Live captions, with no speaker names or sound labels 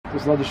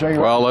Just love to show you.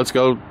 Well, let's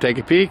go take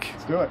a peek.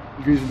 Let's do it.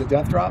 You're using the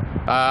death drop?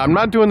 I'm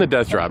not doing the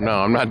death drop. No,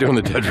 I'm not doing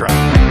the death drop.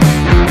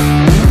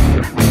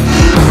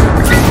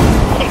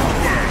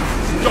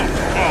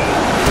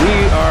 We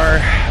are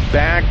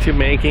back to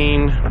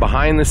making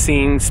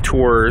behind-the-scenes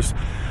tours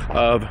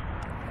of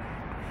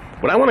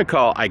what I want to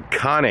call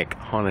iconic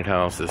haunted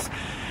houses.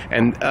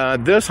 And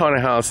this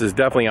haunted house is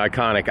definitely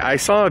iconic. I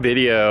saw a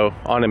video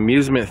on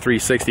Amusement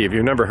 360. If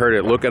you've never heard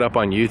it, look it up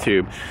on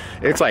YouTube.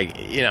 It's like,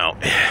 you know,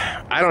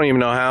 I don't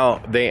even know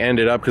how they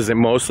ended up, because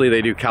mostly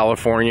they do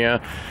California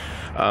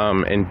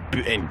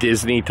and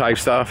Disney type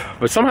stuff.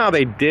 But somehow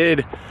they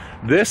did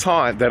this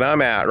haunt that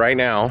I'm at right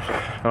now.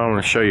 I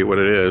want to show you what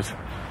it is.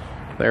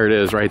 There it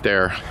is right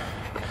there.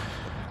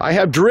 I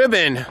have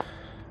driven,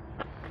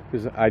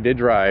 because I did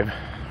drive.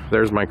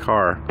 There's my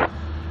car.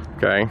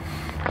 Okay.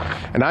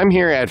 And I'm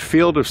here at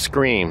Field of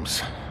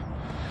Screams,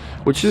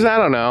 which is, I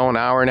don't know, an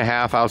hour and a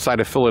half outside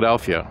of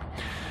Philadelphia.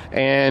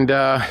 And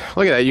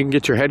look at that, you can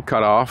get your head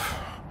cut off.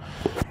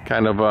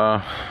 Kind of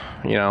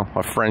you know,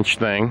 a French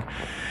thing.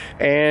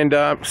 And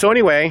so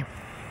anyway,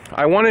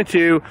 I wanted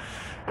to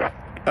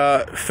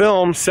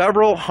film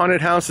several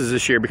haunted houses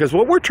this year, because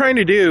what we're trying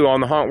to do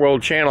on the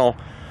Hauntworld channel,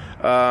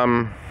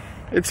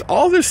 it's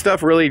all this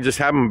stuff really just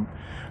happened.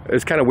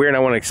 It's kind of weird, and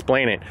I want to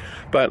explain it.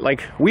 But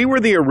like, we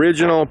were the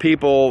original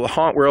people,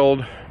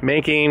 Hauntworld,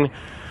 making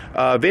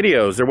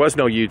videos. There was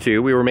no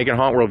YouTube. We were making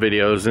Hauntworld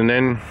videos, and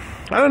then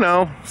I don't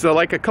know. So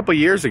like a couple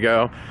years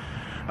ago,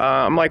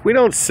 I'm like, we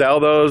don't sell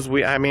those.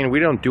 I mean,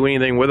 we don't do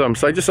anything with them.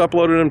 So I just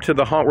uploaded them to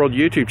the Hauntworld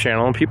YouTube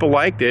channel, and people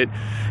liked it.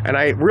 And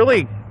I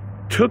really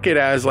took it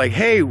as like,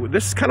 hey,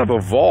 this is kind of a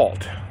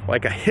vault,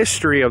 like a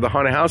history of the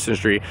haunted house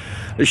industry.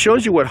 It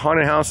shows you what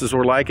haunted houses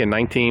were like in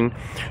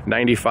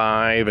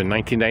 1995 and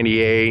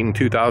 1998 and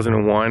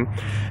 2001.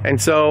 And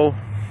so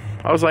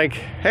I was like,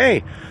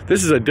 hey,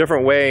 this is a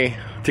different way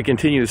to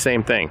continue the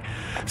same thing.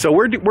 So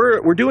we're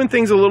doing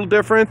things a little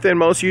different than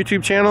most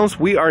YouTube channels.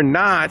 We are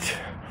not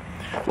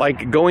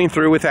like going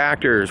through with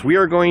actors. We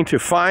are going to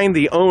find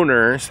the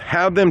owners,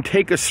 have them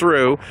take us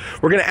through.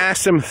 We're going to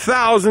ask them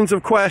thousands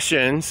of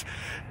questions,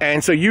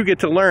 and so you get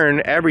to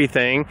learn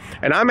everything.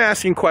 And I'm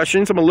asking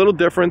questions. I'm a little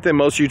different than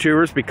most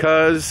YouTubers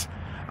because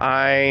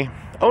I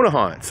own a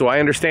haunt, so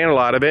I understand a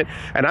lot of it,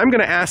 and I'm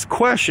going to ask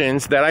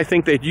questions that I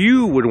think that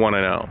you would want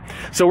to know.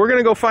 So we're going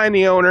to go find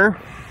the owner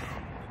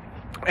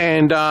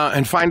and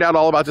find out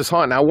all about this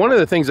haunt. Now, one of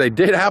the things I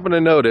did happen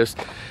to notice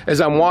as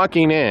I'm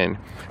walking in,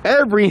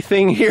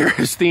 everything here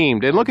is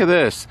themed. And look at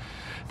this.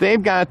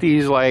 They've got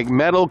these like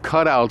metal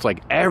cutouts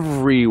like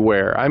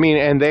everywhere. I mean,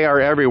 and they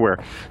are everywhere.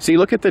 See,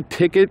 look at the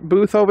ticket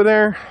booth over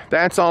there.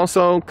 That's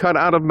also cut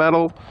out of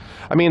metal.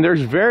 I mean,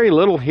 there's very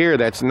little here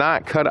that's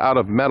not cut out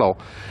of metal.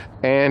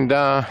 And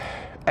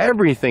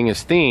everything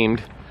is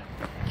themed.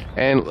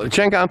 And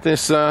check out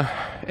this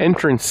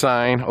entrance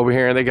sign over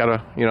here. They got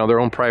a, you know, their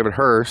own private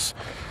hearse.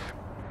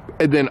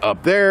 And then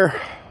up there,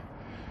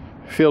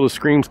 Field of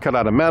Screams cut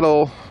out of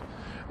metal.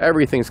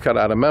 Everything's cut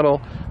out of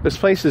metal. This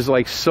place is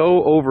like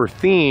so over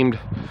themed.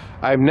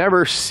 I've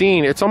never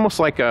seen, it's almost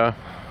like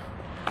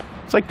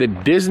it's like the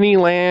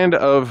Disneyland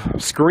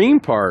of Scream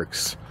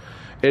parks.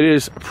 It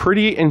is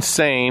pretty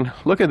insane.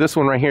 Look at this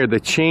one right here, the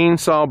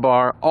chainsaw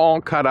bar,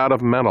 all cut out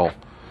of metal.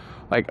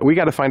 Like, we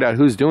got to find out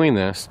who's doing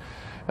this.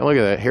 And look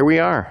at that, here we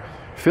are,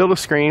 Field of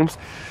Screams.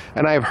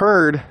 And I've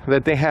heard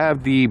that they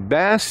have the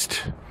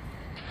best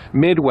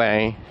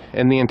midway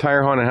in the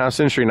entire haunted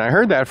house industry, and I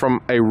heard that from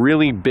a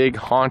really big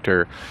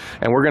haunter,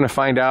 and we're going to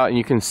find out, and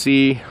you can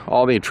see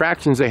all the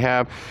attractions they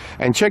have.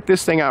 And check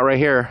this thing out right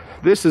here.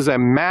 This is a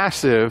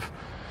massive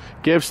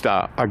gift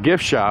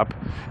shop,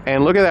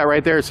 and look at that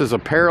right there. It says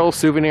apparel,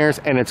 souvenirs,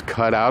 and it's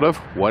cut out of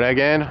what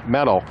again?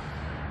 Metal.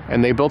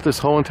 And they built this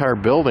whole entire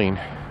building.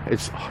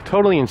 It's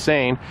totally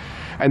insane.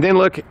 And then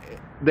look,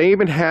 they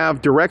even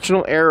have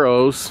directional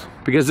arrows,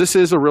 because this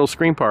is a real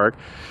Scream park.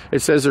 It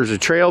says there's a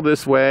trail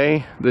this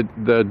way,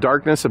 the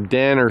Darkness of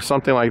Den or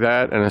something like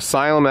that, an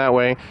asylum that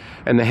way,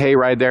 and the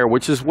Hayride there,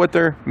 which is what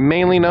they're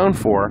mainly known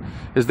for,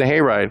 is the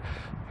Hayride.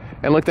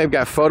 And look, they've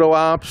got photo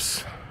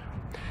ops.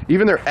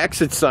 Even their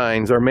exit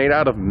signs are made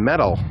out of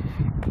metal.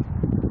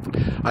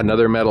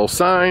 Another metal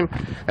sign.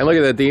 And look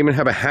at that, they even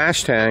have a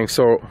hashtag,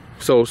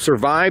 so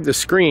survive the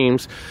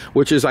screams,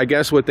 which is, I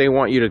guess, what they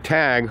want you to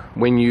tag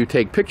when you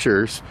take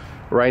pictures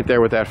right there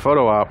with that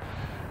photo op.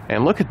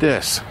 And look at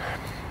this.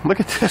 Look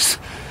at this.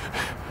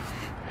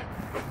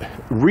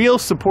 Real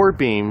support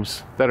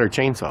beams that are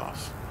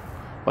chainsaws.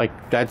 Like,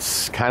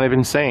 that's kind of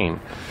insane.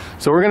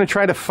 So we're going to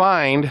try to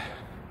find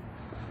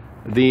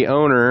the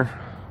owner.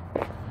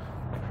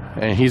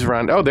 And he's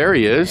around. Oh, there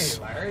he is.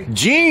 Hey, Larry.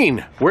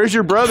 Gene, where's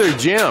your brother,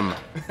 Jim?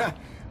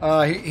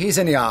 He's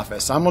in the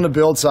office. I'm on the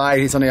build side,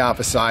 he's on the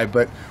office side,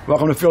 but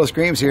welcome to Field of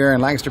Screams here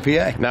in Lancaster,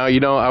 PA. Now, you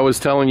know, I was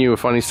telling you a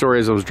funny story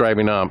as I was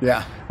driving up.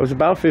 Yeah. It was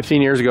about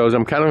 15 years ago.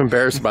 I'm kind of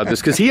embarrassed about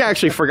this because he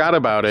actually forgot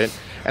about it.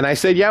 And I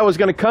said, yeah, I was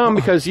going to come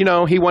because, you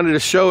know, he wanted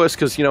to show us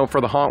because, you know, for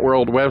the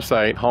Hauntworld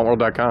website,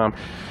 hauntworld.com.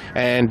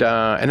 And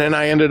then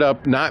I ended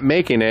up not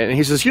making it. And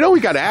he says, we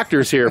got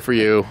actors here for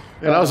you.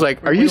 And I was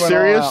like, are you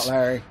serious? All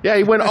out, Larry. Yeah,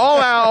 he went all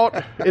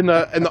out in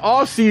the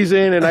off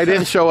season, and I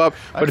didn't show up.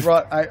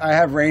 But I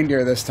have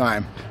reindeer this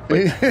time.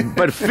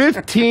 but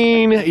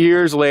 15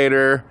 years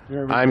later,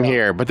 I'm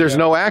here. But there's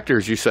no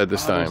actors, you said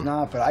this time. There's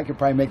not, but I could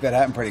probably make that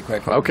happen pretty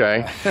quickly.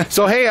 Okay.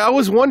 So, hey, I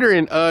was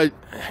wondering,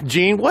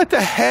 Gene, what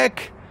the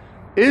heck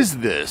is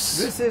this?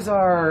 This is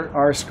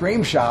our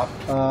Scream shop.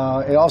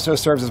 It also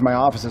serves as my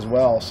office as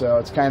well. So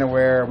it's kind of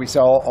where we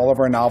sell all of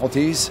our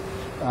novelties.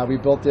 We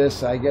built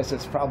this, I guess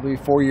it's probably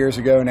 4 years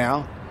ago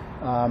now.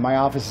 My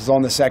office is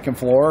on the second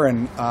floor.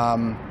 And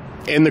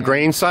in the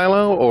grain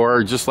silo,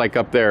 or just like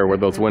up there where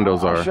those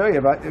windows are? I'll show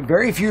you. But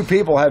very few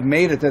people have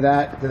made it to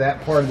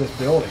that part of this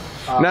building.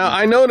 Now,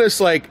 I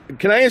noticed,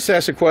 can I just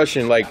ask a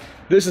question?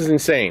 This is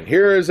insane.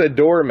 Here is a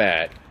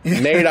doormat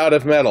made out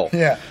of metal.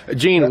 Yeah.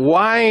 Gene,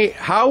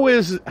 how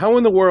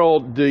in the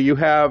world do you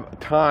have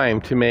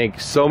time to make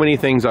so many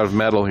things out of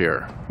metal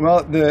here?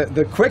 Well,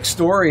 the quick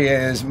story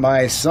is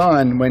my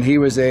son, when he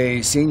was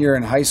a senior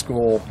in high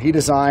school, he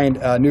designed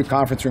a new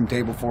conference room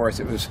table for us.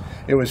 It was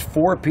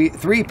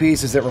three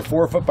pieces that were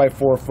 4 foot by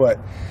 4 foot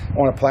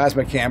on a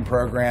plasma cam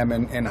program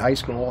in high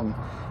school.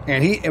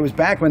 And it was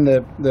back when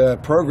the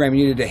program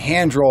needed to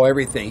hand draw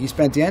everything. He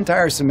spent the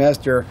entire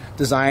semester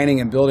designing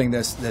and building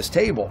this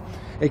table.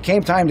 It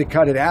came time to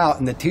cut it out,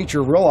 and the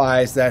teacher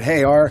realized that,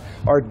 hey, our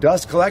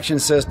dust collection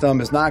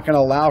system is not going to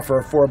allow for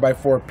a 4 by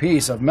 4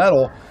 piece of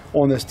metal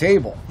on this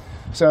table.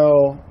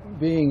 So,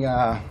 being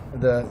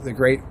the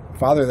great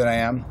father that I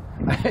am,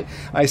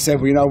 I said,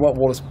 well, you know what,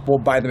 we'll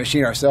buy the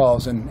machine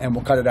ourselves and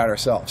we'll cut it out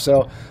ourselves.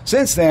 So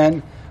since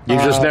then, you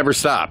just never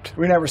stopped.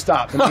 We never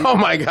stopped. Oh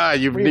my God,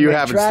 you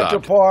haven't stopped. Tractor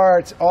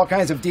parts, all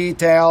kinds of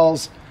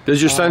details.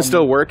 Does your son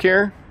still work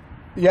here?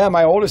 Yeah,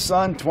 my oldest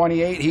son,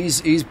 28,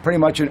 he's pretty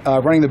much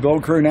running the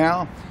build crew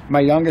now. My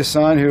youngest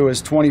son, who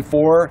is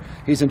 24,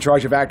 he's in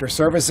charge of actor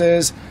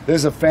services.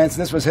 There's a fence.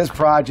 This was his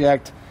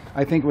project,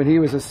 I think, when he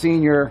was a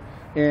senior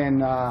in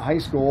high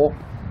school,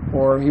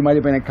 or he might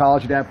have been in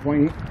college at that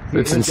point.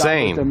 It's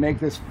insane. To make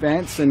this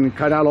fence and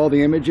cut out all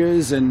the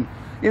images, and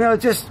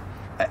just.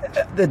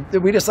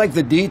 We just like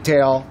the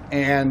detail,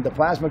 and the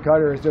plasma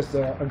cutter is just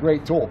a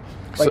great tool.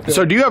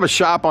 So do you have a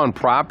shop on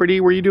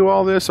property where you do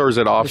all this, or is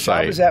it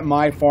off-site? The shop is at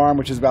my farm,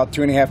 which is about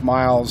 2.5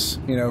 miles,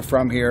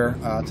 from here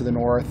to the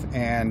north.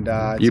 And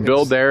you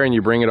build there and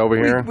you bring it over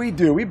here? We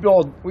do. We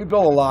build a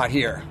lot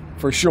here,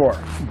 for sure.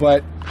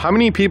 But how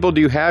many people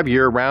do you have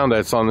year-round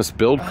that's on this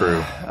build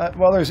crew?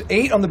 Well, there's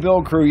 8 on the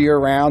build crew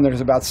year-round. There's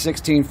about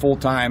 16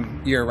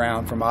 full-time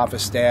year-round from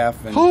office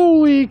staff. And,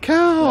 holy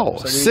cow!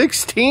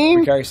 16?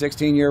 We carry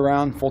 16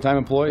 year-round full-time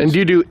employees. And do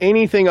you do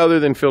anything other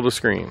than Field of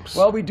Screams?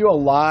 Well, we do a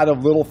lot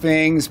of little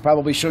things.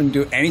 Probably shouldn't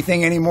do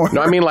anything anymore.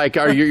 No, I mean,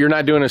 you're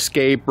not doing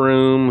escape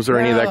rooms or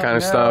any of that kind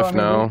of stuff?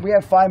 No. We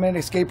have 5-minute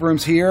escape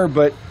rooms here,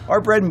 but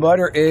our bread and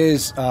butter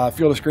is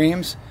Field of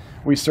Screams.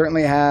 We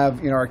certainly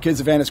have, our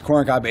kids event is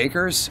Corn Cob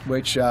Acres,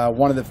 which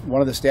one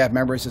of the staff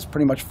members is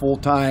pretty much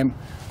full-time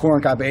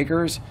Corn Cob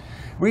Acres.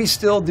 We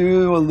still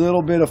do a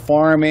little bit of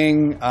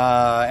farming,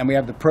 and we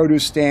have the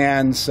produce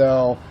stand.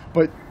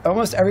 But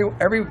almost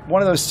every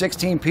one of those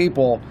 16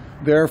 people,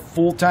 their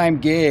full-time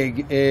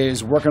gig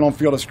is working on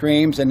Field of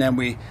Screams, and then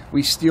we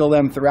steal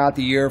them throughout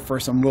the year for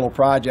some little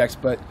projects.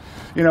 But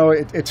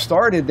it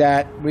started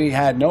that we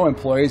had no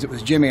employees. It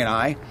was Jimmy and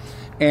I.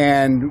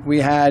 And we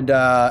had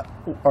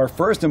our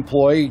first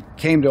employee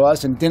came to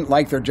us and didn't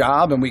like their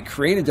job, and we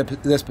created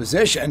this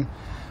position.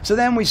 So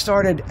then we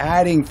started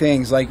adding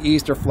things like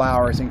Easter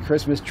flowers and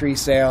Christmas tree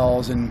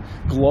sales and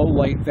glow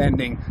light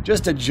vending,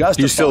 just to justify.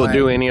 Do you still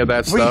do any of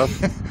that stuff?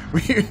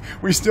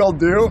 We still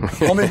do,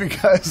 only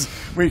because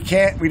we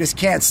just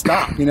can't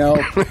stop.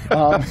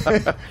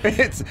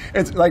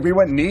 It's like we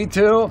wouldn't need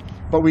to,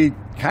 but we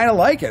kind of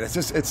like it.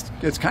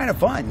 It's kind of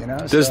fun,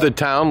 Does the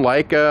town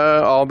like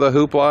all the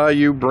hoopla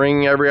you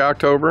bring every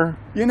October?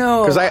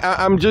 Because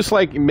I'm just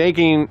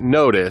making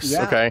notice,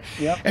 okay?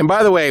 Yep. And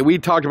by the way, we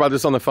talked about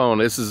this on the phone.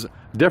 This is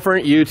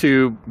different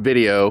YouTube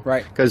video,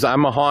 right? Because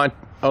I'm a haunt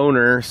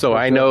owner, so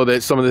I know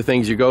that some of the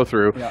things you go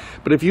through. Yeah.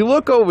 But if you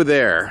look over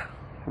there,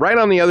 right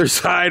on the other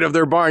side of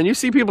their barn, you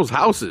see people's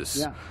houses.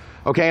 Yeah.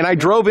 Okay, and I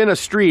drove in a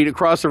street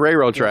across the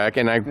railroad track,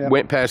 and I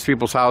went past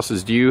people's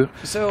houses. You're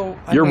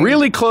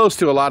really close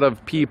to a lot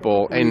of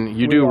people, and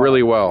you do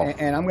really well.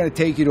 And I'm going to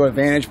take you to a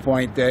vantage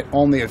point that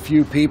only a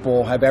few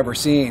people have ever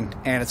seen,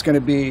 and it's going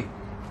to be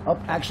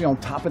up actually on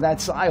top of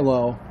that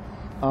silo.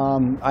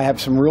 I have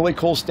some really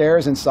cool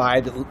stairs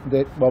inside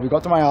that we go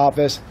up to my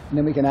office, and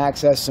then we can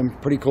access some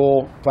pretty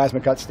cool plasma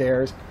cut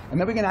stairs, and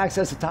then we can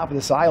access the top of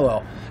the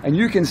silo. And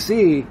you can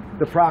see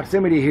the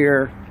proximity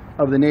here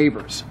of the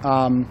neighbors.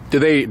 Do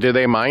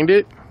they mind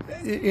it?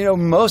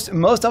 Most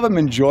of them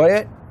enjoy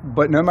it,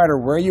 but no matter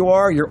where you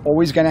are, you're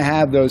always going to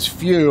have those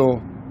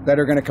few that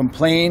are going to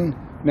complain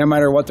no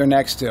matter what they're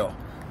next to.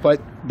 But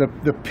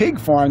the pig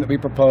farm that we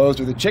proposed,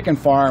 or the chicken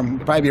farm,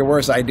 would probably be a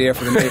worse idea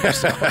for the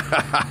neighbors.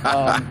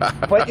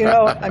 But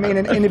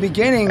in the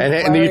beginning,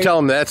 and you tell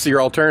them that's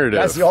your alternative.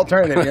 That's the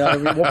alternative.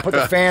 We'll put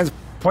the fans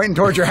pointing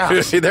towards your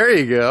house. There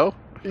you go.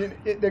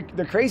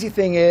 The crazy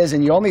thing is,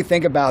 and you only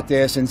think about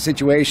this in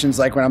situations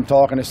like when I'm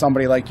talking to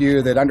somebody like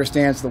you that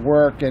understands the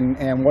work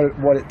and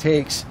what it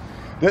takes.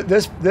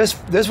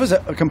 This was a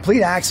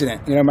complete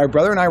accident. You know, my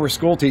brother and I were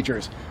school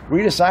teachers.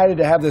 We decided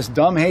to have this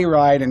dumb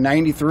hayride in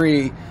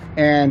 '93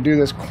 and do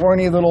this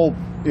corny little,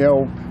 you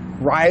know,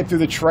 ride through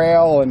the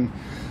trail, and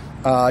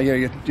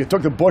you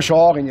took the bush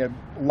hog and you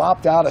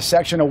lopped out a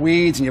section of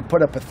weeds and you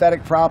put a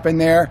pathetic prop in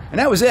there, and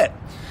that was it.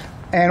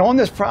 And on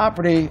this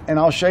property, and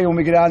I'll show you when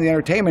we get out in the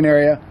entertainment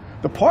area,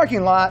 the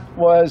parking lot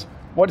was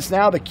what's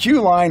now the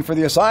queue line for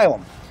the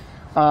asylum.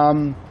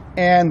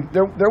 And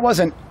there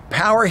wasn't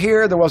power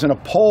here, there wasn't a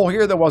pole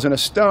here, there wasn't a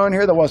stone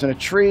here, there wasn't a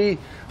tree,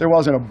 there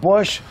wasn't a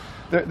bush,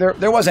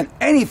 there wasn't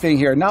anything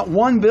here, not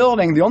one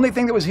building. The only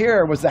thing that was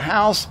here was the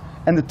house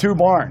and the 2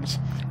 barns.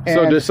 And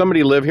so does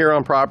somebody live here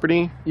on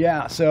property?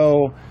 Yeah,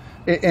 so,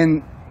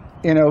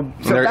 you know,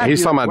 so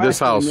he's talking about this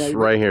house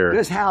right here.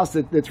 This house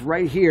that's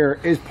right here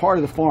is part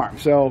of the farm.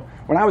 So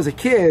when I was a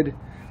kid,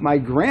 my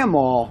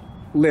grandma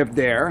lived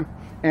there,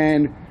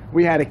 and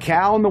we had a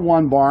cow in the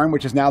one barn,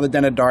 which is now the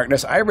Den of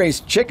Darkness. I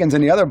raised chickens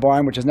in the other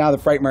barn, which is now the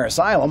Frightmare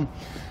Asylum.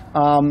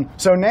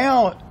 So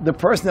now the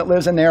person that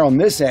lives in there on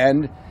this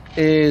end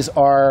is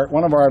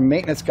one of our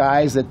maintenance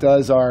guys that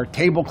does our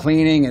table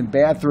cleaning and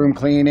bathroom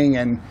cleaning,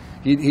 and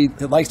he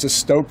likes to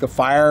stoke the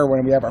fire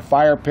when we have our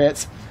fire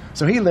pits.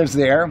 So he lives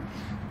there.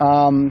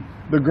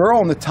 The girl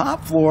on the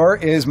top floor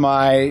is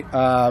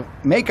my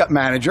makeup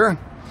manager,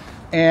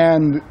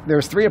 and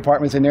there's 3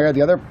 apartments in there.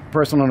 The other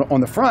person on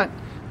the front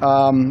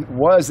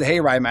was the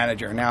hayride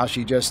manager. Now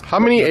she just... How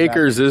many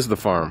acres is the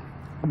farm?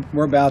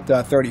 We're about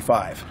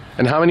 35.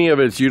 And how many of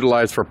it's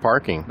utilized for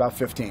parking? About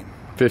 15.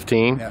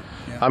 15? Yeah.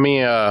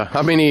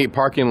 How many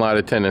parking lot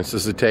attendants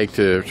does it take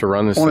to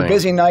run this thing? On a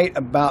busy night,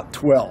 about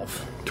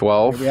 12.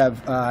 12? We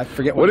have, I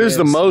forget what is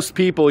the most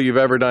people you've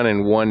ever done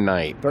in one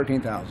night?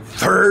 13,000.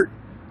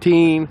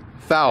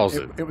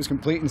 13,000. It was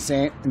complete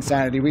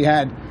insanity.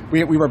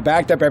 We were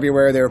backed up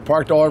everywhere. They were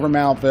parked all over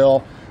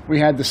Mountville. We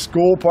had the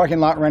school parking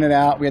lot rented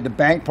out. We had the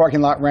bank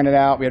parking lot rented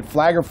out. We had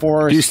Flagler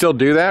Forest. Do you still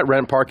do that?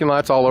 Rent parking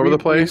lots all over the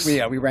place?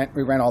 We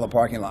rent all the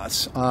parking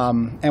lots.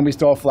 And we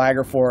still have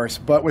Flagler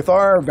Forest. But with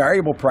our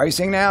variable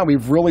pricing now,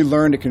 we've really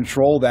learned to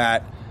control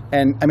that.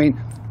 And I mean,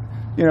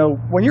 you know,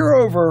 when you're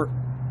over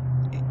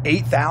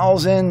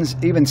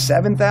 8,000, even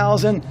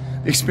 7,000,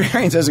 the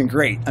experience isn't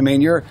great. I mean,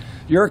 you're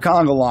a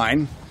conga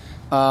line.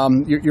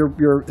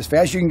 You're as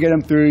fast as you can get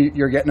them through,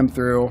 you're getting them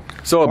through.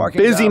 So a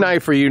busy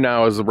night for you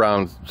now is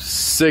around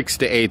 6,000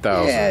 to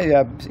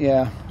 8,000.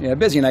 Yeah.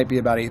 Busy night be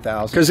about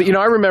 8,000. Because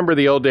I remember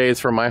the old days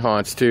from my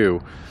haunts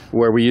too,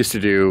 where we used to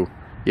do,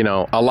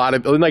 a lot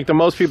of, like the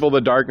most people the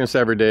Darkness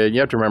ever did. You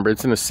have to remember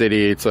it's in a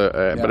city.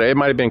 But it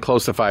might have been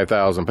close to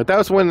 5,000. But that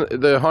was when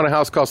the haunted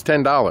house cost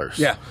 $10.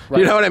 Yeah, right,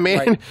 you know what I mean.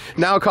 Right.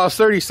 Now it costs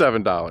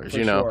 $37.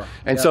 Sure.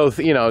 And so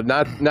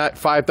not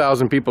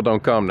 5,000 people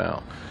don't come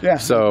now. Yeah.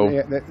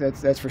 So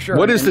that's for sure.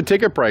 What is the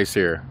ticket price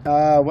here?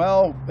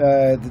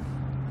 The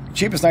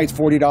cheapest night's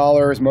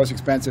 $40. Most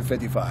expensive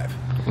 $55.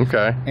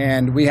 Okay.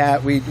 And we do.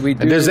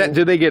 And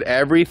do they get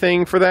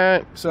everything for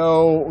that?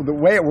 So the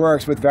way it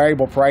works with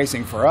variable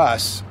pricing for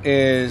us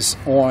is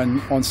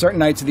on certain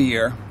nights of the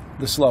year,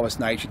 the slowest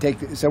nights.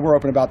 So we're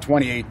open about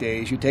 28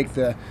 days. You take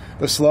the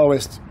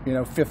slowest,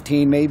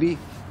 15 maybe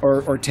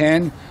or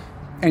 10,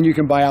 and you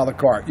can buy a la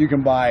carte. You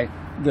can buy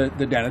the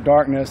Den of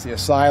Darkness, the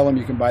Asylum.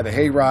 You can buy the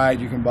Hayride.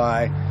 You can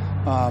buy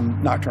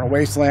Nocturnal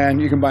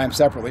Wasteland. You can buy them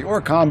separately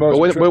or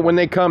combos. But when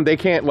they come, they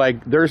can't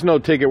there's no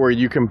ticket where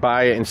you can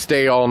buy it and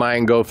stay all night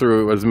and go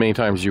through it as many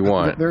times as you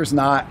want. There's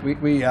not.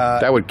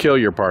 That would kill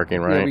your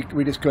parking, right? Yeah,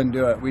 we just couldn't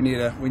do it. We need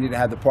to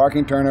have the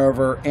parking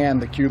turnover,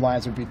 and the queue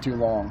lines would be too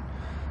long.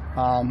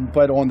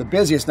 But on the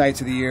busiest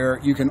nights of the year,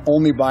 you can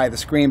only buy the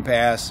Scream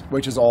Pass,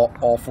 which is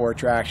all 4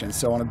 attractions.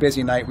 So on a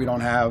busy night, we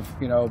don't have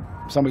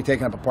somebody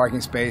taking up a parking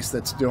space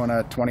that's doing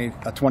a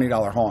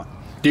 $20 haunt.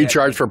 Do you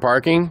charge for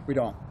parking? We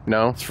don't.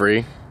 No, it's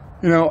free.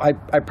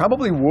 I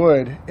probably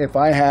would if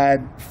I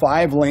had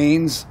 5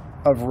 lanes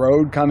of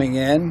road coming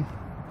in,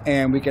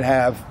 and we could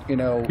have,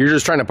 You're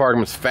just trying to park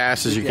them as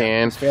fast as you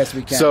can. As fast as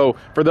we can. So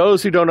for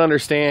those who don't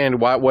understand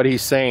what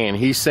he's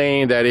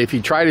saying that if he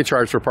tried to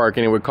charge for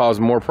parking, it would cause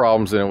more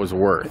problems than it was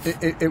worth.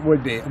 It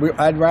would be.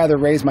 I'd rather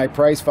raise my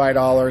price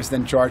 $5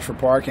 than charge for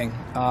parking.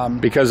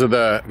 Because of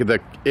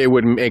it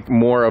would make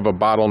more of a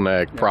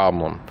bottleneck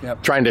problem.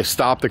 Yep. Trying to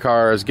stop the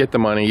cars, get the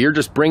money. You're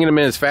just bringing them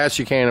in as fast as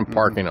you can and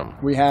parking them.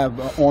 We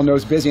have, on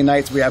those busy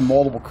nights, we have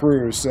multiple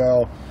crews.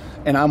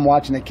 And I'm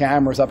watching the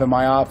cameras up in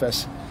my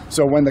office.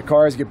 So when the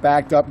cars get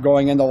backed up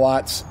going into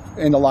lot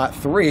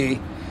 3,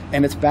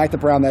 and it's backed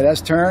up around that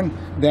S-turn,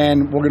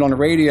 then we'll get on the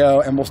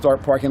radio and we'll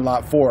start parking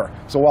lot 4.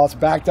 So while it's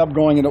backed up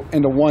going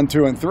into 1,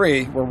 2, and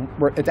 3,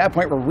 we're at that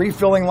point we're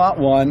refilling lot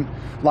 1,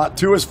 lot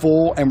 2 is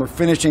full, and we're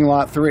finishing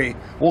lot 3.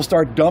 We'll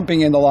start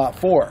dumping into lot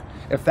 4.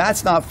 If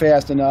that's not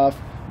fast enough,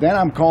 then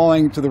I'm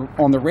calling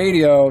on the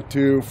radio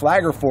to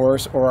Flagler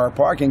Forest or our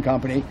parking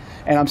company,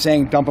 and I'm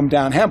saying dump them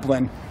down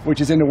Hemplin, which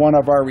is into one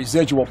of our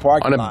residual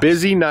parking lots. On a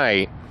busy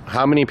night,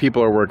 how many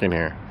people are working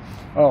here?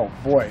 Oh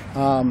boy.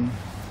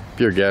 If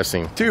you're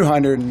guessing.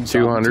 200 and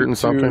something. 200 and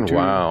something?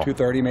 Wow.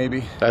 230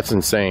 maybe. That's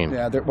insane.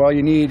 Yeah. Well,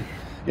 you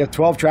have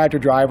 12 tractor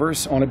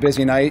drivers on a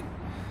busy night.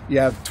 You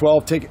have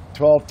 12 ticket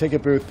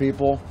booth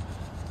people.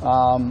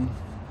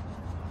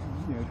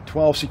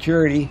 12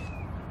 security.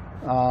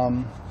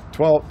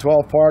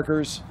 12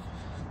 parkers.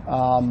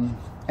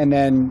 And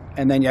then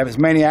you have as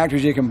many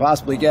actors as you can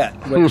possibly get,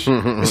 which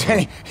is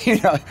you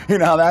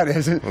know how that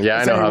is. Yeah,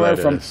 I know how that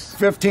from is.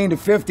 15 to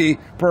 50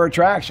 per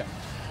attraction.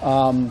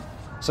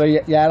 So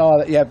you add all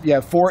that. You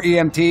have 4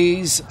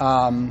 EMTs.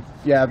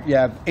 You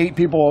have 8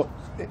 people,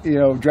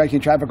 directing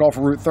traffic off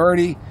of Route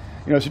 30.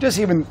 So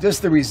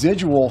just the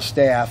residual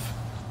staff,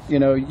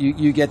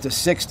 you get to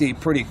 60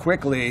 pretty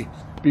quickly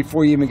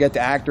before you even get to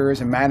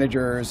actors and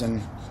managers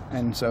and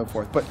so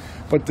forth.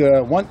 But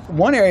the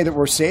one area that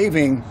we're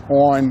saving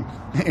on,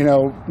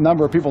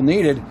 number of people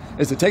needed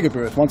is the ticket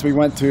booth. Once we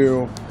went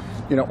to,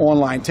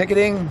 online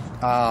ticketing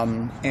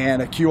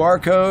and a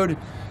QR code,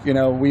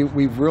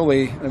 we've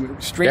really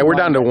streamlined. Yeah, we're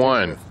down to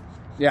 1.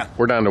 Yeah,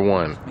 we're down to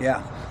 1.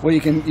 Yeah. Well,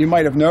 you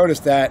might have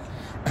noticed that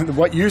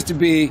what used to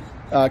be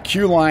a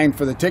queue line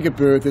for the ticket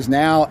booth is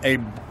now a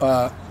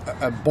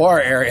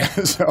bar area.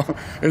 So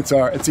it's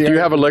the. Do you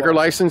have a liquor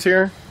license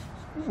here?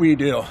 We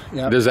do.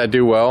 Yeah. Does that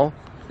do well?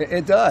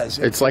 It does.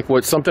 It's like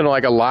something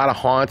like a lot of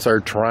haunts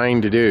are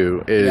trying to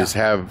do is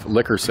have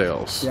liquor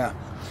sales. Yeah.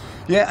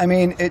 Yeah, I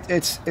mean,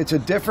 it's a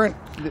different...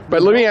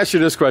 But let me ask you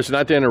this question,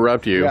 not to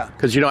interrupt you,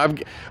 because,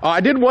 I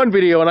did one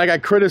video and I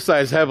got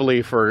criticized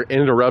heavily for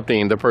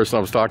interrupting the person I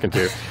was talking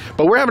to.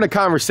 But we're having a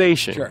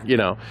conversation, sure.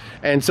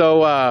 And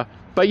so,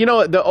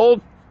 the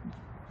old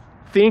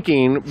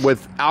thinking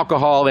with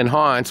alcohol in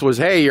haunts was,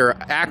 hey, your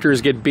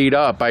actors get beat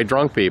up by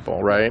drunk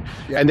people, right?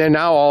 Yeah. And then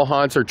now all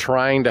haunts are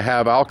trying to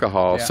have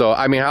alcohol. Yeah. So,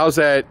 I mean, has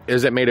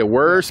it made it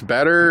worse,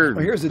 better?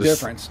 Well, here's the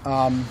difference.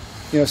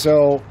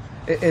 So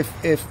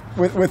if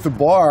with the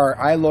bar,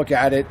 I look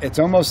at it, it's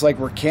almost like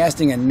we're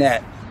casting a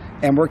net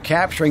and we're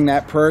capturing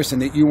that person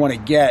that you want to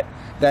get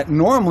that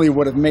normally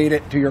would have made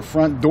it to your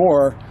front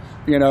door.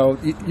 You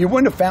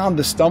wouldn't have found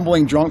the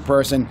stumbling drunk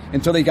person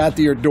until they got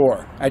to your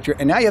door.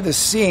 And now you have this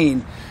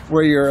scene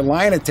where your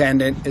line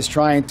attendant is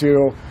trying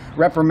to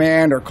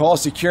reprimand or call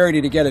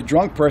security to get a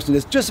drunk person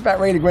that's just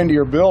about ready to go into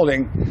your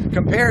building,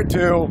 compared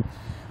to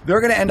they're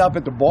going to end up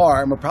at the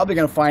bar and we're probably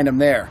going to find them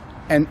there.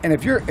 And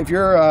if you're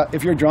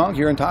drunk,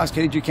 you're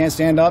intoxicated, you can't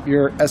stand up,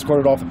 you're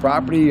escorted off the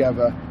property. You have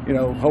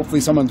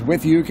hopefully someone's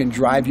with you, can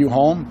drive you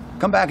home.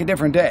 Come back a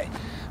different day.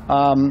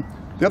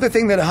 The other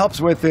thing that it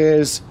helps with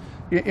is,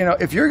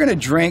 if you're going to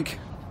drink,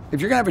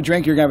 if you're going to have a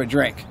drink, you're going to have a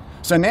drink.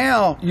 So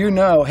now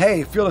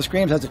hey, Field of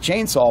Screams has a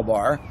chainsaw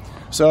bar,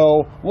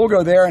 so we'll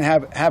go there and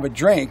have a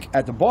drink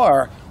at the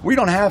bar. We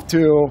don't have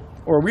to,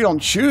 or we don't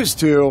choose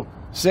to,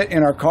 sit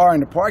in our car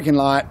in the parking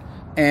lot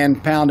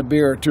and pound a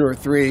beer or 2 or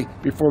 3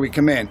 before we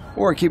come in,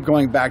 or keep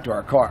going back to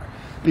our car.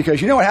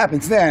 Because what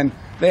happens then?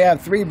 They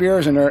have 3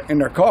 beers in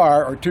their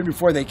car, or 2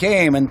 before they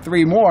came, and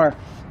 3 more,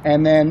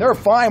 and then they're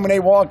fine when they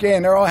walk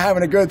in. They're all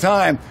having a good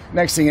time.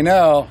 Next thing you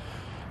know,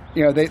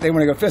 they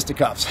want to go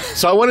fisticuffs.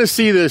 So I want to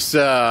see this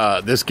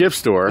gift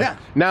store. Yeah.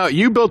 Now,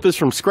 you built this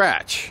from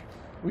scratch.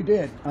 We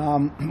did.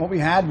 What we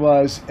had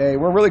was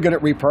we're really good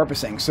at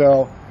repurposing.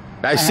 So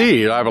I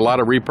see. I have a lot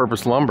of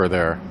repurposed lumber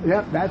there.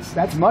 Yeah,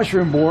 that's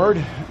mushroom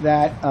board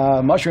that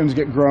mushrooms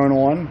get grown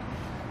on.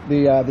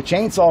 The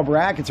chainsaw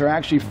brackets are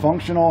actually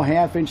functional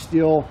 1/2-inch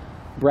steel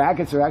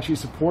brackets. Are actually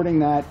supporting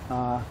that.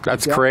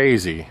 That's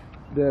crazy.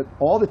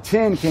 All the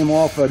tin came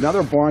off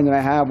another barn that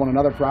I have on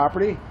another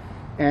property,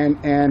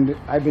 and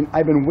I've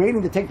been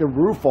waiting to take the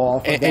roof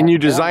off. And you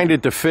designed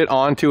it to fit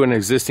onto an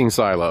existing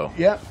silo.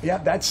 Yep.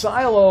 That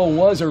silo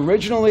was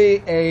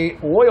originally a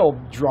oil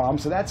drum,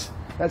 so that's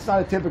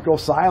not a typical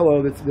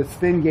silo that's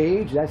thin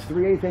gauge. That's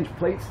 3/8-inch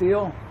plate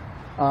steel.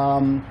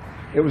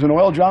 It was an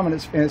oil drum in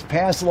its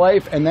past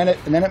life, and then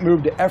it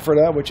moved to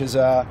Ephrata, which is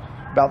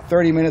about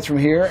 30 minutes from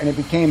here, and it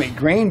became a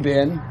grain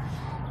bin.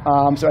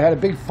 So it had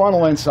a big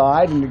funnel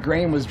inside, and the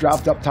grain was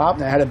dropped up top,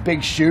 and it had a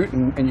big chute,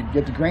 and you'd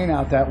get the grain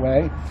out that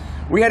way.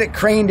 We had it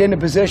craned into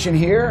position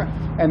here,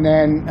 and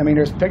then,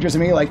 there's pictures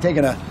of me like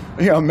taking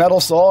a metal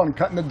saw and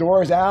cutting the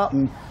doors out,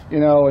 and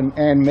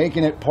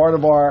making it part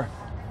of our,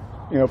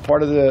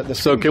 part of the.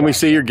 So can we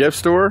see your gift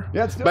store?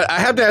 Yeah, let's do it. But I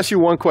have to ask you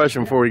one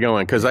question before we go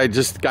in, because I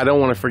don't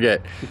want to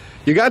forget.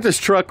 You got this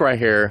truck right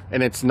here,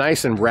 and it's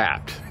nice and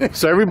wrapped,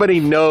 so everybody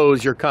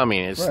knows you're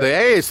coming. It's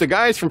it's the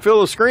guys from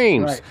Field of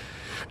Screams. Right.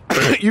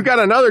 You got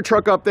another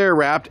truck up there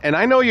wrapped, and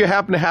I know you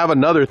happen to have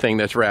another thing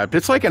that's wrapped.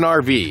 It's like an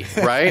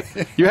RV, right?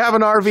 You have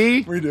an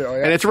RV? We do,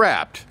 yeah. And it's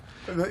wrapped.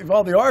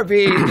 Well, the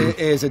RV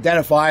is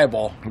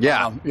identifiable.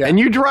 Yeah. And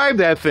you drive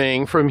that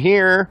thing from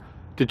here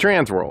to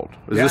Transworld.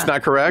 Is this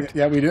not correct?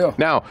 Yeah, we do.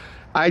 Now,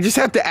 I just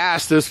have to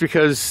ask this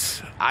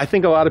because I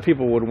think a lot of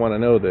people would want to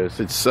know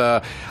this. It's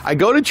I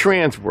go to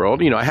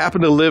Transworld. I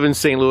happen to live in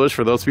St. Louis,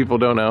 for those people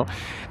who don't know.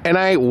 And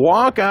I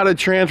walk out of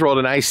Transworld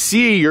and I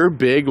see your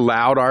big,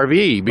 loud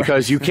RV,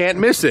 because you can't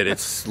miss it.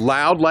 It's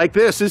loud like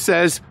this. It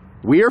says,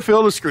 "We are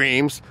Field of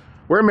Screams.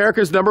 We're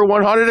America's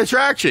 #1 haunted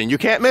attraction. You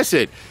can't miss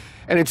it."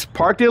 and it's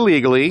parked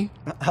illegally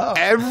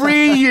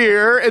every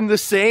year in the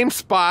same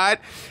spot,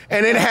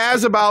 and it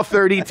has about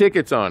 30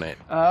 tickets on it.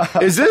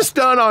 Is this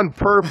done on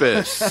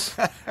purpose?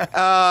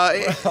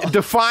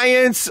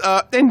 Defiance,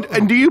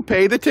 and do you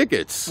pay the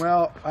tickets?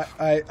 Well,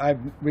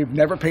 we've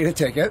never paid a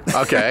ticket.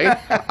 Okay.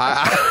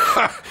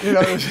 Have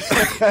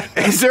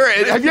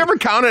you ever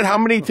counted how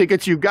many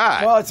tickets you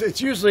got? Well,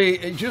 it's usually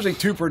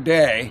 2 per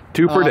day.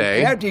 2 per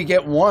day. After you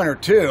get 1 or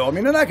 2, I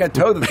mean, they're not going to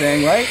tow the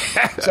thing, right?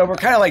 So we're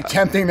kind of like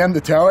tempting them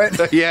to tow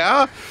it.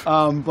 Yeah.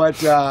 I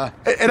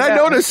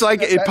noticed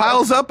like it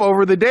piles up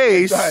over the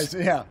days. It does,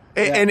 yeah.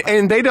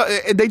 And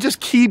they just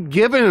keep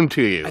giving them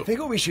to you. I think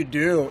what we should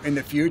do in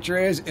the future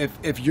is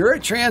if you're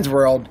at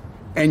Transworld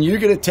and you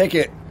get a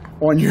ticket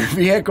on your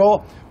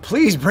vehicle,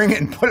 please bring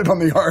it and put it on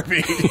the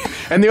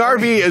RV. And the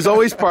RV is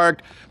always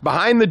parked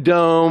behind the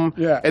dome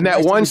in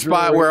that one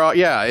spot where,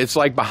 it's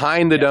like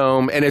behind the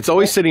dome, and it's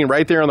always sitting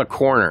right there on the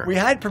corner. We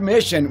had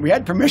permission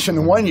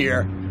the one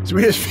year, so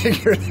we just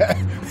figured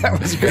that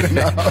was good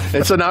enough.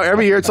 And so now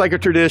every year it's like a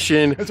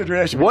tradition. It's a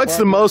tradition. What's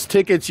the most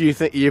tickets you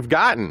think you've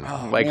gotten?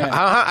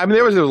 I mean,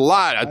 there was a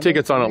lot of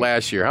tickets on it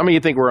last year. How many do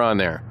you think were on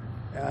there?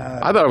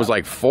 I thought it was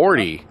like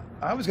 40.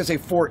 I was going to say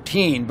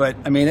 14, but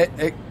I mean,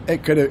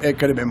 it could have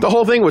been more. The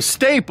whole thing was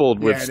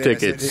stapled with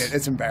tickets.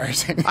 It's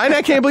embarrassing.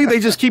 I can't believe they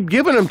just keep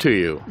giving them to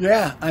you.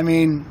 Yeah, I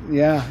mean,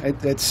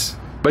 it's.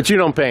 But you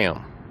don't pay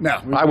them.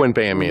 No, I wouldn't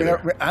pay them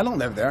either. I don't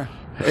live there.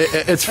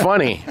 It's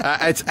funny.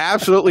 It's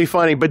absolutely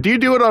funny. But do you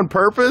do it on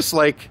purpose?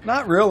 Like,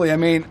 not really. I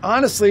mean,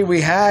 honestly,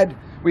 we had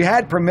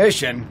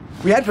permission.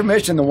 We had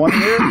permission the one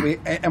year,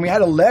 and we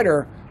had a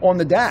letter on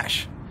the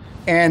dash.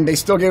 And they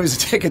still gave us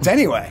the tickets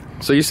anyway.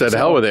 So you said,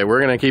 hell with it. We're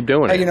going to keep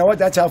doing it. You know what?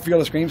 That's how Field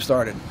of Screams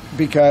started.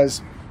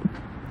 Because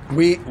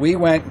we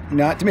went,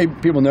 not too many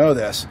people know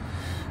this,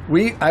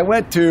 I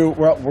went to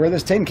where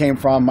this tin came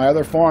from, my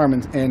other farm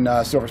in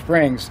Silver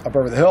Springs, up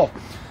over the hill.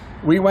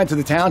 We went to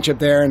the township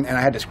there, and I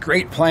had this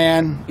great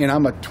plan. You know,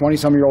 I'm a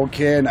 20-some-year-old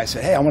kid, and I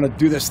said, hey, I want to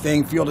do this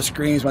thing, Field of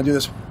Screams. I want to do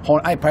this.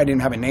 I probably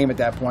didn't have a name at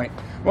that point.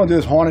 I want to do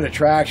this haunted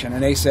attraction.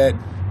 And they said,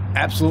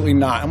 absolutely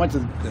not. I went to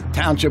the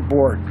township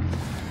board.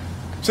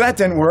 So that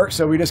didn't work,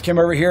 so we just came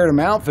over here to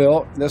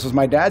Mountville. This was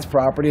my dad's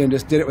property, and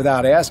just did it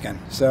without asking.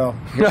 So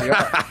here we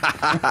are.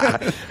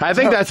 I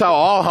think that's how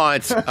all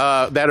haunts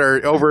that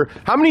are over.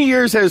 How many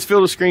years has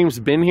Field of Screams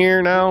been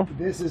here now?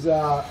 This is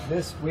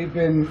we've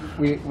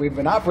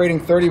been operating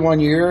 31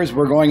 years.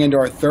 We're going into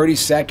our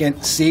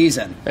 32nd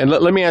season. And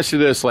let me ask you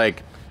this,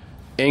 like,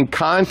 in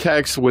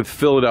context with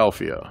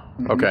Philadelphia,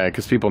 okay,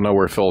 because people know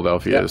where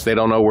Philadelphia is. They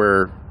don't know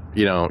where.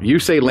 You know, you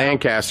say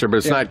Lancaster, but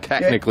it's not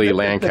technically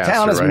Lancaster, the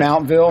town is right?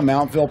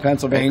 Mountville,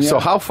 Pennsylvania. So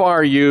how far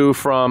are you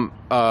from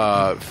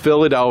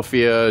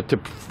Philadelphia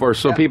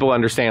so people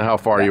understand how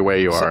far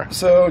away you are?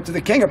 So to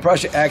the King of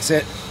Prussia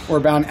exit, we're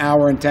about an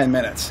hour and 10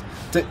 minutes.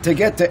 To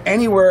get to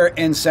anywhere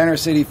in Center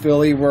City,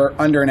 Philly, we're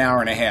under an hour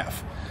and a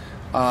half.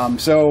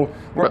 So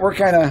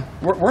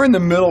we're in the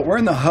middle. We're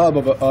in the hub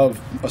of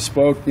a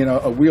spoke,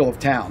 a wheel of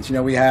towns. You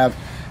know, we have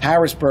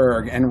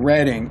Harrisburg and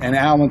Reading and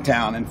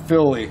Allentown and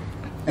Philly.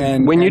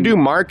 And when you do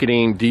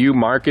marketing, do you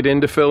market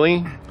into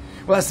Philly?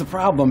 Well, that's the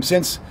problem.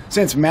 Since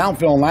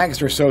Mountville and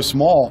Lancaster are so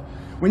small,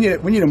 we need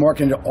to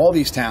market into all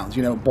these towns.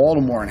 You know,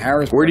 Baltimore and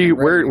Harrisburg.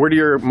 Where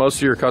do most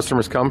of your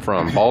customers come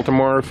from?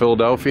 Baltimore,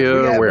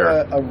 Philadelphia, where?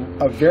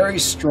 A very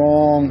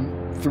strong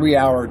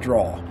 3-hour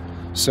draw.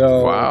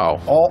 So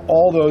wow.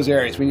 all those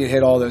areas, we need to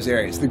hit all those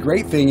areas. The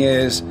great thing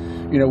is,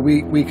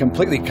 we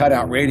completely cut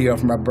out radio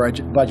from our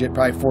budget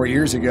probably 4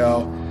 years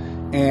ago.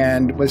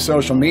 And with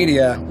social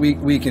media,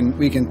 we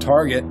can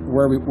target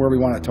where we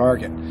want to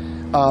target.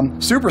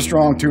 Super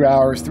strong 2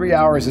 hours. 3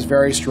 hours is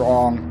very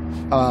strong.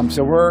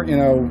 So we're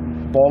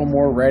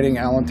Baltimore, Reading,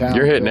 Allentown.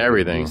 You're hitting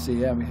everything.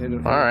 Yeah, we hit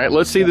it. All right,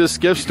 let's see this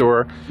gift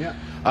store. Yeah.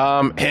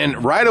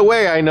 And right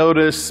away I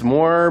noticed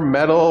more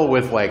metal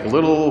with like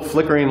little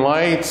flickering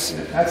lights.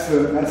 That's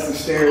the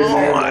stairs.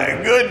 Oh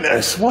my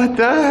goodness! What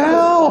the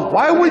hell?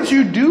 Why would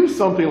you do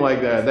something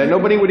like that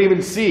nobody would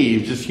even see?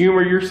 You just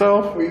humor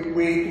yourself.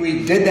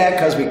 We did that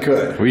because we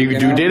could.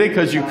 You did it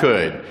because you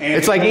could.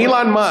 It's like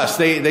Elon Musk.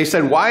 They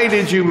said, why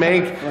did you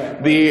make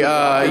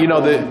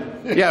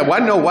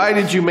why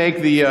did you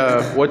make the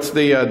what's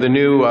the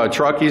new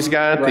truck he's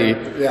got? Right.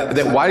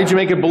 Why did you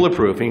make it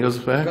bulletproof? And he goes,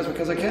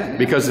 because I can.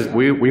 Because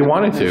we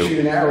wanted to. Shoot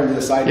an arrow into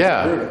the side.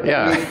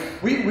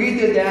 We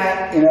did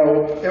that.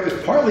 It was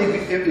partly.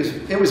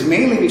 It was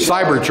mainly because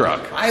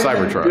Cybertruck.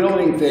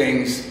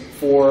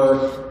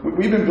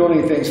 We've been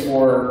building things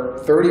for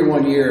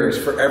 31 years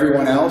for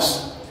everyone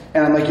else,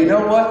 and I'm like, you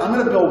know what? I'm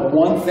going to build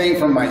one thing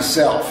for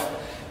myself.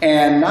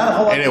 And not a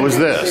whole lot. And it was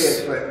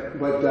this.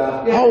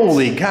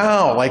 Holy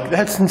cow! Like,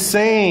 that's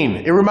insane.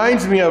 It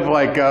reminds me of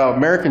like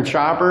American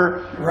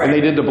Chopper when they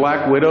did the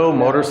Black Widow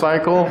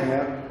motorcycle.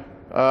 Yeah.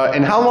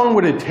 And how long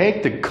would it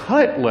take to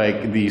cut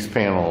like these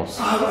panels?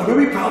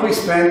 We probably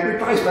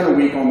spent a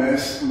week on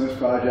this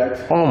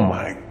project. Oh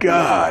my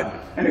God!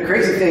 And the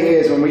crazy thing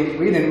is, when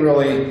we didn't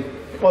really.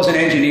 wasn't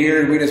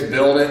engineered. We just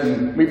built it,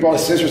 and we brought a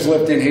scissors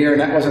lift in here,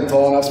 and that wasn't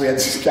tall enough, so we had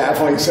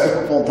scaffolding set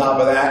up on top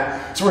of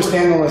that. So we're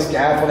standing on the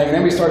scaffolding, and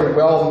then we started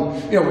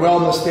welding,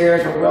 welding the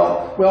stairs. We're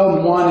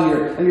welding one,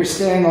 and you're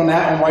standing on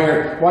that one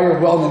while you're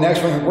welding the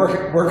next one, and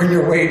working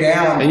your way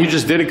down. And you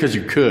just did it because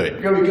you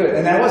could. Yeah, we could.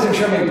 And I wasn't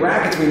sure how many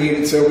brackets we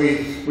needed, so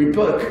we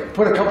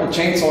put a couple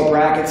chainsaw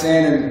brackets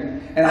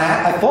in, and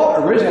I thought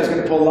originally I was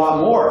going to put a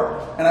lot more,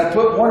 and I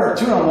put one or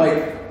two, and I'm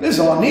like, this is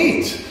all it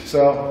needs.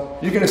 So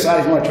you can decide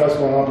if you want to trust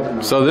going up or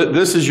not. So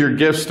this is your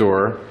gift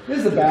store. This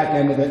is the back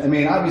end of it. I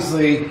mean,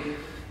 obviously,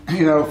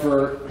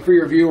 for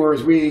your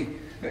viewers, we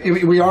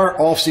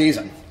are off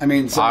season. I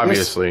mean, so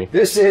obviously,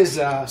 this is.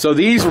 So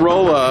these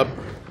roll up,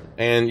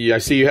 and I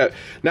see you have.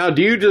 Now,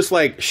 do you just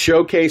like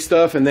showcase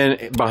stuff, and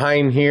then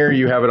behind here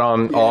you have it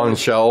on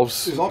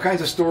shelves? There's all kinds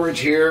of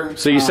storage here.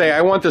 So you say,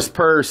 I want this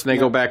purse, and they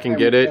go back and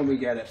get it. And we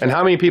get it. And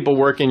how many people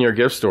work in your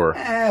gift store?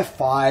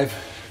 5.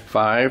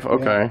 5?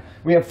 Okay. Yeah.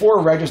 We have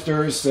 4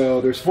 registers, so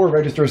there's 4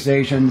 register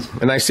stations.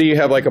 And I see you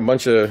have like a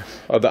bunch of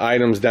the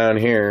items down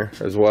here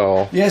as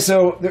well. Yeah,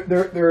 so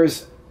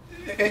there's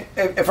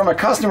from a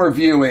customer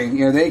viewing,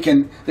 they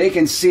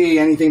can see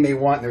anything they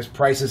want. There's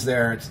prices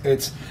there.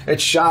 It's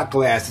shot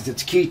glass.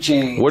 It's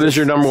keychains. What is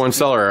your number one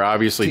seller?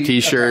 Obviously,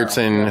 T-shirts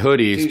and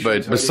hoodies. T-shirts,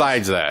 but hoodies.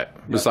 Besides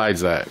that, besides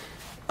that,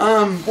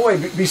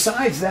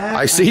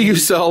 I see you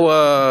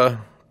sell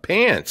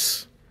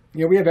pants.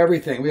 Yeah, we have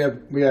everything. We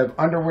have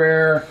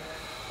underwear.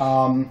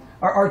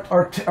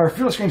 Our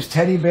Field of Screams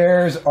teddy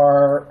bears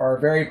are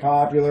very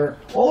popular.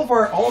 All of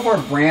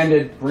our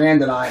branded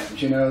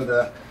items.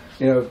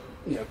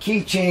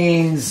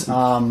 Keychains,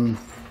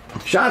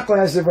 shot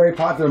glasses are very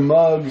popular.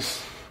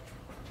 Mugs,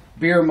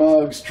 beer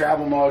mugs,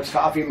 travel mugs,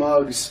 coffee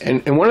mugs.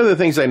 And one of the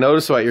things I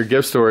noticed about your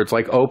gift store, it's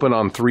like open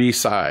on 3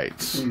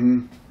 sides.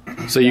 Mm-hmm.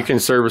 So you can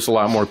service a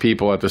lot more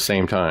people at the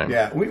same time.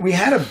 Yeah, we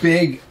had a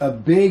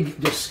big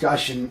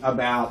discussion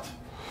about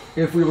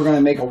if we were going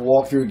to make a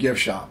walkthrough gift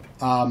shop.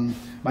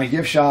 My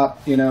gift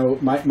shop,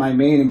 my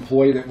main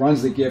employee that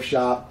runs the gift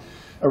shop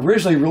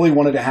originally really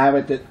wanted to have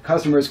it that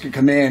customers could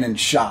come in and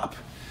shop.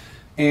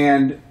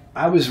 And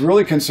I was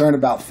really concerned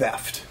about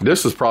theft.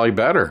 This is probably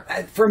better.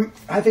 I think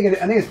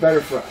it's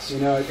better for us.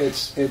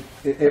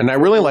 And I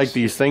really like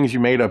these things you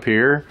made up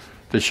here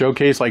to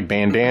showcase like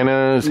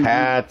bandanas, mm-hmm.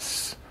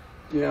 hats.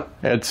 Yeah.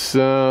 It's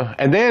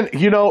and then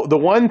the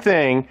one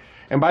thing,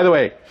 and by the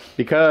way,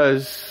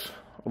 because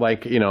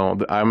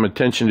I'm an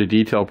attention to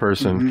detail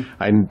person,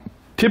 mm-hmm. I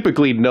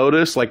typically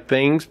notice like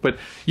things, but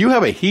you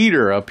have a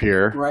heater up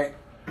here. Right.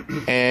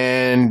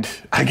 And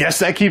I guess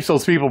that keeps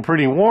those people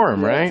pretty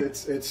warm, right?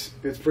 It's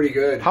pretty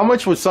good. How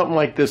much would something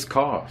like this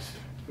cost?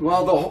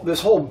 Well, this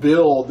whole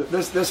building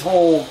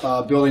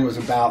was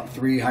about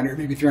maybe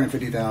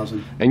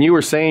 $350,000. And you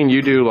were saying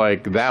you do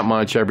like that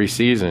much every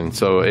season,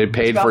 so it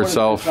paid for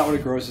itself. It's not what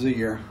it grosses a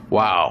year.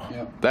 Wow,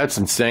 yep. That's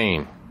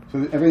insane. So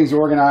everything's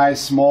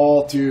organized,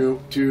 small to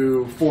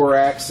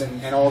 4X,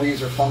 and all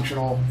these are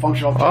functional.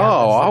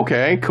 Oh,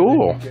 okay,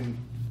 cool.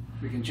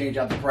 We can change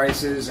out the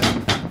prices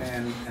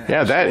and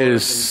yeah, that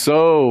is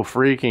so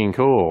freaking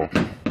cool.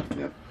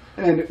 Yep.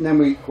 And then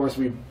we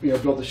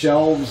built the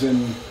shelves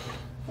and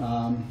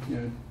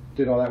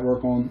did all that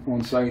work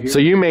on site here. So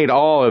you made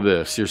all of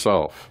this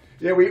yourself?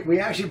 Yeah, we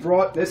actually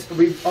brought this.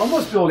 We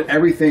almost built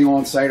everything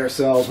on site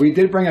ourselves. We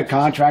did bring a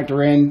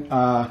contractor in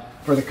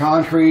for the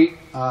concrete.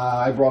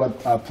 I brought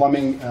a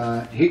plumbing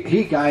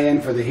heat guy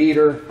in for the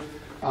heater,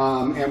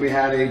 and we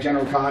had a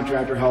general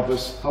contractor help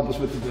us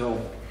with the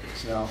build.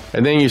 So.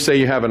 And then you say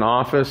you have an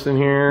office in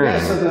here? Yeah,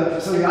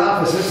 so the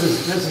office,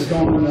 this is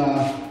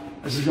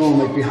going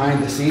like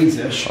behind the scenes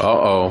ish.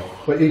 Uh-oh.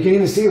 But you can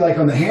even see like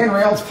on the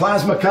handrails,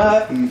 plasma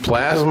cut.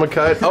 Plasma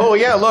cut? Oh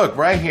yeah, look,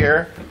 right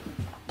here.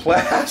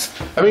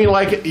 I mean,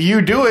 like,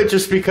 you do it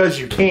just because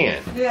you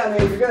can. Yeah, I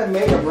mean, if you're going to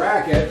make a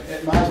bracket,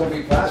 it might as well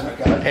be plasma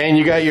cut. And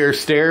you got your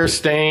stairs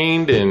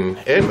stained, and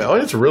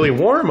it's really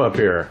warm up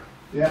here.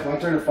 Yeah, I'll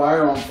turn the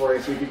fire on for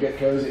you so you can get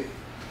cozy.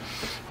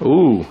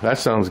 Ooh, that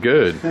sounds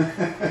good.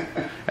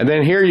 And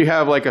then here you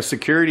have like a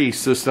security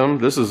system.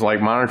 This is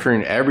like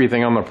monitoring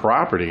everything on the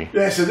property.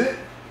 Yeah, so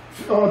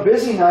on a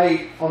busy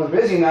night,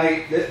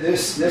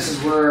 this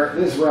is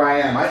where I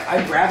am.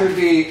 I'd rather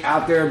be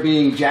out there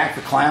being Jack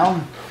the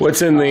Clown.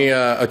 What's in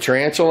a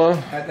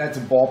tarantula? That's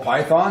a ball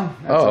python.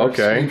 That's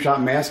okay. Scream Shop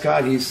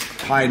mascot. He's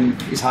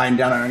hiding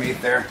down underneath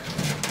there.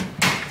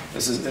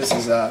 This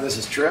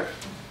is Trip,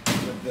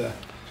 the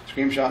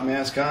Scream Shop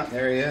mascot.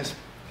 There he is.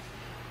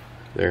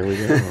 There we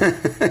go.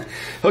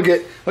 He'll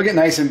get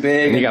nice and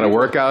big. And you got a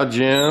workout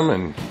gym,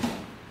 and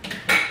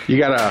you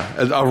got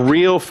a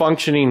real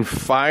functioning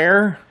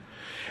fire.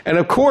 And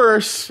of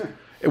course,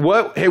 it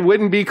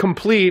wouldn't be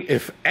complete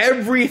if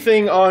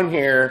everything on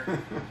here,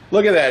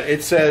 look at that,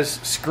 it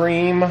says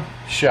Scream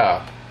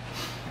Shop.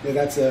 Yeah,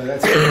 that's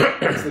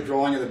the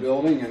drawing of the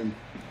building. And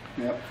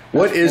yep.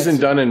 What isn't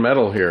done in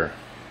metal here?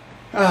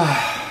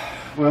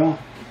 Well,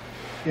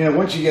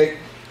 once you get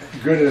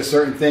good at a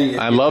certain thing.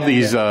 I love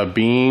these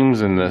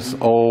beams and this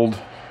old,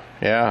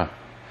 yeah.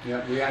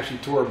 Yeah, we actually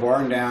tore a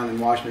barn down in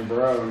Washington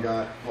Borough and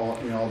got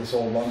all this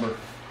old lumber.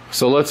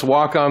 So let's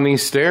walk on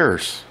these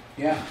stairs.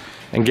 Yeah.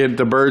 And get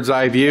the bird's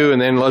eye view, and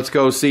then let's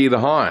go see the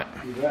haunt.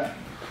 You bet.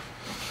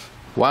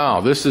 Wow,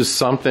 this is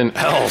something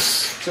else.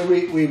 So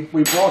we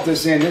brought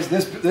this in.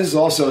 This is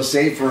also a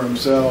safe room.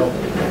 So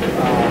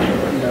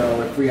you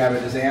know, if we have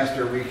a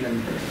disaster, we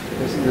can.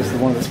 This is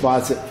one of the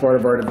spots that part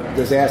of our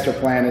disaster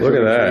plan is. Look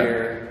at that.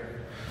 Here.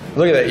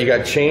 Look at that. You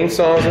got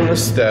chainsaws on the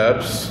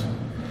steps,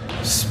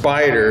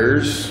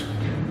 spiders.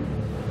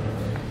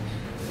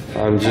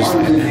 And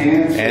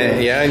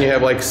yeah, and you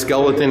have like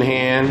skeleton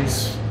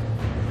hands.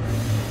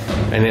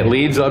 And it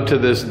leads up to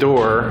this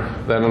door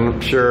that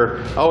I'm sure.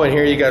 Oh, and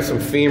here you got some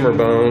femur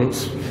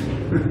bones.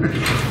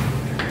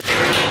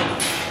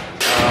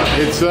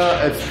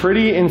 It's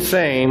pretty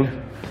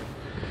insane.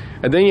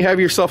 And then you have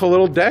yourself a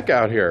little deck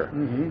out here.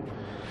 Mm-hmm.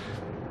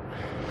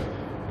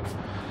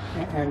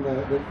 And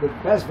the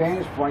best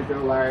vantage point, though,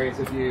 Larry, is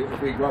if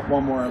we go up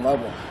one more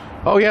level.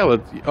 Oh yeah,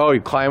 you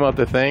climb up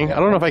the thing. Yeah. I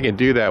don't know if I can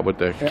do that with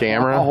the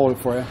camera. I'll hold it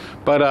for you.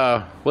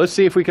 But let's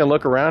see if we can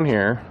look around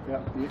here.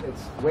 Yep,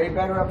 it's way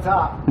better up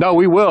top. No,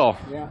 we will.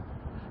 Yeah.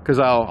 Because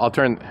I'll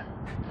turn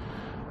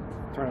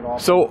it off.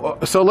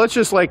 So let's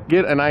just like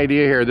get an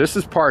idea here. This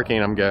is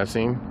parking, I'm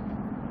guessing.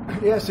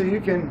 Yeah, so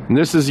you can. And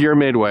this is your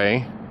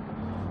midway.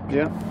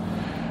 Yeah.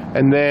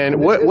 And then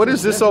what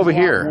is this over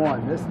here?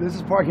 This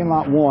is parking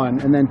lot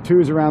 1, and then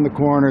 2's around the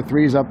corner,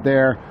 3's up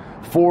there.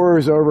 4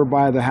 is over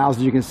by the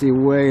houses you can see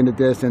way in the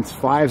distance.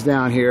 5's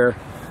down here.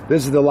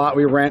 This is the lot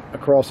we rent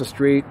across the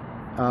street.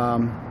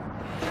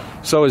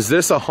 So is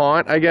this a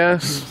haunt, I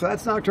guess? So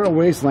that's Nocturnal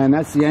Wasteland.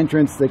 That's the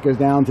entrance that goes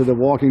down to the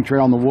walking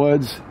trail in the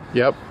woods.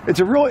 Yep. It's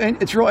real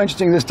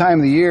interesting this time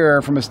of the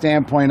year from a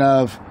standpoint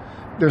of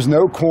there's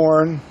no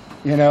corn,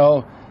 you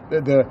know,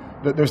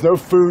 there's no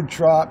food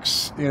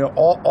trucks, you know,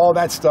 all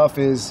that stuff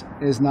is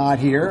not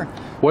here.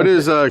 What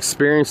is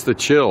Experience the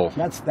Chill?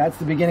 That's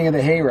the beginning of the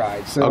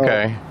hayride. So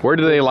okay, where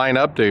do they line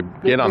up to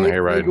get on the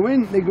hayride?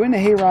 They go in the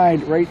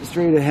hayride right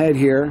straight ahead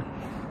here,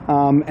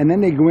 and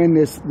then they go in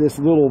this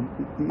little,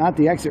 not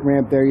the exit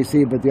ramp there you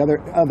see, but the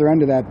other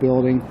end of that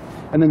building,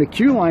 and then the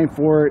queue line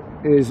for it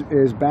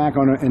is back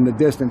in the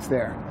distance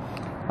there,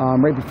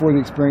 right before the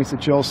Experience the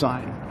Chill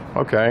sign.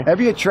 Okay.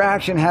 Every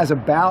attraction has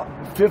about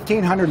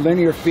 1,500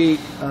 linear feet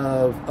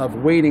of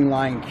waiting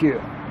line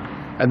queue.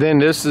 And then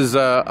this is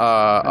a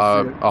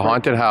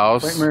haunted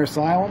house. Nightmare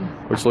Asylum.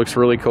 Which looks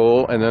really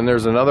cool. And then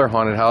there's another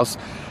haunted house.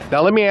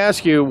 Now let me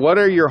ask you, what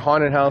are your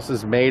haunted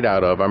houses made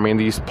out of? I mean,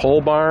 these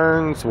pole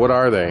barns, what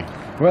are they?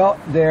 Well,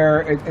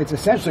 it's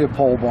essentially a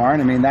pole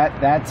barn. I mean,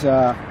 that's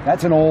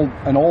an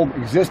old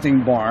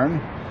existing barn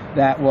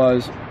that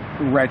was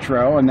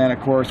retro. And then, of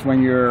course,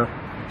 when you're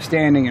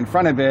standing in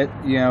front of it,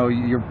 you know,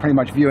 you're pretty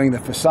much viewing the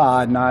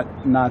facade, not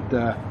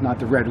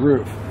the red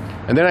roof.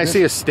 And then I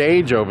see a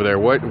stage over there.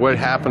 What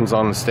happens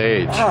on the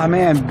stage? Oh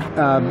man,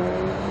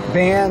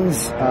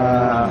 bands,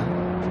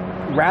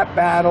 rap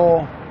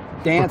battle,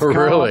 dance comps.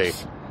 Really?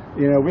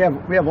 You know, we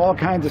have all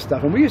kinds of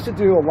stuff, and we used to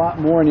do a lot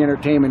more in the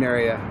entertainment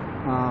area.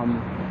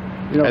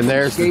 You know, and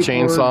there's the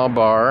chainsaw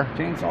bar.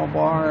 Chainsaw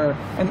bar,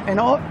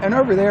 and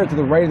over there to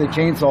the right of the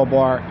chainsaw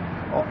bar,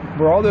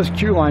 where all those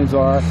queue lines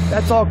are,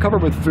 that's all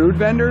covered with food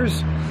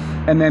vendors,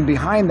 and then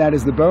behind that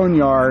is the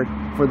boneyard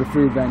for the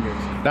food vendors.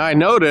 Now I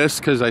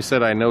noticed, because I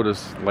said I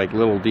noticed like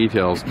little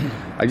details,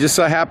 I just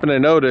happened to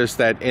notice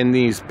that in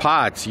these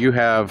pots you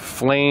have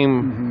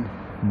flame,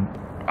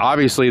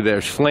 obviously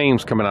there's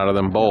flames coming out of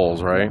them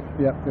bowls, right?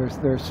 Yep,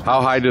 there's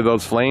How high do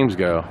those flames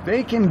go?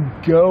 They can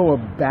go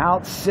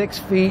about 6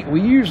 feet.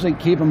 We usually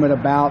keep them at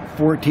about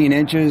 14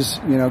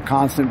 inches, you know,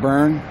 constant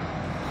burn.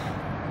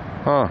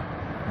 Huh.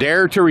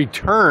 Dare to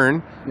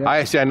return. Yep.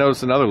 I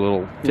noticed another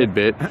little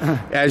tidbit.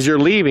 As you're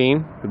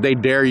leaving, they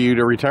dare you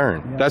to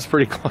return. Yep. That's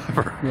pretty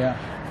clever. Yeah.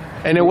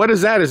 And then what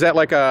is that? Is that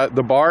like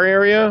the bar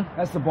area?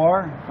 That's the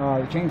bar,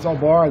 the chainsaw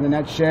bar, and then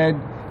that shed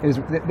is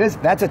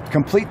that's a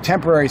complete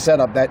temporary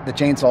setup, that the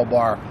chainsaw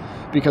bar,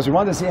 because we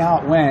wanted to see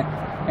how it went.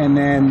 And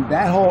then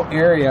that whole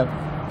area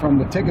from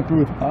the ticket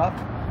booth up,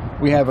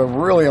 we have a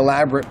really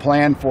elaborate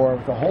plan for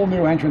with a whole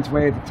new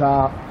entranceway at the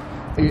top,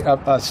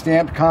 a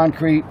stamped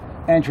concrete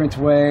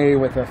entranceway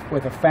with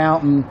a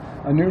fountain,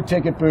 a new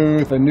ticket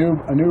booth, a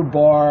new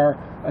bar,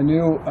 a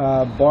new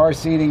bar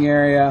seating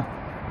area.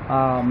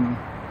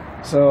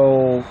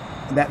 So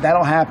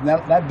that'll happen.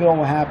 That bill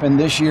will happen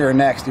this year or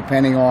next,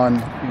 depending on. You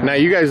know. Now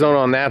you guys don't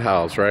own that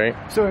house, right?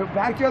 So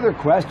back to your other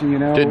question, you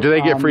know. Do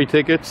they get free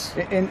tickets?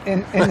 In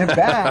the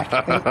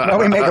back, no,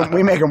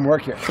 we make them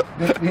work here.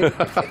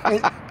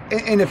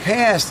 In the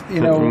past, you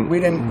know, we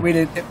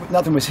didn't.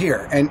 Nothing was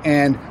here,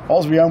 and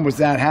all we owned was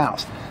that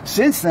house.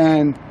 Since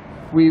then,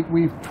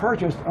 we've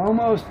purchased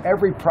almost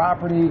every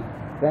property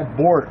that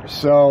borders.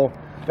 So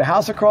the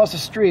house across the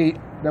street,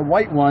 the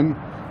white one,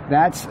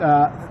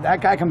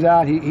 that guy comes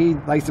out. He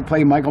likes to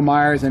play Michael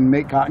Myers and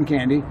make cotton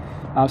candy.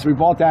 So we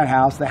bought that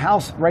house. The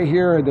house right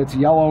here that's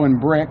yellow and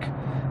brick,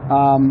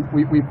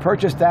 we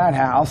purchased that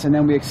house, and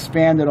then we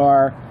expanded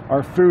our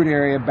food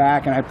area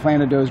back, and I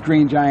planted those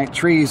green giant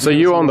trees. So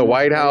you own the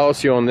White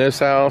House, you own this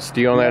house.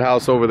 Do you own that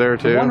house over there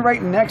too? The one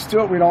right next to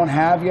it we don't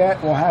have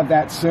yet. We'll have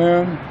that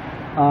soon.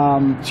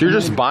 So you're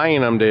just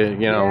buying them to,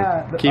 you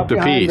know, keep the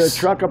peace. The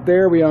truck up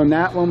there, we own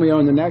that one, we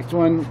own the next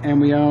one,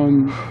 and we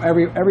own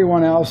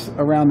everyone else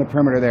around the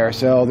perimeter there.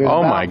 So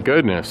oh my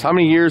goodness. How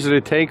many years did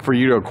it take for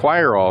you to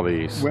acquire all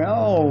these?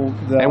 Well,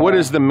 and what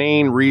is the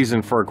main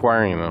reason for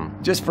acquiring them?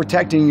 Just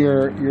protecting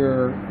your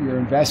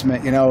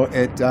investment. You know,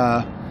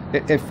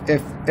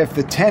 if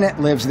the tenant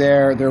lives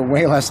there, they're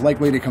way less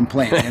likely to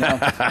complain, you know.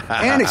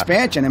 And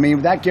expansion. I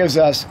mean, that gives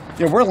us,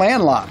 you know, we're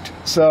landlocked,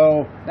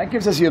 so that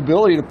gives us the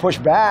ability to push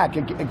back.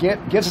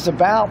 It gives us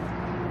about,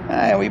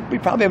 we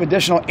probably have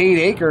additional 8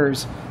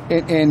 acres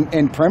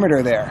in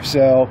perimeter there.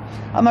 So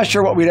I'm not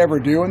sure what we'd ever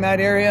do in that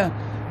area,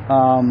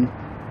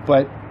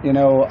 but you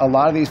know, a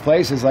lot of these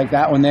places like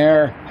that one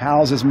there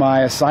houses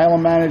my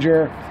asylum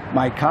manager,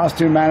 my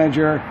costume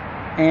manager,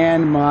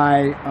 and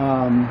my.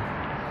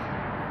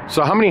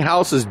 So how many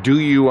houses do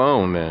you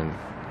own then?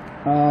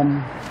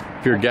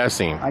 If you're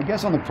guessing. I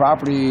guess on the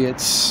property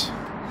it's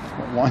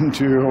 1,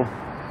 2,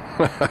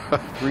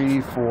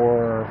 3,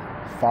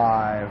 4,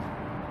 5,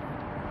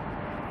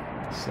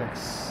 6,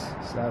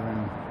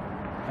 7.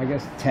 I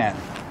guess 10.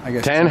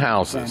 10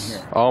 houses.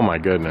 10 oh my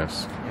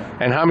goodness. Yeah.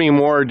 And how many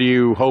more do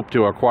you hope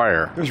to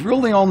acquire? There's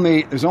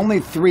only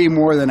 3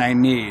 more than I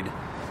need.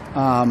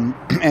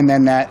 And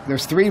then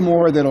there's 3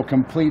 more that'll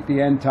complete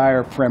the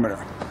entire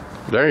perimeter.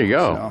 There you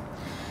go. So,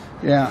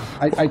 yeah,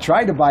 I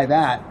tried to buy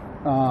that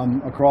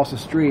across the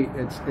street.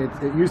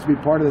 It used to be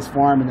part of this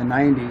farm in the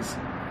 90s.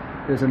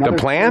 There's another. The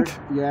plant?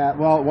 Yeah,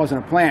 well, it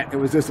wasn't a plant. It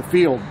was just a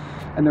field,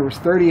 and there was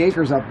 30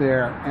 acres up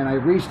there. And I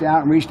reached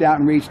out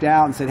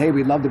and said, "Hey,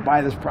 we'd love to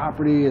buy this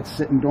property. It's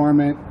sitting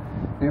dormant."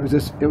 And it was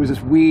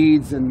just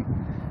weeds and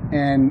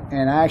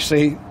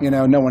actually, you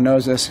know, no one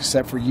knows this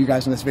except for you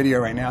guys in this video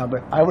right now,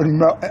 but I would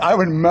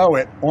mow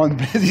it on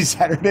busy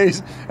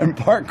Saturdays and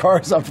park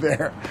cars up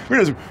there.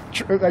 We just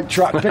pickup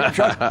truck, they're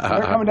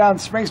coming down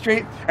Spring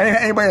Street, and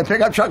anybody in a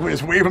pickup truck, we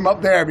just wave them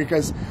up there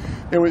because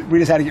we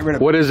just had to get rid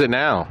of it. What is it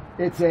now?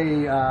 It's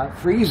a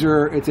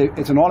freezer.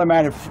 It's an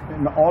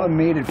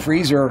automated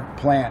freezer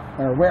plant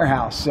or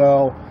warehouse.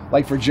 So,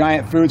 like for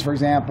Giant Foods, for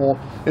example,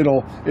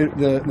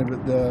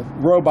 the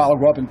robot will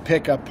go up and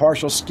pick a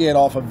partial skid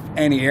off of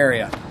any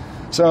area.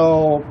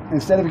 So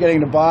instead of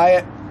getting to buy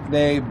it,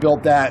 they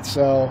built that.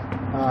 So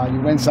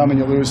you win some and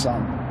you lose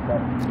some.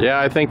 But. Yeah,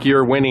 I think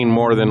you're winning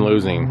more than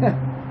losing.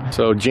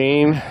 So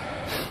Gene,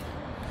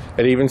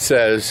 it even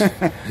says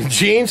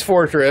Gene's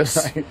Fortress.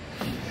 Right.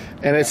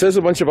 And it says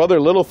a bunch of other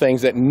little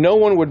things that no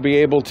one would be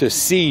able to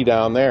see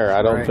down there,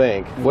 I don't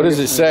think. What does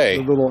it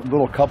say? The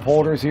little cup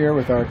holders here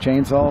with our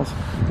chainsaws.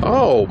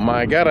 Oh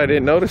my God, I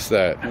didn't notice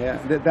that. Yeah,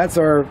 that's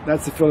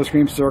the Feel the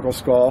Scream circle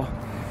skull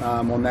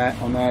on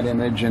that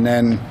image, and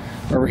then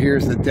over here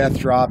is the death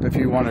drop. If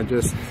you want to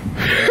just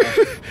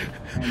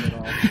end it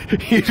all.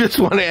 You just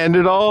want to end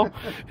it all?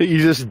 You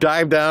just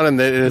dive down and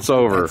then it's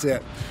over.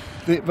 That's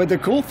it. But the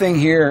cool thing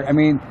here, I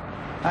mean,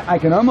 I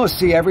can almost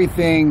see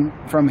everything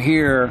from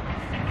here.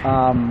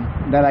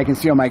 That I can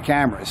see on my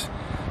cameras.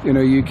 You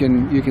know, you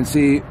can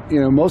see, you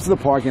know, most of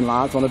the parking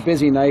lots. On a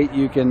busy night,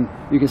 you can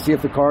see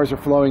if the cars are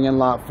flowing in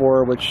lot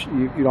 4, which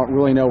you don't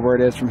really know where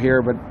it is from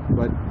here, but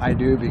I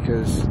do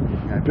because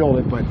I built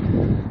it. But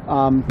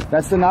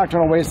that's the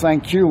Nocturnal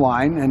Wasteland queue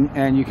line,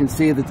 and you can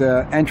see that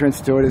the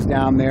entrance to it is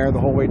down there, the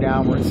whole way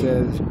down where it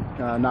says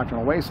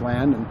Nocturnal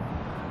Wasteland, and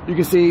you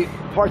can see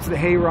parts of the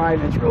hayride.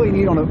 And it's really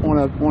neat on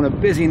a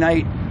busy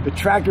night. The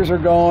tractors are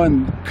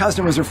going,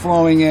 customers are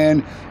flowing in.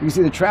 You can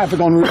see the traffic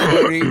on Route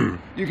 30.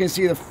 You can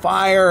see the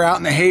fire out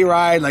in the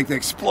hayride, like the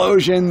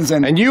explosions.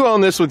 And you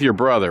own this with your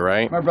brother,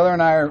 right? My brother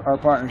and I are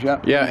partners,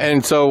 yeah. Yeah,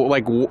 and so,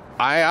 like,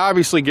 I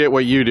obviously get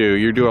what you do.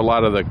 You do a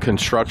lot of the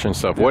construction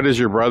stuff. What is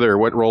your brother?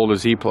 What role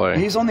does he play?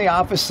 He's on the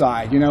office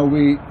side. You know,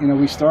 we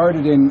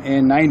started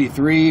in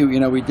 93. You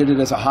know, we did it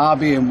as a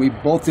hobby, and we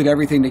both did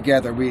everything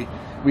together. We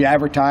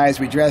advertised,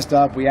 we dressed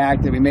up, we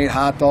acted, we made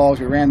hot dogs,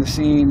 we ran the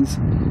scenes.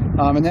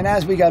 And then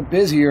as we got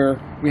busier,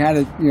 we had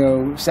to, you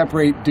know,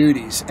 separate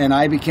duties. And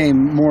I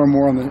became more and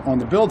more on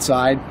the build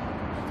side.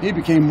 He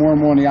became more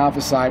and more on the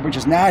office side, which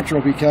is natural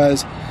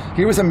because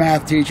he was a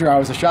math teacher, I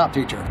was a shop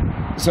teacher.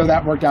 So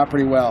that worked out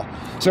pretty well.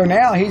 So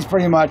now he's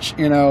pretty much,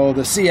 you know,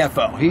 the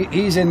CFO.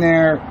 He's in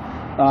there,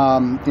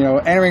 you know,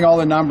 entering all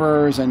the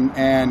numbers and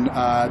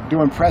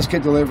doing press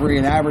kit delivery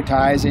and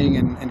advertising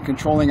and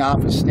controlling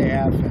office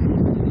staff.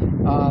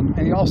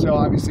 And he also,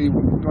 obviously,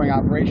 doing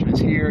operations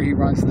here. He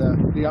runs the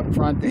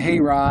upfront, the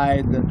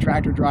hayride, the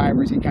tractor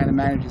drivers. He kind of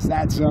manages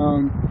that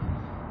zone.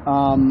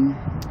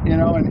 You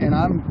know, and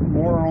I'm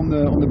more on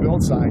the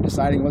build side,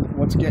 deciding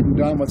what's getting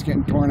done, what's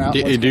getting torn out.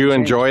 Do you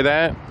enjoy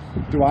that?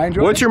 Do I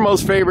enjoy it? What's your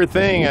most favorite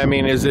thing? I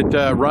mean, is it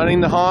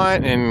running the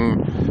haunt,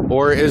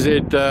 or is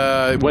it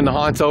when the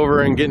haunt's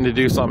over and getting to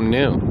do something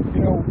new?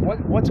 You know,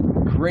 what's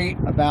great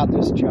about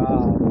this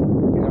job,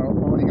 you know,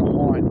 owning a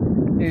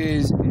haunt,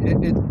 is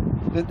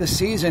the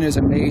season is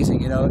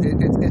amazing. You know,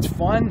 it's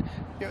fun.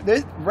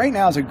 Right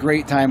now is a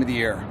great time of the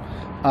year.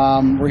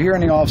 We're here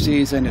in the off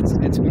season.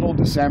 It's middle of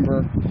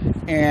December,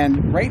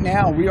 and right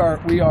now we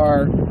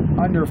are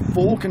under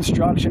full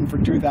construction for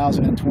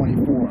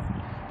 2024.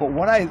 But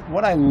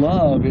what I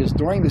love is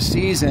during the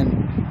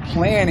season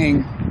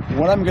planning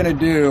what I'm going to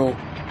do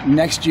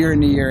next year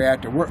and the year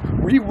after.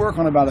 We work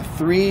on about a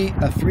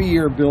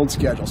 3-year build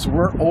schedule, so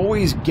we're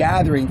always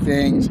gathering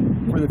things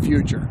for the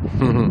future.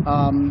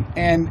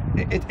 And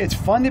it's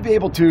fun to be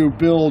able to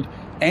build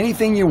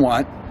anything you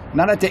want,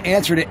 not have to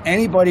answer to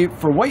anybody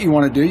for what you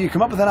want to do. You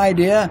come up with an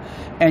idea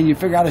and you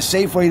figure out a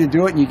safe way to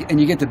do it, and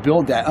you get to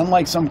build that.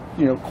 Unlike some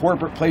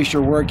corporate place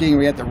you're working,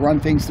 we have to run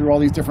things through all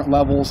these different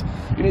levels.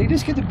 You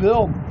just get to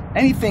build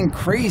anything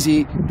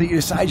crazy that you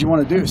decide you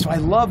want to do. So I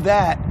love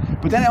that.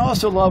 But then I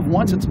also love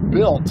once it's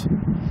built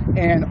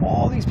and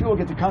all these people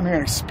get to come here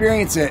and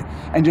experience it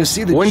and just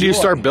see the When joy. do you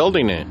start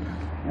building it?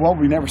 Well,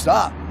 we never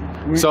stop.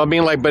 So I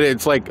mean, but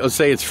it's like, let's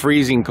say it's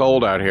freezing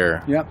cold out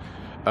here. Yep.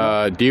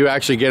 Do you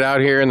actually get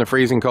out here in the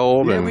freezing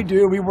cold? Yeah, we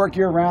do. We work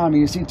year round. I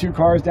mean, you see 2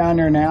 cars down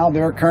there now.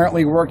 They're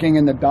currently working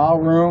in the doll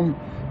room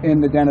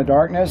in the Den of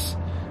Darkness.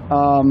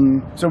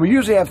 So we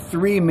usually have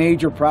 3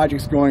 major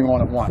projects going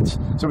on at once.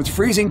 So if it's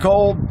freezing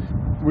cold,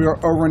 we're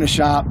over in the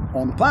shop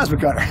on the plasma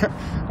cutter.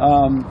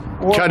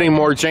 Cutting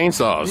more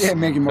chainsaws. Yeah,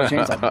 making more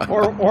chainsaws.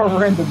 or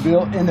we're in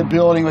the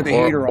building with the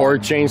heater on. Or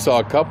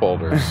chainsaw cup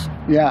holders.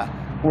 Yeah.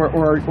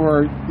 Or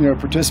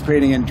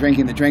participating in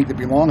drinking the drink that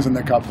belongs in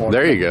the cup holder.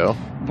 There you go.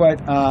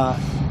 But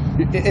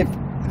if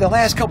the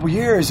last couple of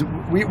years,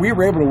 we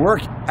were able to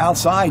work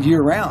outside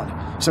year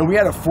round, so we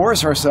had to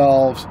force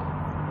ourselves,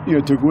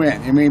 to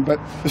win. I mean, but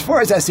as far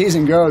as that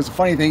season goes, the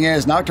funny thing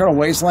is, Nocturnal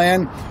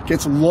Wasteland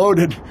gets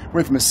loaded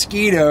with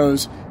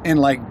mosquitoes in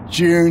like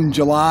June,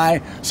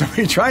 July. So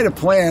we try to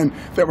plan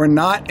that we're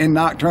not in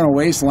Nocturnal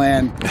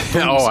Wasteland.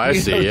 Oh, I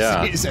see.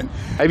 Yeah. Season.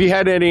 Have you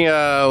had any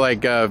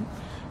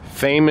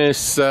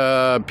famous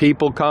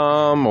people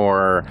come,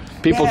 or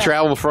people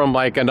travel from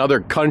like another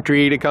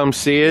country to come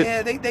see it?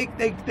 Yeah,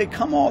 they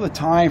come all the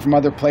time from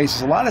other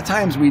places. A lot of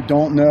times we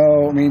don't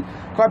know. I mean,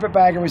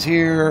 Carpetbagger was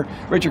here.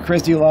 Richard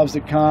Christie loves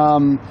to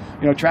come.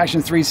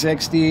 Attraction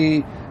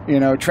 360.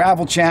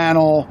 Travel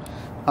Channel.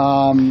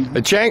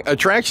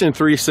 Attraction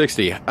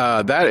 360.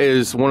 That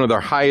is one of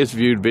their highest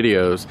viewed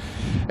videos.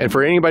 And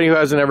for anybody who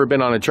hasn't ever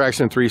been on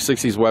Attraction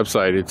 360's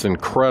website, it's an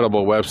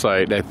incredible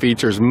website that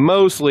features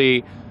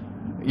mostly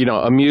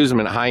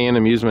high-end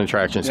amusement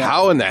attractions. Yeah.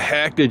 How in the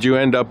heck did you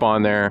end up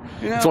on there?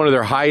 It's one of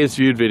their highest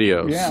viewed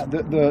videos. Yeah,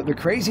 the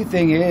crazy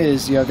thing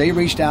is, they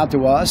reached out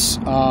to us,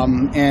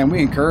 and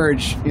we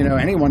encourage,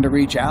 anyone to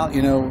reach out,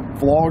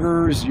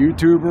 vloggers,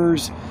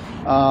 YouTubers,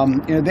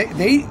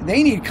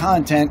 they need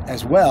content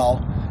as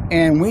well,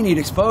 and we need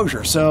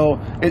exposure. So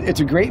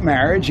it's a great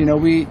marriage.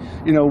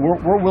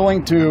 We're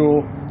willing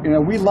to,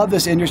 we love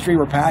this industry.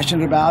 We're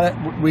passionate about it.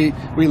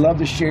 We love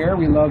to share.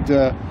 We love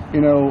to,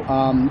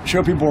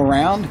 show people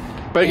around.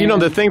 But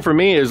the thing for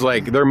me is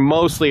like they're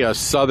mostly a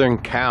Southern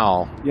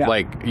Cal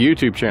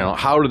YouTube channel.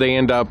 How do they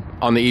end up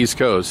on the East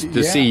Coast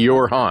to see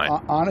your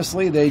haunt?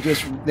 Honestly,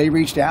 they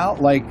reached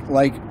out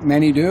like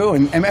many do,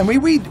 and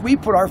we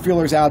put our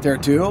feelers out there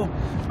too.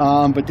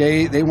 But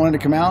they wanted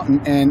to come out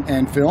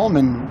and film,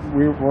 and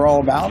we're all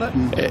about it.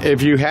 And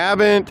if you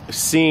haven't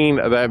seen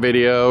that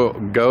video,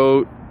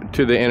 go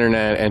to the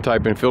internet and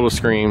type in Field of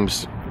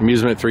Screams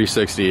Amusement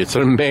 360. It's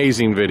an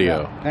amazing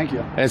video. Yeah, thank you.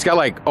 And it's got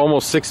like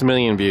almost 6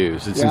 million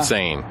views. It's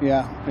insane.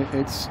 Yeah,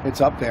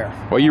 it's up there.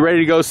 Well, you ready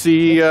to go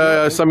see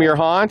some of your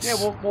haunts?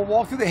 Yeah, we'll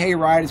walk through the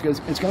hayride.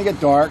 It's going to get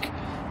dark.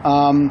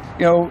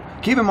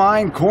 Keep in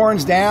mind,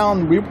 corn's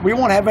down. We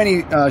won't have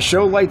any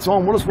show lights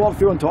on. We'll just walk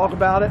through and talk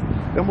about it.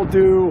 Then we'll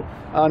do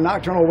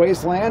Nocturnal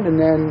Wasteland, and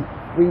then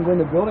we can go in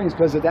the buildings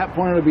because at that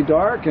point it'll be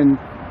dark. And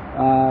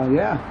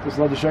just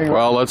love to show you.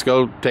 Well, let's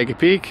go take a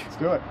peek. Let's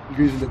do it.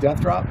 You're using the death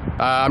drop?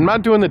 I'm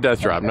not doing the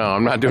death drop. No,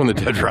 I'm not doing the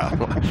death drop.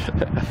 All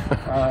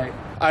right.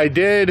 I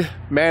did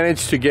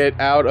manage to get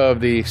out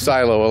of the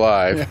silo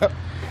alive. Yep.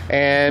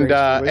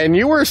 And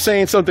you were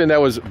saying something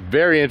that was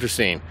very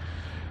interesting.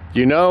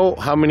 You know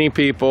how many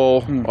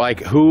people,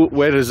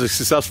 what is a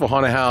successful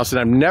haunted house?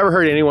 And I've never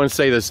heard anyone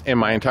say this in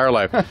my entire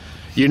life.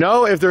 You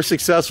know if they're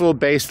successful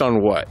based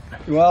on what?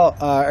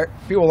 Well,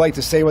 people like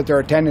to say what their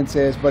attendance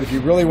is, but if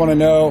you really want to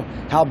know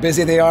how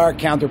busy they are,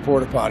 count their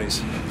porta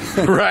potties.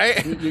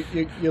 Right?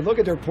 You look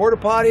at their porta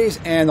potties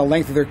and the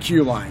length of their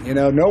queue line.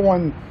 No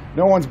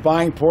one's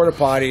buying porta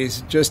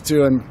potties just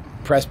to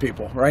impress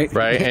people, right?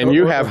 Right. And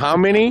you have how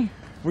many?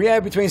 We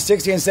have between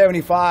 60 and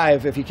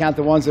 75 if you count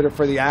the ones that are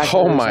for the actors.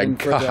 Oh my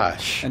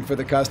gosh. And for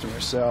the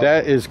customers. So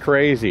that is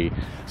crazy.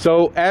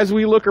 So as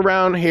we look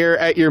around here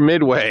at your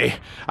midway,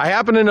 I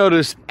happen to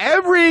notice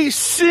every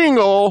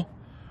single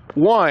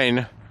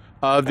one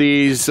of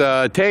these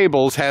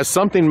tables has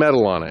something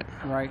metal on it.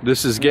 Right.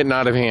 This is getting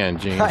out of hand,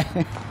 Gene.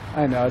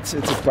 I know, it's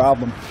a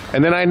problem.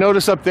 And then I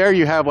notice up there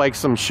you have like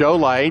some show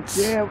lights.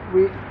 Yeah,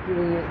 we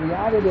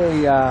added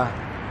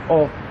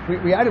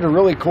we added a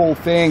really cool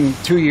thing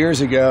 2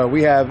 years ago.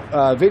 We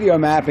have video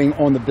mapping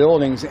on the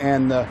buildings,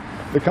 and the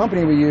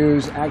company we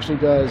use actually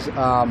does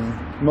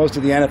most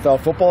of the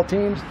NFL football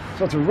teams.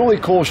 So it's a really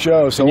cool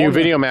show. So you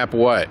video map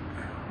what?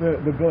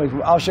 The buildings.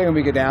 I'll show you when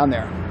we get down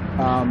there.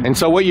 And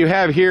so what you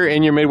have here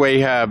in your midway,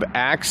 you have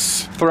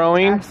axe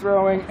throwing. Axe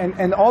throwing,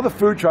 and all the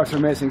food trucks are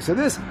missing. So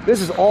this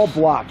is all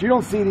blocked. You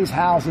don't see these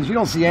houses. You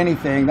don't see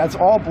anything. That's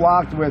all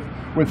blocked with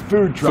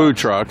food trucks. Food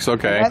trucks,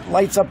 okay. And that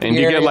lights up the area.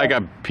 And you get like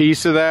a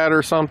piece of that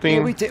or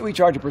something? Yeah, we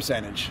charge a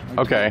percentage. Like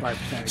okay.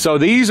 25%. So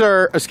these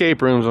are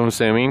escape rooms, I'm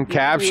assuming.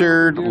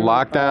 Captured,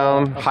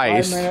 lockdown,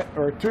 heist. A 5-minute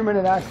or a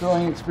 2-minute axe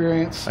throwing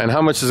experience. And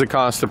how much does it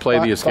cost to play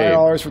the escape?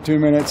 $5 for 2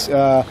 minutes.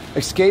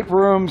 Escape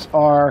rooms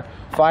are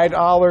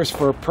 $5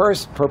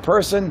 per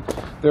person.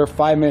 They're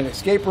 5-minute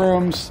escape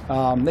rooms.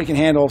 They can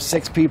handle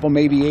 6 people,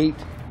 maybe 8.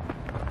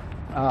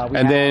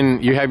 And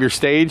then you have your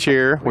stage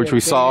here, which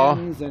we saw.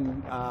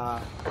 And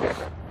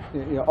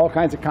all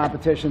kinds of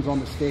competitions on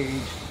the stage.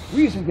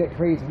 We used to get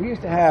crazy. We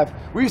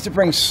used to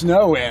bring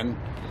snow in.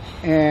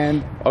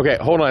 And okay,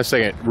 hold on a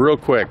second, real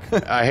quick.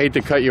 I hate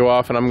to cut you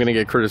off, and I'm going to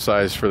get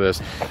criticized for this.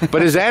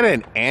 But is that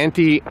an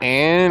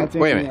anti-ant?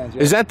 Wait a minute.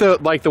 Yeah. Is that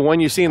the one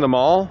you see in the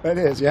mall? It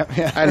is, yeah.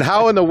 And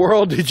how in the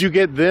world did you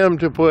get them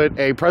to put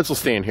a pretzel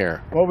stand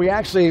here? Well, we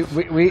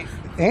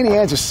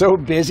anti-ants are so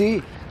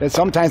busy that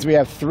sometimes we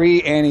have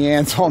 3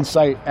 anti-ants on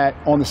site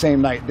on the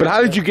same night. But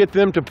how did you get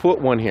them to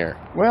put one here?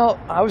 Well,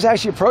 I was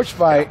actually approached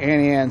by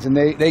anti-ants, and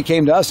they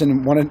came to us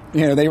and wanted,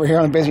 they were here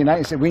on a busy night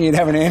and said, we need to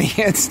have an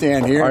anti-ant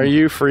stand here. Are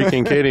you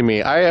freaking kidding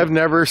me? I have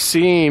never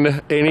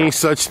seen any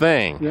such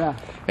thing. Yeah.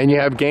 And you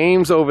have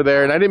games over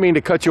there, and I didn't mean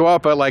to cut you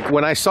off, but like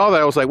when I saw that,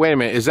 I was like, wait a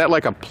minute, is that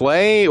like a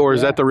play or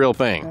is that the real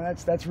thing? Yeah,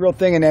 that's a real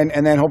thing,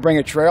 and then he'll bring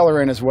a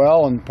trailer in as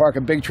well and park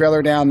a big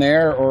trailer down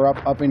there or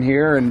up in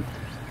here, and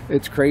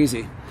it's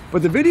crazy.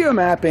 But the video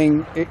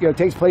mapping, it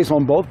takes place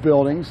on both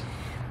buildings.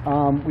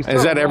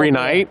 Is that every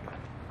night?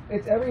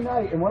 It's every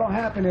night, and what will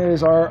happen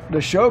is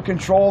the show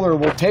controller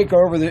will take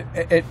over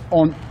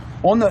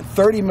on the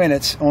 30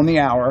 minutes on the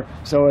hour.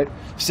 So at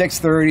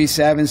 6:30,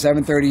 7,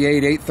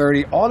 7:38,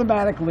 8:30,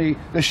 automatically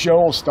the show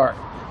will start.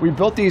 We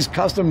built these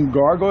custom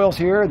gargoyles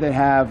here that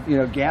have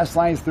gas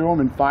lines through them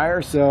and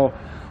fire. So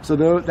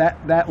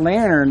that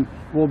lantern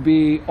will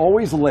be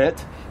always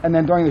lit. And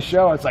then during the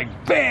show, it's like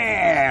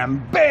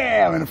bam,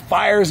 bam, and the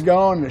fire's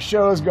going, and the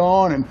show's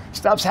going, and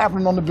stuff's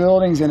happening on the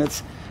buildings. And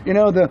it's,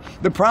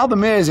 the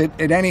problem is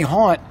at any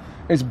haunt,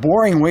 it's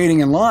boring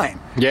waiting in line.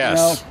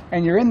 Yes.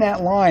 And you're in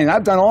that line. And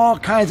I've done all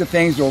kinds of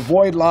things to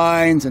avoid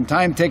lines and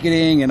time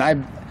ticketing. And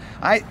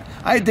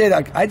I did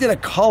a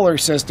color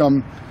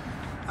system.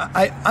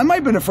 I might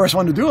have been the first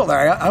one to do it,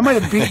 Larry. I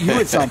might have beat you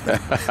at something.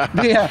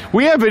 Yeah.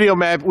 We had video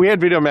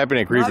mapping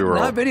at Creepy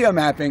World. Not video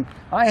mapping.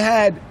 I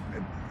had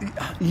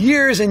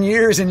years and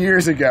years and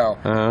years ago.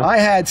 I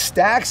had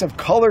stacks of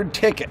colored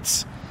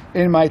tickets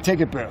in my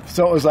ticket booth.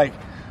 So it was like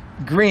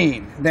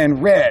green, then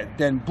red,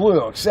 then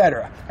blue,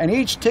 etc. And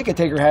each ticket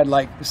taker had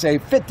say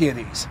 50 of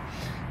these.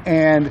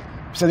 And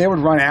so they would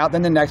run out,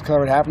 then the next color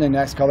would happen, the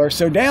next color.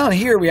 So down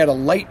here we had a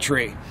light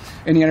tree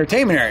in the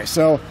entertainment area.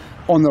 So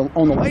on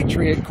the light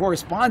tree, it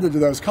corresponded to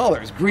those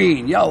colors,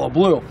 green, yellow,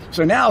 blue.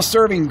 So now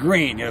serving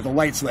green, the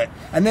light's lit,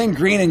 and then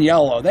green and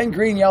yellow, then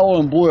green, yellow,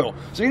 and blue.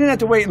 So you didn't have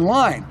to wait in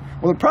line.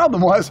 Well, the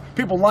problem was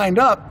people lined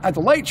up at the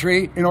light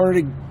tree in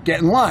order to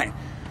get in line.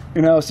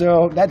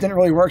 So that didn't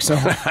really work so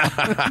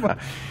well.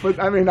 But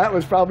I mean, that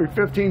was probably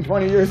 15,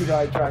 20 years ago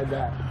I tried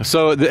that.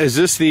 So is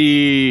this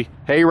the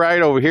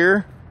hayride over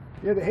here?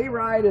 Yeah, the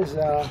hayride is...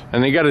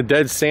 and they got a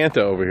dead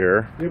Santa over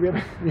here.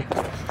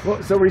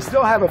 Well, so we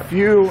still have a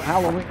few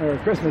Halloween or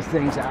Christmas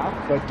things out,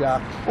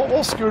 but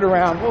we'll scoot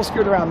around. We'll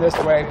scoot around this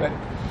way, but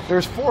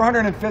there's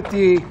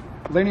 450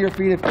 linear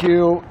feet of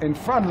queue in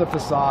front of the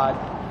facade.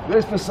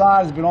 This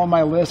facade has been on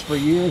my list for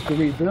years to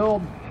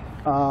rebuild.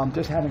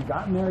 Just haven't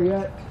gotten there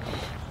yet.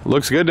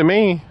 Looks good to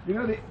me.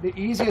 The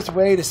easiest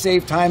way to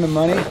save time and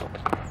money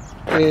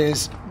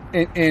is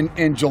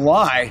in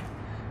July.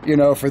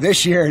 For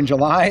this year in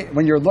July,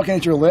 when you're looking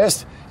at your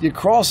list, you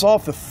cross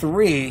off the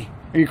 3.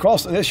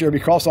 This year, we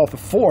cross off the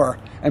 4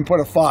 and put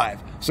a 5.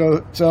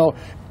 So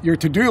your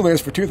to-do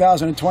list for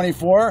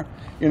 2024,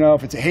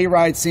 if it's a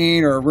hayride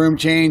scene or a room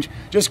change,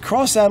 just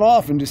cross that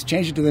off and just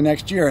change it to the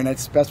next year, and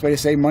that's the best way to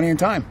save money and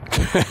time.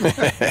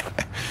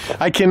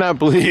 I cannot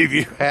believe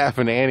you have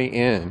an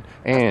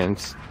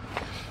ants.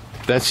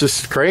 That's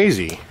just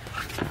crazy.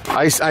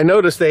 I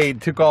noticed they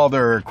took all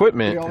their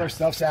equipment. All their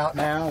stuff's out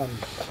now, and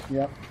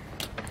yep.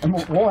 And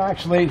we'll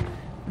actually,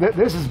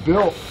 this is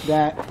built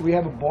that we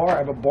have a bar. I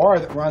have a bar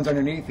that runs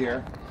underneath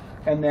here,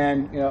 and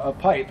then a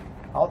pipe.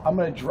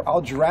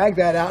 I'll drag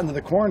that out into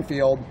the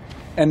cornfield,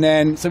 and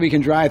then so we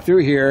can drive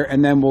through here,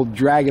 and then we'll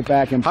drag it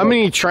back in. How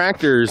many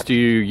tractors do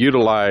you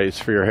utilize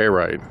for your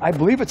hayride? I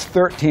believe it's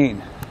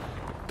 13.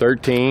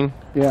 13?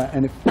 Yeah,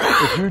 and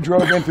if you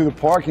drove in through the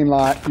parking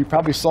lot, you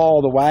probably saw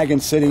the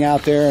wagons sitting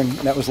out there, and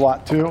that was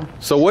lot 2.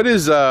 So what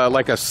is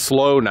like a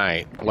slow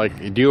night?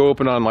 Like, do you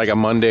open on like a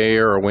Monday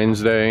or a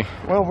Wednesday?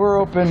 Well, we're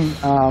open,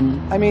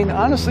 I mean,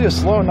 honestly, a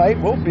slow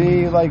night will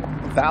be like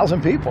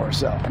 1,000 people or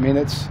so. I mean,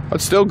 that's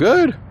still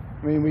good.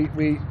 I mean,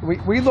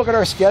 we look at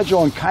our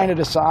schedule and kind of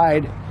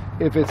decide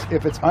if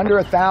it's under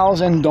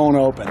 1,000, don't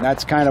open.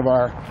 That's kind of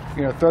our,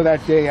 throw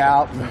that day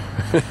out. And,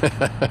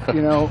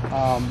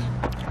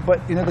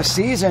 but you know, the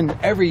season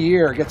every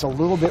year gets a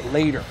little bit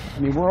later. I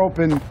mean, we're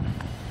open.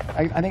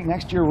 I think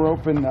next year we're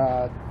open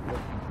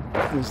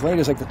as late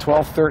as like the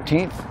 12th,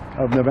 13th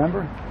of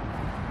November.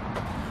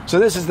 So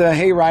this is the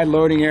hayride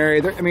loading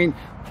area. I mean,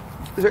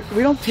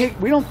 we don't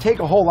take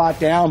a whole lot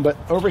down, but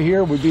over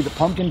here would be the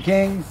Pumpkin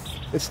King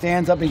that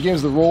stands up and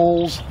gives the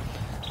rolls.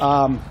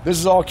 This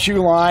is all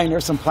queue line.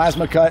 There's some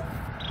plasma cut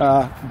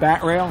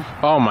bat rail.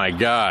 Oh my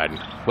God!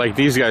 Like,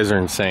 these guys are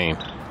insane.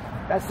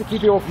 That's to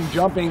keep people from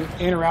jumping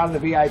in or out of the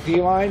VIP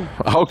line.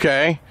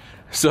 Okay,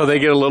 so they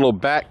get a little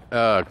back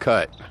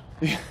cut.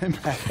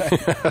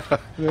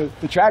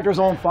 The tractor's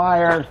on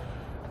fire.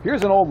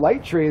 Here's an old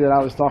light tree that I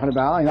was talking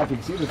about. I don't know if you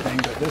can see the thing,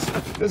 but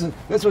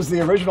this was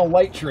the original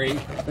light tree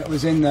that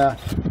was in the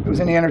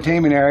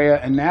entertainment area,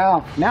 and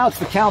now it's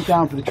the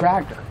countdown for the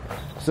tractor.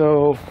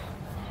 So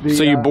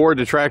you board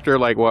the tractor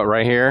like what,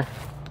 right here?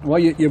 Well,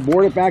 you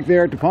board it back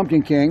there at the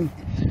Pumpkin King.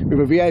 We have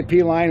a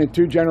VIP line and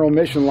 2 general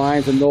admission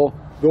lines, and they'll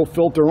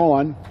filter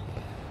on,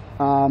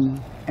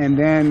 and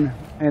then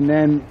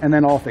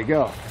off they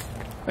go.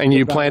 And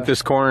you plant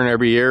this corn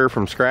every year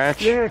from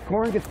scratch? Yeah,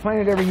 corn gets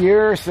planted every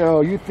year,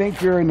 so you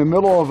think you're in the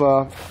middle of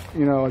a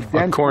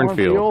dense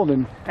cornfield,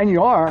 and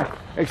you are,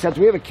 except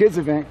we have a kids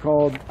event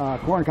called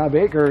Corncob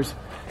Acres,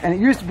 and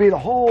it used to be the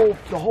whole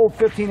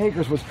 15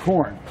 acres was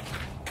corn.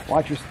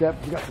 Watch your step,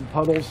 you got some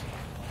puddles.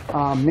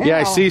 Now, yeah,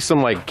 I see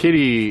some like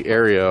kiddie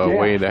area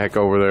way the heck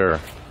over there.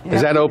 Yeah.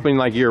 Is that open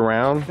like year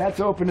round? That's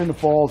open in the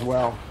fall as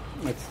well.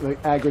 It's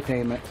like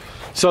agritainment.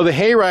 So the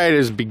hayride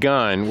has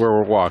begun where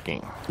we're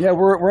walking. Yeah,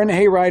 we're in the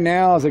hayride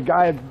now. There's a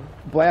guy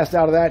blast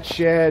out of that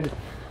shed.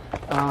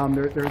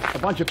 There's a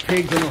bunch of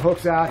pigs in the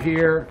hooks out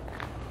here.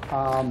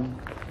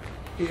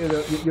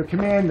 You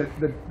come in,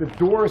 the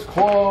doors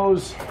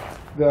close,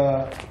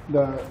 the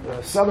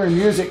southern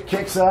music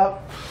kicks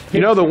up.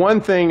 You know, the one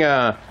thing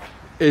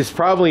is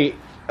probably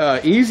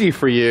easy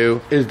for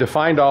you is to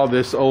find all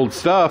this old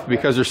stuff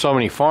because there's so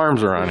many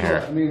farms around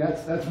here. I mean,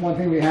 that's one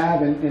thing we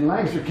have. In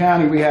Lancaster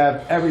County, we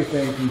have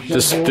everything.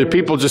 Do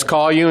people just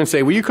call you and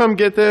say, will you come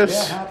get this?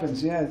 Yeah, it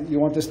happens, yeah. You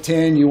want this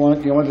tin, you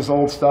want this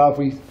old stuff.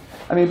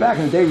 I mean, back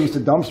in the day, we used to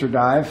dumpster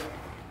dive.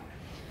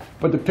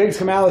 But the pigs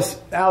come out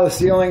of the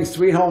ceiling,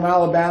 Sweet Home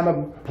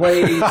Alabama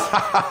plays.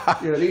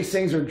 You know, these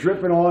things are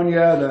dripping on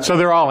you. So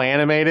they're all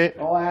animated?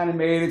 All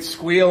animated,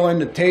 squealing,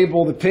 the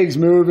table, the pigs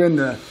moving,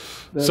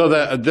 so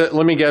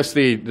let me guess,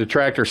 the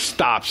tractor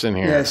stops in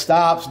here. Yeah, it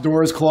stops,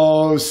 doors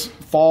close,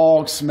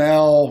 fog,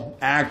 smell,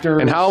 actors.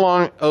 And how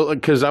long,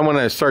 because I want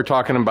to start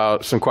talking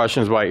about some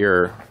questions about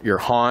your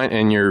haunt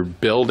and your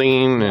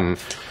building and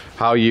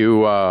how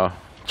you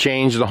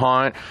change the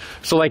haunt.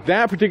 So like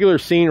that particular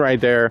scene right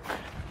there,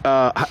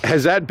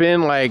 has that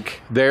been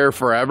like there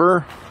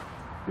forever?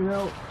 You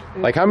know,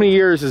 like how many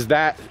years has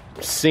that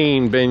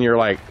scene been your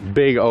like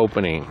big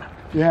opening?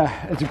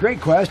 Yeah, it's a great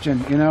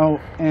question, you know,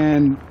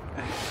 and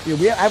you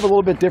know, I have a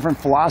little bit different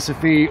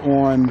philosophy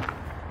on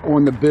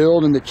the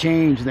build and the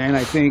change than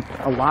I think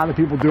a lot of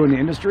people do in the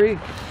industry.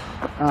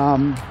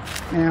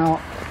 Now,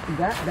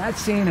 that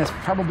scene has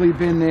probably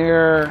been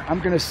there, I'm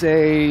going to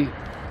say,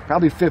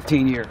 probably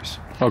 15 years.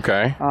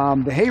 Okay.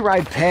 The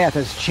hayride path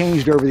has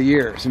changed over the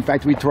years. In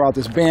fact, we tore out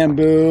this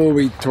bamboo,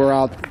 we tore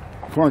out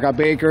Corncob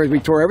Acres, we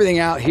tore everything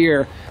out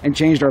here and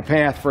changed our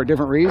path for a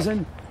different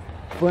reason.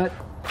 But,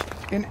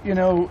 you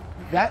know,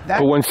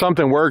 but when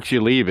something works,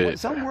 you leave it. When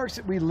something works,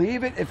 we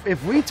leave it.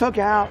 If we took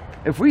out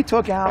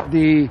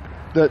the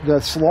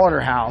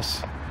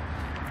slaughterhouse,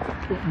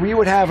 we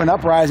would have an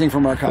uprising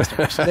from our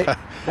customers.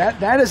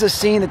 That is a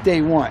scene that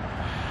they want.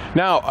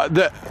 Now,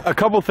 a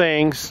couple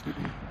things,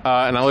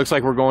 and it looks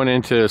like we're going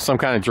into some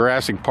kind of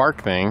Jurassic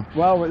Park thing.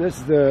 Well, this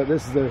is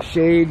the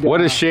shade. What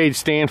does shade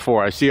stand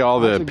for? I see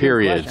all the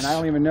periods. I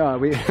don't even know.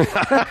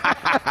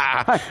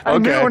 I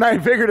knew when I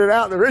figured it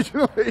out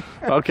originally.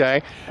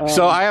 Okay.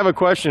 So I have a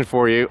question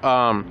for you.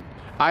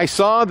 I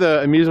saw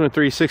the Amusement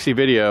 360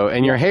 video,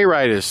 and your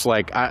hayride is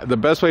like, the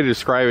best way to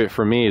describe it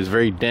for me is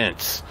very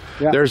dense.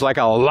 Yeah. There's like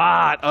a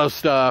lot of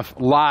stuff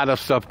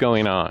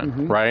going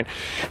on, right?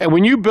 And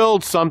when you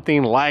build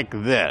something like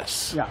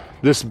this,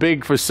 this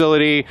big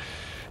facility,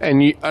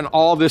 and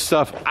all this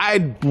stuff, I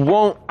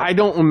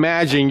don't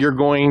imagine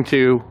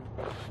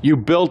you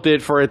built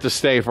it for it to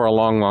stay for a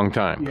long, long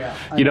time. Yeah,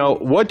 you know,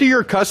 what do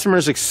your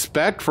customers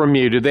expect from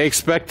you? Do they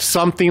expect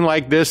something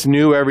like this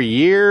new every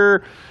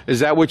year?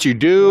 Is that what you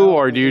do,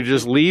 or do you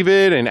just leave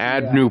it and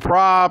add new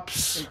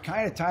props? It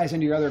kind of ties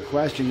into your other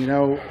question, you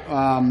know.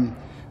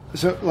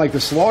 So like the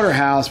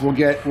slaughterhouse will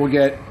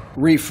get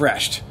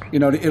refreshed. You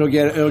know, it'll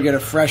get a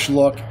fresh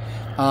look,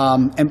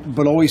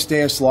 but always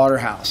stay a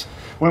slaughterhouse.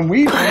 When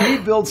we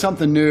build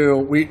something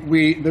new,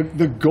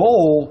 the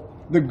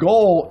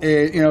goal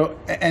is, you know,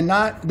 and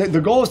not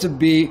the goal is to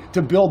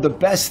build the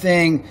best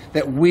thing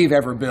that we've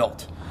ever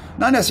built.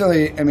 Not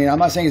necessarily, I mean, I'm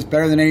not saying it's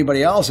better than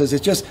anybody else's.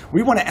 It's just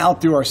we want to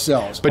outdo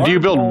ourselves. But do you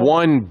build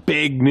one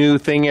big new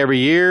thing every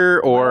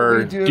year,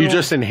 or do you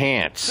just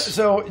enhance?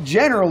 So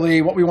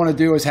generally what we want to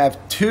do is have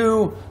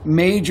 2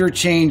 major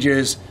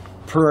changes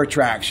per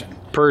attraction.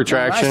 Per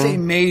attraction? When I say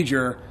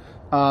major,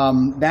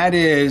 that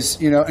is,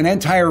 an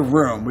entire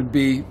room would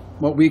be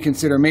what we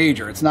consider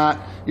major. It's not,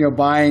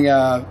 buying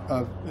a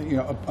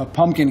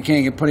Pumpkin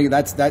King and putting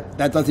that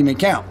doesn't even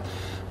count.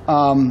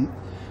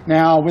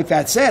 Now, with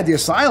that said, the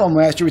asylum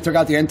last year we took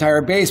out the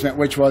entire basement,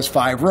 which was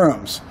 5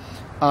 rooms.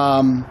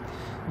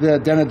 The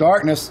Den of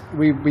Darkness,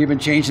 we've been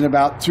changing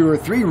about 2 or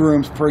 3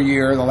 rooms per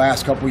year the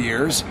last couple of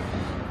years.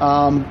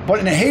 But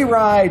in a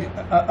hayride,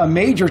 a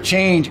major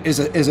change is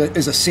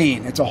a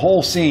scene. It's a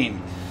whole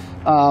scene.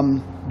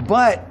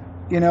 But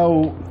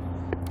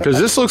because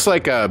this looks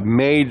like a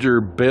major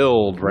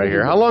build right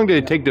here. How long did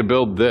it take to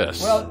build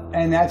this? Well,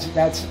 and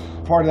that's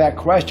part of that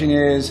question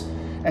is,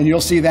 and you'll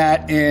see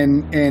that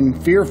in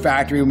Fear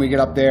Factory when we get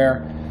up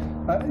there.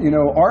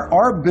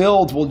 Our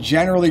builds will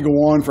generally go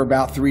on for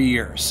about 3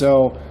 years.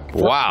 So,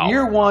 wow.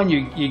 Year 1,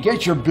 you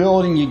get your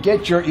building, you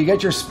get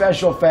your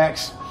special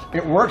effects.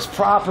 It works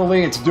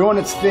properly. It's doing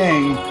its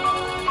thing.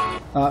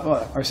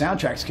 Our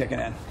soundtrack's kicking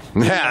in.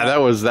 Yeah,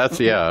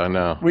 that's I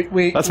know.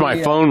 That's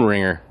my phone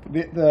ringer.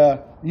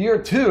 The year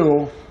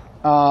 2,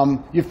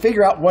 you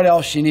figure out what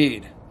else you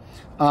need.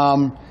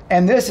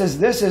 And this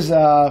is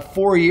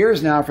 4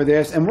 years now for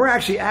this, and we're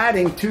actually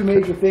adding 2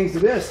 major things to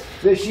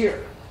this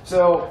year.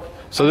 So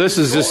this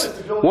is just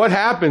what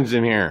happens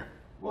in here.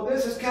 Well,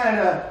 this is kind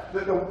of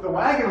the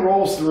wagon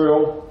rolls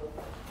through.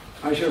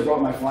 I should have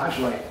brought my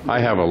flashlight. I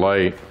have a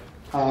light.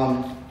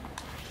 I'm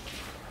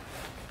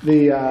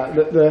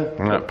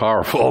not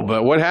powerful,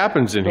 but what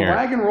happens in here? The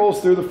wagon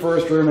rolls through the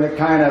first room, and it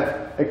kind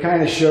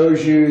of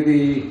shows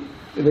you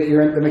that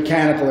you're in the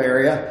mechanical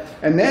area,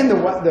 and then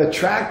the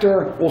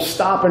tractor will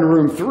stop in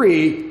room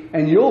 3,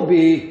 and you'll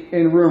be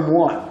in room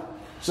 1.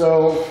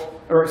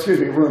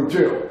 Room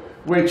 2,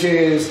 which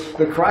is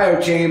the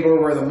cryo chamber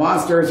where the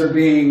monsters are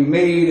being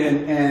made,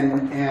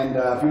 and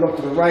if you look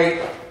to the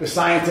right, the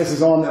scientist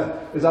is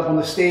up on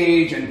the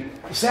stage, and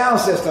the sound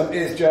system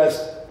is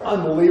just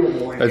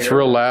unbelievable. It's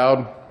real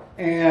loud.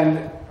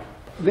 And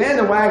then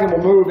the wagon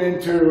will move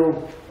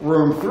into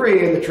room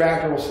 3, and the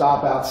tractor will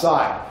stop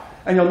outside.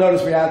 And you'll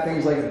notice we have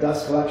things like a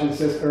dust collection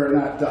system, or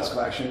not dust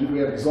collection. We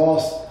have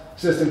exhaust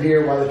system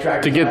here while the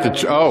tractor. To get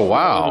the oh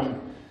wow,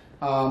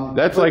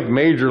 that's like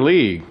major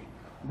league.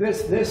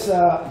 This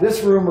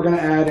room we're going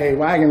to add a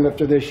wagon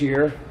lifter this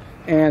year,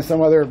 and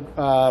some other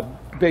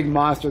big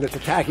monster that's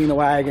attacking the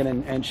wagon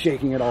and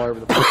shaking it all over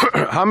the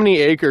place. How many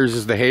acres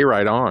is the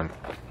hayride on?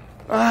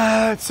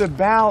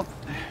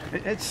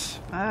 It's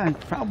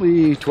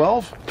probably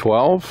 12.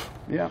 12?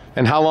 Yeah.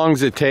 And how long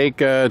does it take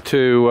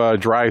to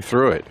drive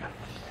through it?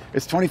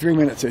 It's 23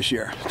 minutes this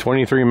year.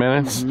 23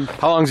 minutes? Mm-hmm.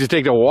 How long does it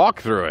take to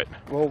walk through it?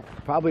 Well,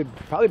 probably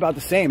about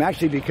the same,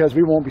 actually, because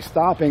we won't be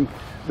stopping.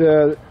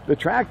 The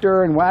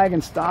tractor and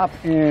wagon stop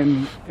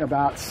in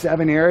about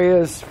 7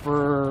 areas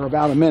for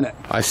about a minute.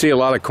 I see a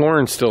lot of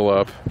corn still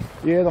up.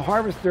 Yeah, the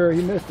harvester,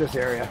 he missed this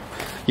area.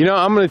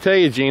 I'm going to tell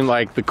you, Gene,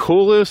 like the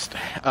coolest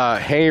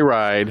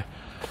hayride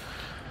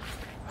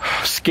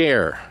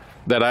scare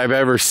that I've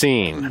ever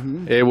seen.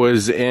 Mm-hmm. It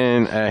was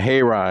in a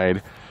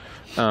hayride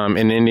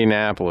in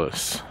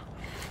Indianapolis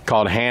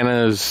called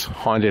Hannah's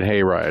Haunted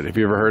Hayride. Have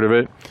you ever heard of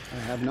it? I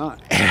have not.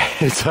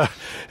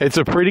 It's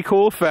a pretty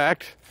cool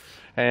effect,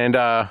 and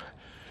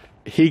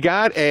he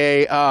got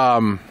a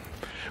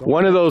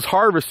one of those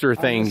harvester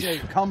things.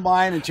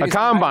 Combine and a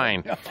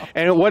combine.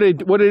 And what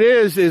it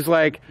is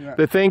like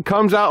the thing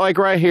comes out like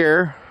right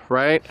here,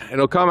 right?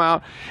 It'll come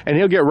out, and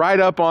he'll get right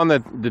up on the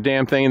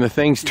damn thing, and the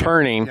thing's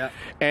turning. Yeah.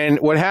 And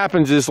what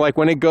happens is, like,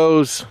 when it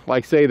goes,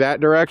 like, say, that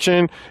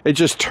direction, it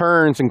just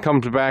turns and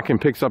comes back and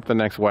picks up the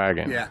next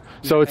wagon. Yeah.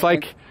 So it's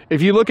like,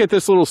 if you look at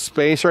this little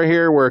space right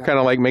here where it kind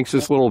of, like, makes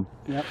this little,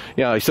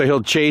 so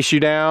he'll chase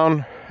you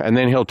down, and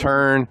then he'll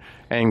turn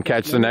and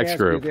catch the next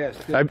group.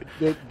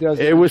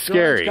 It was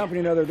scary.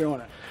 Company know they're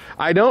doing it?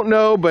 I don't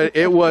know, but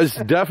it was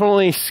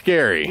definitely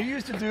scary. We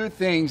used to do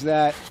things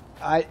that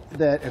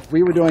if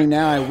we were doing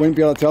now, I wouldn't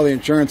be able to tell the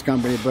insurance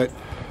company, but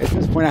at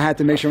this point I had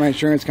to make sure my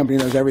insurance company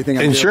knows everything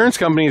I'm Insurance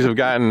companies have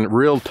gotten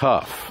real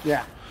tough.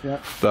 Yeah.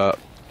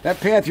 That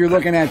path you're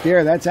looking at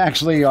there, that's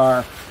actually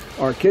our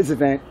kids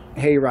event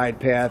hayride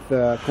path,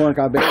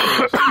 Corncob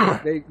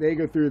Bakers. they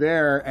go through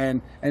there,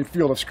 and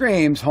Field of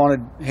Screams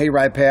Haunted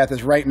Hayride path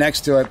is right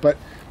next to it, but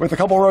with a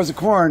couple rows of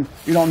corn,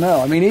 you don't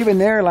know. I mean, even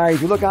there, like,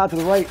 if you look out to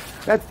the right,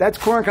 that's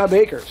Corncob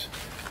Acres.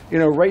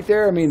 Right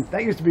there, I mean,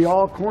 that used to be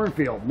all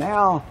cornfield.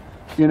 Now,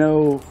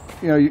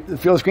 the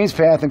Field of Screams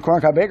path and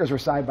Corncob Acres are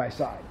side by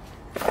side.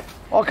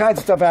 All kinds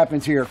of stuff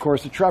happens here. Of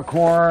course, the truck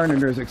horn,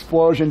 and there's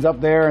explosions up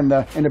there in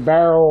the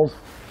barrels.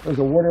 There's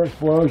a water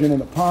explosion in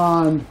the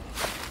pond.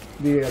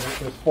 There's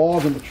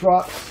falls in the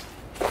trucks.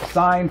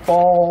 Sign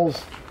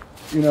falls.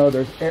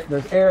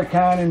 There's air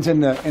cannons in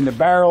the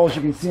barrels.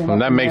 You can see them.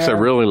 And that makes it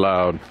really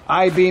loud.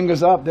 I-beam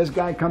goes up. This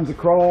guy comes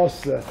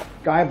across.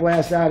 Guy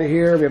blasts out of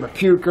here. We have a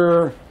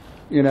puker.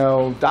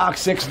 Dock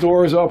 6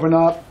 doors open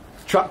up.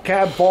 Truck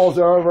cab falls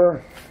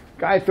over.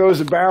 Guy throws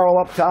a barrel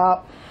up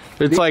top.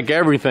 It's like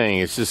everything.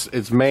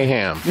 It's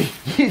mayhem.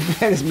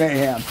 That is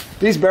mayhem.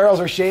 These barrels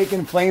are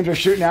shaking, flames are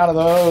shooting out of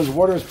those,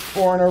 water's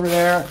pouring over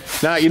there.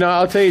 Now,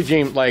 I'll tell you,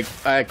 Gene, like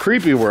at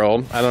Creepy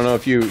World, I don't know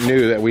if you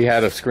knew that we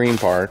had a screen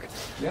park.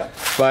 Yep.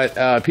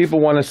 But people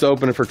want us to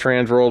open it for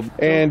Transworld.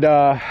 And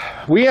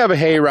we have a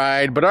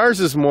hayride, but ours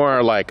is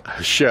more like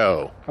a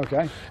show.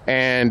 Okay.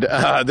 And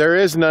there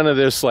is none of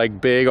this like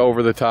big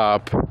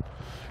over-the-top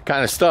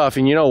kind of stuff.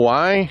 And you know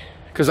why?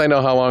 Because I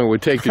know how long it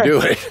would take to do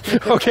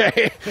it,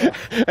 okay?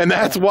 And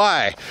that's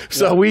why.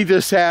 So we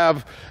just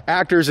have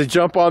actors that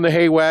jump on the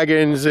hay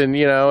wagons and,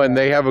 and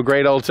they have a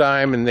great old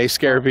time and they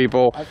scare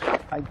people.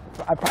 I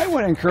probably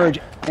want to encourage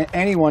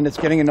anyone that's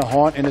getting in the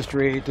haunt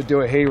industry to do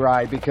a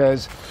hayride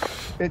because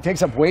it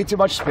takes up way too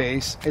much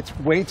space. It's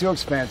way too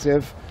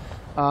expensive.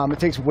 It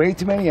takes way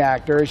too many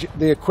actors.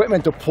 The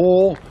equipment to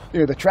pull,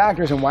 the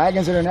tractors and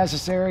wagons that are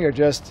necessary are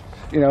just,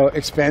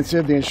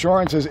 expensive. The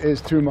insurance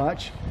is too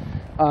much.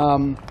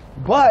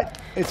 But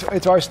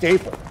it's our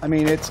staple. I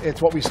mean,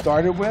 it's what we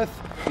started with.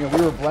 We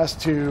were blessed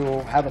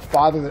to have a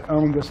father that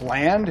owned this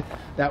land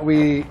that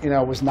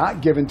was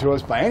not given to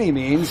us by any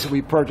means.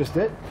 We purchased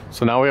it.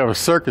 So now we have a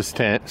circus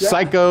tent, yeah.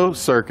 Psycho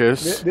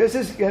Circus.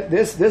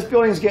 This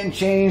building is getting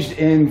changed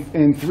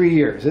in 3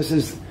 years. This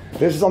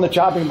is on the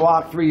chopping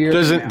block 3 years.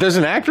 Does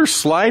an actor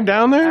slide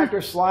down there?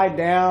 Actors slide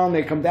down.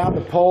 They come down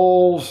the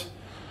poles.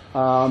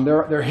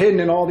 They're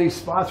hidden in all these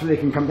spots where they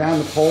can come down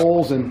the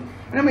poles and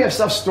then we have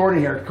stuff stored in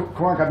here,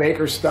 corncob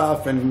acre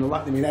stuff, and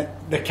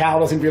the cow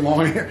doesn't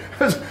belong here.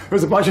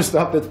 There's a bunch of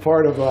stuff that's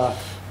part of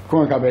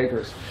corncob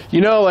acres.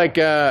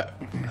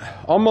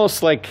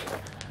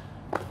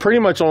 Pretty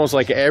much almost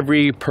like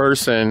every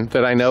person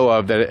that I know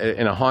of that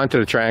in a haunted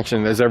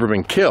attraction that's ever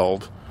been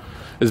killed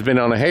has been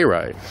on a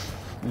hayride.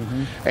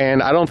 Mm-hmm.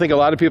 And I don't think a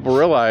lot of people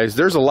realize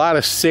there's a lot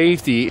of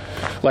safety.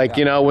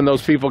 When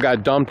those people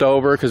got dumped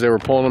over because they were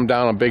pulling them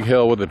down a big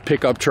hill with a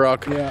pickup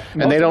truck,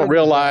 and they don't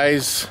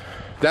realize...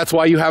 That's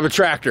why you have a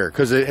tractor,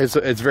 because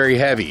it's very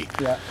heavy.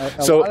 Yeah,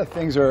 a lot of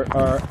things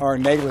are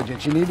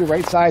negligent. You need the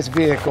right size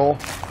vehicle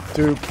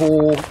to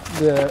pull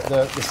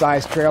the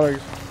size trailer.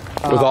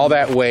 With all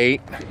that weight.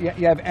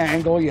 You have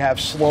angle, you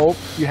have slope,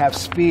 you have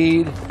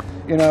speed,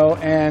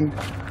 and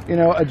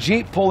a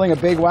Jeep pulling a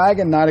big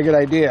wagon, not a good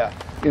idea.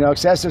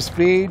 Excessive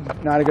speed,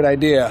 not a good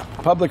idea.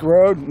 Public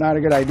road, not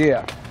a good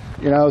idea.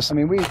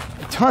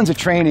 Tons of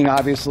training,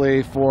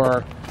 obviously,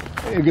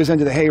 it goes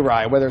into the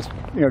hayride, whether it's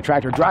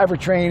tractor driver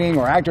training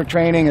or actor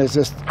training. Is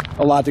just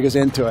a lot that goes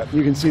into it.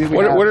 You can see that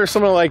what are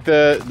some of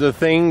the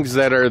things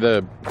that are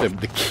the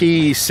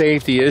key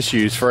safety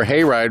issues for a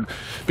hayride?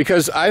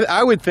 Because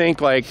I would think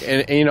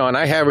and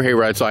I have a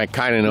hayride, so I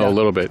kind of know a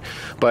little bit,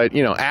 but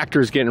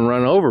actors getting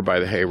run over by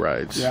the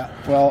hayrides. Yeah,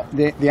 well,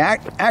 the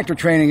actor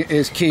training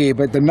is key,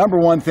 but the number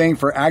one thing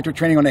for actor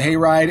training on a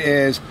hayride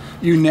is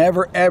you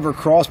never ever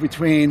cross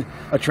between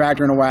a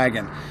tractor and a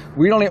wagon.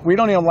 We don't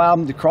even allow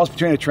them to cross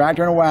between a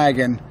tractor and a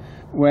wagon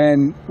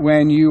when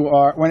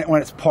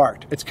it's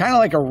parked. It's kind of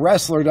like a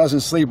wrestler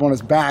doesn't sleep on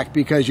his back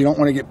because you don't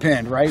want to get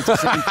pinned, right? It's the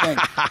same thing.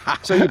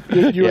 So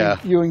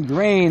you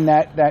ingrain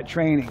that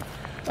training.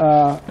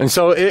 And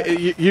so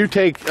you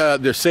take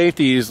the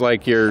safety is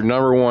like your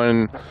number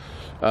one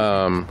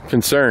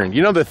concern.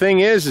 The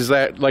thing is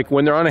that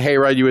when they're on a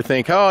hayride, you would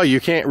think, oh,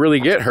 you can't really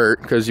get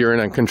hurt because you're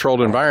in a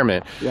controlled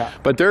environment. Yeah.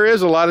 But there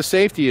is a lot of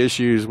safety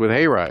issues with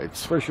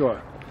hayrides. For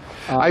sure.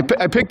 I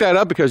picked that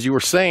up because you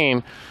were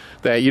saying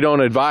that you don't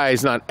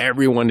advise not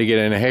everyone to get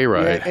in a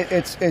hayride.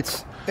 Yeah,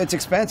 it's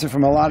expensive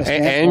from a lot of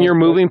standpoints. And you're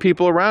moving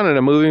people around in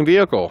a moving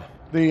vehicle.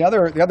 The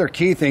other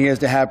key thing is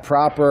to have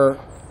proper,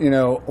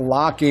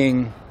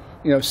 locking,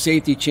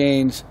 safety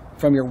chains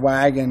from your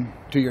wagon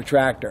to your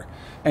tractor.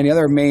 And the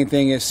other main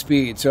thing is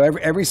speed. So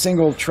every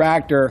single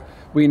tractor,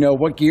 we know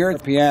what gear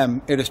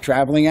RPM it is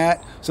traveling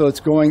at, so it's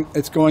going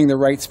the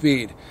right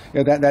speed.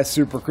 That's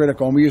super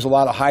critical. And we use a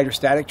lot of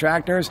hydrostatic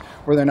tractors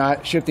where they're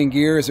not shifting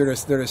gears; they're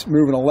just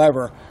moving a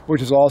lever,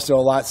 which is also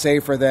a lot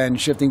safer than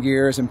shifting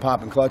gears and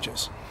popping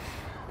clutches.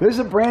 This is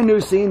a brand new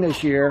scene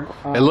this year.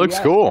 It looks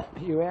cool.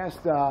 You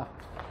asked,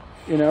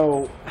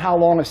 how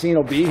long a scene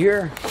will be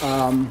here.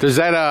 Is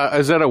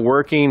that a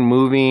working,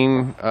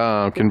 moving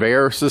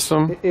conveyor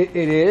system? It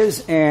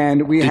is,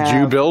 and Did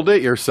you build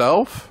it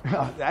yourself?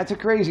 That's a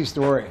crazy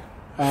story.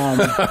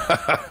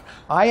 I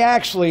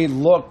actually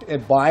looked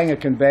at buying a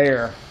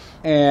conveyor,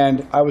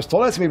 and I was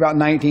told that's going to be about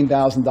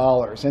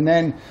 $19,000. And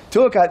then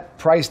till it got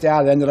priced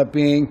out, it ended up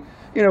being,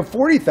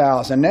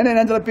 $40,000. Then it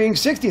ended up being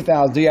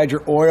 $60,000. You had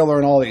your oiler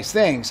and all these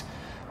things.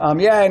 I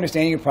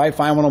understand you can probably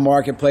find one on the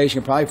marketplace.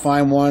 You can probably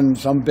find one.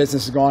 Some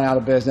business is going out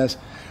of business.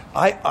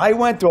 I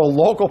went to a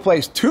local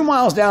place 2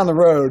 miles down the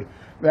road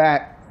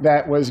that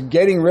was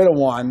getting rid of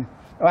one.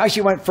 I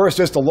actually went first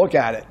just to look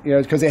at it,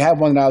 because they had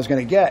one that I was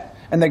going to get.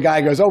 And the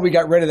guy goes, "Oh, we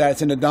got rid of that.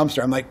 It's in the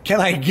dumpster." I'm like,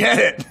 "Can I get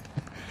it?"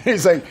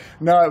 He's like,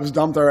 "No, it was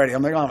dumped already."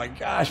 I'm like, "Oh my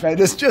gosh, man,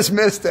 just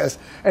missed this."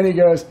 And he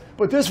goes,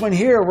 "But this one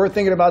here, we're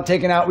thinking about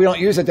taking out. We don't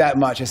use it that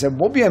much." I said,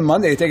 "We'll be in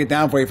Monday to take it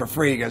down for you for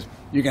free." He goes,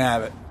 "You can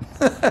have it."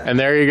 And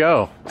there you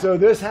go. So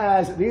these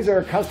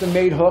are custom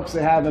made hooks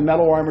that have a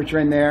metal armature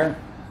in there.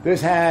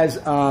 This has,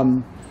 you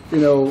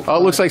know... Oh,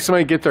 it looks like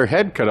somebody get their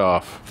head cut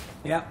off.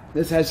 Yeah,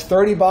 this has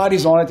 30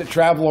 bodies on it that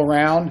travel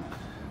around.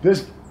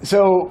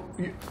 So,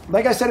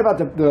 like I said about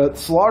the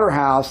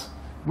slaughterhouse,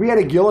 we had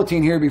a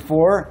guillotine here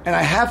before, and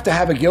I have to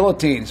have a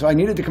guillotine. So I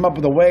needed to come up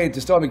with a way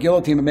to still have a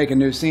guillotine but make a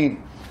new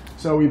scene.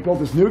 So we built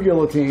this new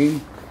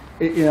guillotine.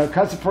 It, you know,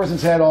 cuts the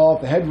person's head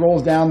off. The head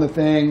rolls down the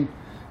thing,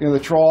 you know, the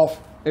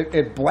trough.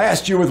 It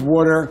blasts you with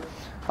water.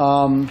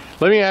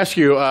 Let me ask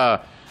you,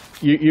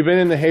 you've been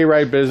in the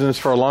hayride business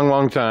for a long,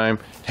 long time.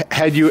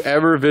 Had you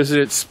ever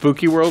visited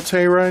Spooky World's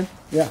hayride?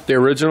 Yeah. The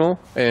original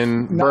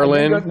in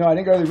Berlin? I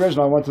didn't go to the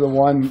original. I went to the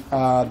one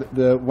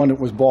that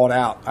was bought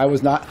out. I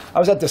was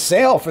at the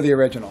sale for the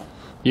original.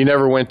 You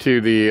never went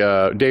to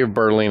the Dave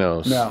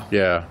Berlino's? No.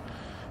 Yeah.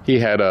 He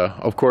had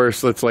of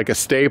course, that's like a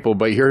staple,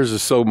 but yours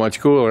is so much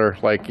cooler,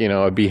 like, you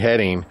know, a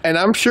beheading. And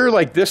I'm sure,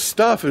 like, this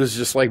stuff is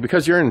just, like,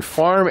 because you're in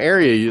farm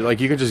area,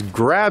 you can just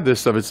grab this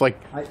stuff. It's like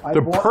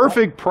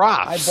perfect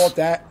props. I bought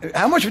that.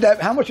 How much would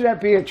that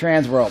be at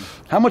Transworld?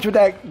 How much would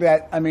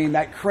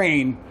that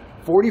crane,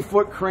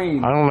 40-foot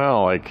crane? I don't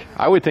know. Like,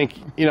 I would think,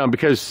 you know,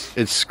 because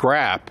it's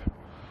scrap,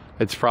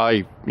 it's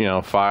probably, you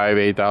know,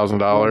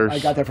 $8,000. I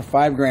got that for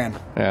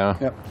 $5,000. Yeah.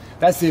 Yep.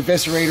 That's the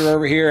eviscerator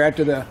over here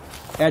after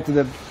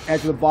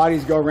the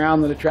bodies go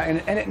around the track, and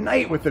at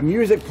night with the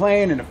music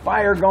playing and the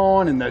fire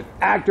going and the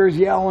actors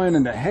yelling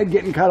and the head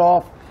getting cut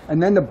off,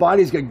 and then the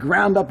bodies get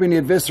ground up in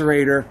the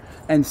eviscerator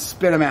and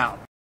spit them out.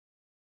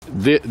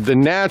 The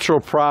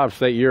natural props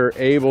that you're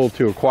able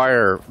to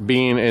acquire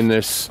being in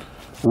this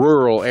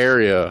rural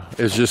area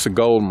is just a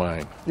gold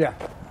mine. Yeah.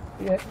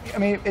 I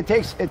mean, it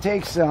takes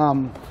you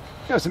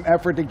know, some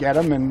effort to get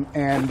them,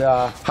 and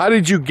how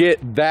did you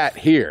get that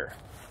here?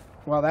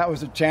 Well, that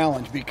was a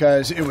challenge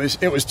because it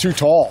was too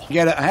tall.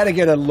 I had to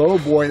get a low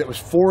boy that was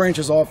 4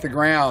 inches off the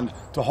ground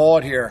to haul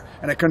it here,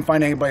 and I couldn't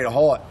find anybody to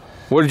haul it.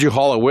 What did you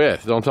haul it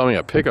with? Don't tell me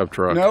a pickup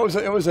truck. No,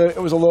 it was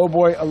a low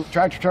boy, a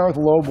tractor trailer with a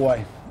low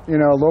boy. You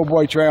know, a low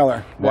boy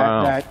trailer.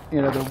 Wow. That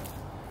you know,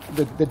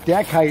 the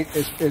deck height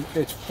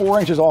is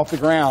 4 inches off the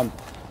ground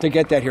to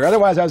get that here.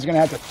 Otherwise, I was going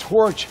to have to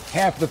torch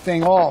half the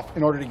thing off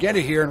in order to get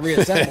it here and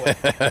reassemble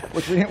it,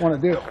 which we didn't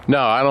want to do. No,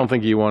 I don't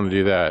think you want to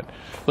do that.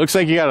 Looks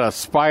like you got a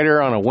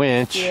spider on a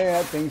winch. Yeah,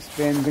 that thing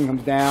spins and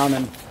comes down.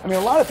 And I mean,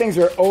 a lot of things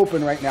are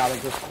open right now.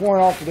 Like there's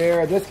corn off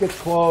there. This gets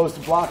closed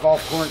to block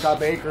off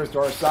corncob acres to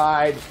our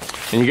side.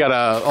 And you got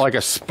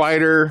a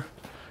spider.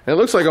 And it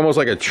looks like almost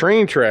like a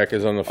train track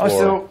is on the floor.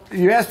 So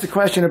you asked the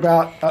question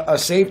about a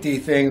safety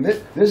thing.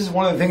 This is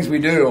one of the things we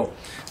do.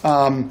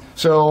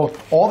 So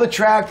all the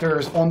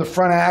tractors on the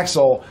front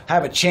axle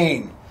have a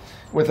chain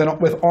with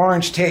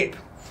orange tape,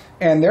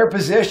 and they're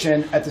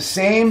positioned at the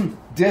same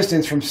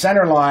distance from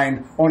center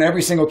line on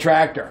every single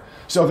tractor.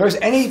 So if there's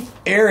any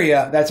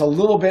area that's a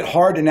little bit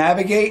hard to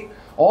navigate,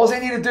 all they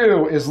need to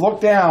do is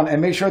look down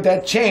and make sure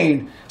that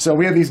chain. So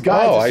we have these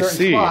guides at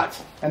certain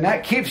spots, and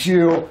that keeps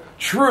you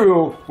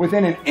true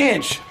within an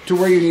inch to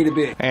where you need to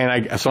be.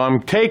 And so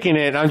I'm taking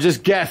it. I'm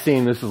just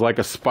guessing this is like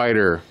a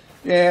spider.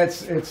 Yeah,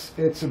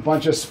 it's a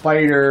bunch of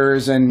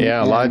spiders and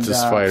lots of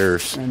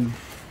spiders.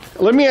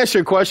 Let me ask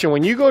you a question.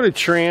 When you go to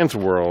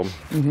Transworld,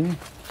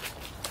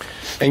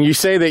 and you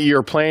say that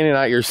you're planning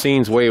out your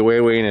scenes way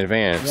in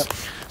advance, yep.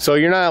 So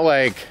you're not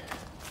like,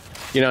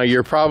 you know,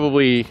 you're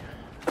probably,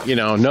 you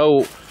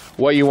know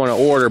what you want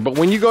to order. But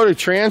when you go to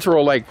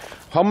Transworld, like,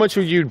 how much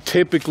would you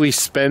typically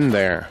spend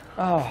there?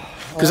 Oh.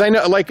 Because I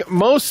know, like,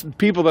 most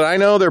people that I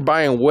know, they're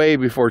buying way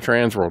before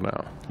Transworld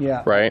now.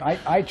 Yeah. Right?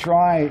 I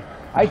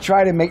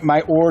try to make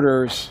my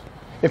orders.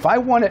 If I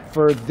want it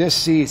for this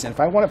season, if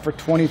I want it for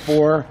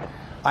 24,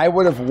 I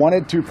would have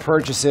wanted to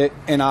purchase it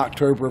in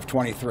October of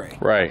 23.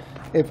 Right.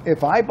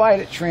 If I buy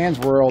it at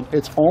Transworld,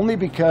 it's only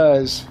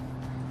because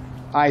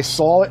I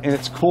saw it and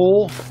it's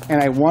cool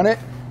and I want it,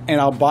 and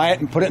I'll buy it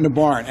and put it in the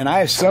barn. And I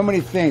have so many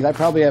things. I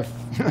probably have,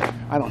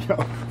 I don't know,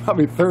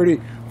 probably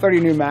 30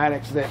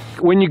 pneumatics that...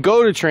 When you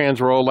go to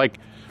Transworld, like...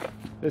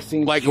 This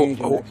seems like,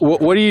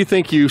 what do you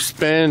think you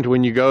spend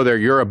when you go there?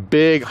 You're a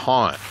big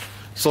haunt.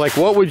 So, like,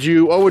 what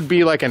would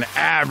be like an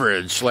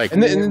average? Like,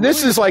 and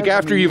this is like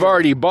after you've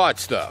already bought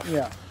stuff.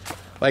 Yeah.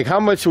 Like, how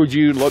much would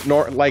you look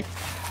like,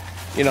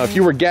 you know, if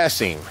you were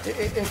guessing?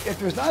 If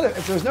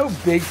there's no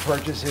big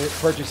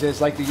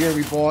purchases like the year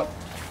we bought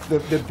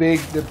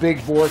the big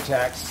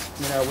Vortex,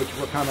 you know, which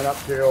we're coming up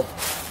to,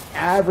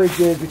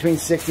 averages between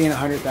 60 and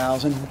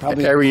 100,000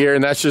 probably every year,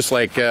 and that's just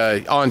like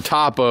on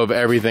top of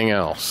everything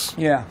else.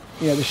 Yeah.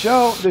 The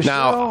show.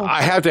 Now,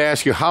 I have to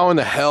ask you, how in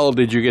the hell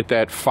did you get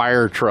that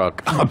fire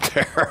truck up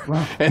there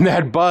and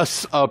that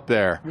bus up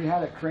there? We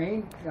had a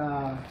crane.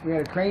 We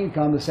had a crane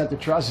come to set the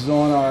trusses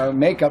on our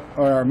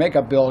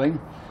makeup building,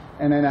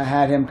 and then I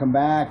had him come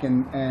back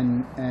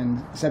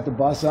and set the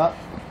bus up.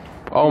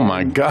 Oh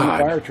my God!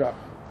 The fire truck.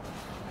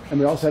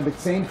 And we also had the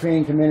same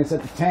crane come in and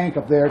set the tank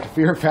up there at the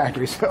Fear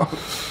Factory. So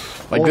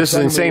Like, this is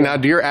insane. Now,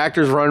 do your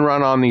actors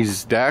run on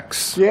these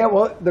decks? Yeah,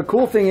 well, the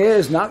cool thing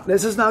is,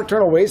 this is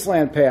Nocturnal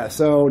Wasteland Pass.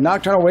 So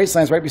Nocturnal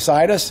Wasteland's right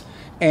beside us,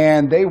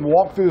 and they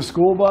walk through the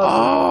school bus.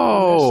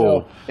 Oh.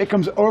 So it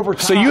comes over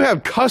top. So you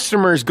have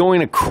customers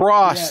going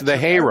across the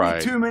hayride.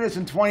 Every 2 minutes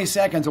and 20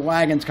 seconds, a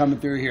wagon's coming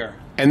through here.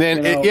 And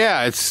then,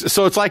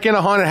 it's like in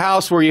a haunted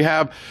house where you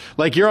have,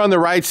 like, you're on the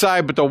right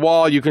side, but the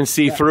wall, you can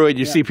see through it.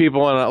 You see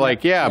people on it,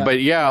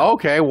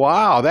 okay,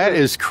 wow, that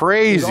is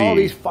crazy. There's all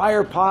these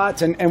fire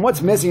pots, and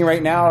what's missing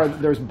right now are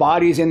there's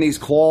bodies in these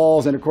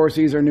claws, and of course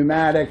these are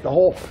pneumatic.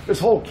 This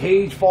whole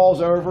cage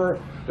falls over.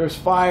 There's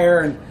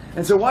fire,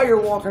 and so while you're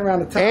walking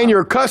around the top, and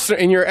you're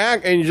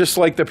just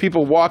like the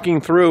people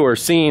walking through are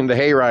seeing the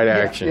hayride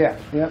action. Yeah,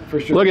 for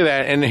sure. Look at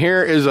that, and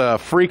here is a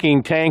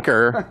freaking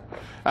tanker.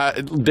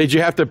 Did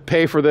you have to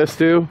pay for this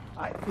too?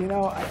 I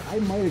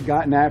might have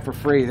gotten that for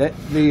free.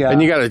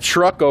 And you got a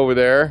truck over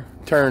there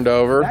turned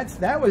over.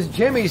 That was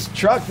Jimmy's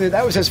truck.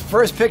 That was his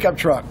first pickup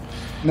truck.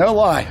 No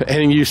lie.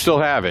 And you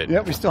still have it?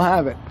 Yep, we still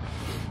have it.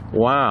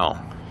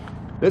 Wow.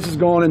 This is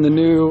going in the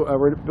new.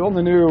 We're building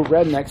the new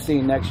redneck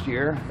scene next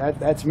year.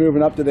 That's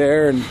moving up to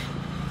there, and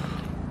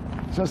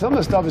so some of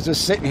the stuff is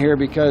just sitting here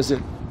because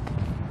it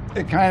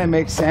kind of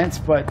makes sense,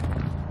 but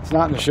it's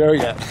not in the show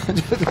yet.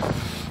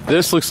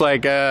 This looks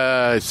like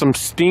some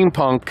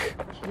steampunk.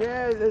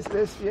 Yeah,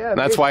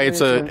 That's why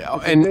it's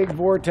a big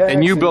vortex.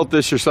 And you built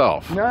this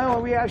yourself? No,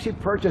 we actually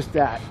purchased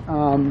that.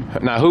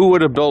 Now, who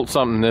would have built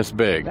something this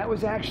big? That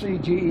was actually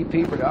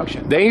GEP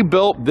Production. They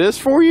built this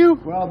for you?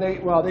 Well,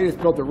 they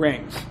just built the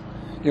rings.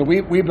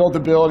 We built the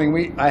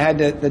building. I had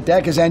the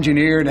deck is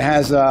engineered. It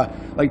has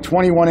like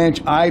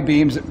 21-inch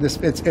I-beams.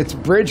 It's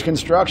bridge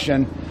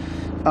construction,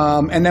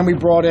 and then we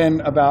brought in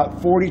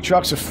about 40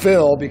 trucks of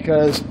fill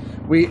because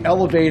we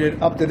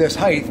elevated up to this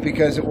height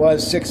because it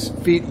was 6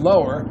 feet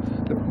lower.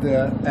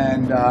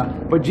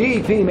 But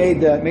GEP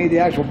made the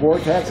actual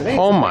vortex.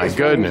 Oh my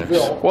goodness!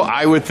 Well,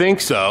 I would think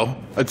so.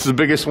 It's the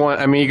biggest one.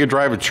 I mean, you could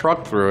drive a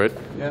truck through it.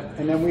 Yep.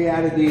 And then we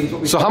added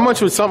these. So how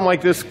much would something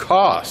like this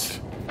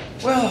cost?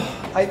 Well,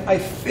 I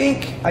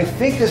think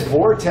this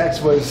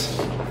vortex was.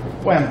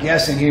 Boy, I'm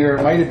guessing here.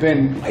 It might have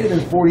been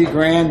 40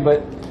 grand,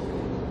 but.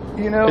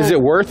 Is it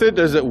worth it?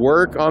 Does it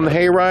work on the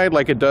hayride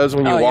like it does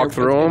when you walk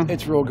through them?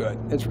 It's real good.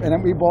 And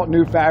then we bought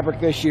new fabric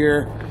this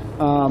year.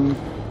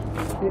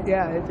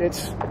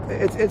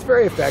 It's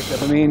very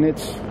effective. I mean,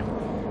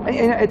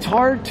 it's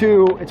hard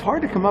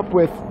to come up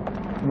with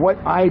what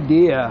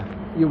idea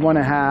you want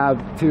to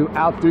have to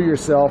outdo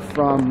yourself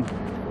from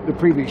the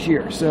previous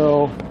year.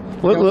 So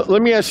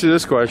let me ask you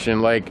this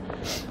question. Like,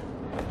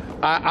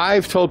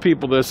 I've told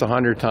people this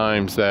 100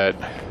 times that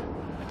the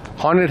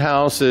haunted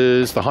house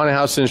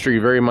industry,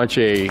 very much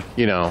a,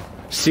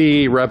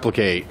 see,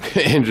 replicate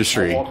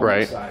industry,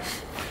 right?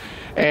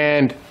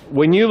 And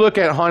when you look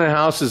at haunted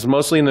houses,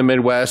 mostly in the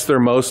Midwest, they're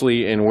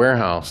mostly in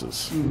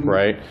warehouses,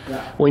 right?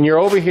 Yeah. When you're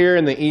over here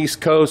in the East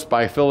Coast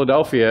by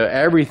Philadelphia,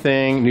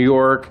 New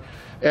York,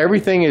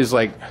 everything is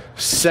like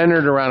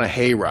centered around a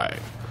hayride.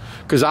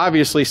 Because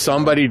obviously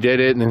somebody did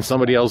it and then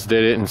somebody else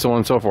did it and so on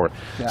and so forth.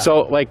 Yeah.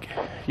 So like,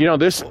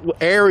 this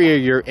area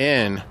you're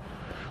in,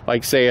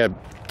 like say a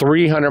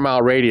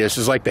 300-mile radius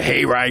is like the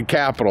hayride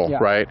capital,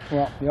 right?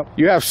 Yeah, yep.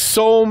 You have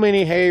so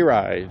many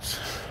hayrides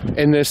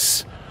in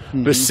this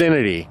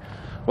vicinity.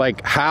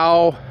 Like,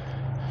 do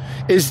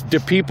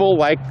people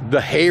like the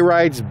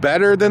hayrides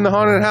better than the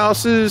haunted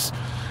houses?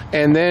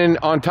 And then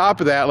on top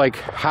of that, like,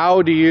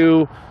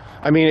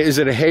 is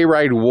it a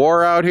hayride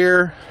war out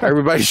here?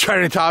 Everybody's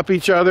trying to top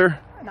each other?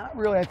 Not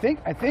really.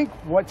 I think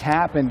what's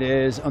happened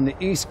is on the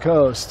East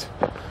Coast,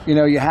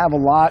 you have a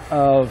lot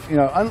of,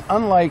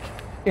 unlike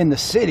in the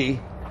city,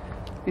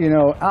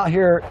 out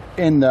here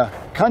in the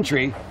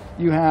country,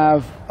 you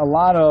have a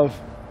lot of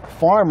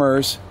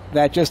farmers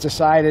that just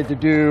decided to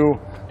do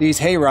these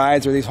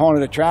hayrides or these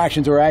haunted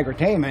attractions or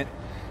agri-tainment,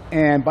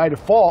 and by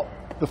default,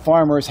 the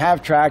farmers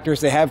have tractors,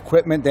 they have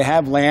equipment, they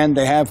have land,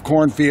 they have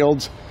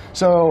cornfields,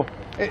 so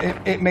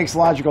it makes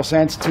logical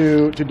sense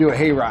to do a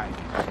hayride.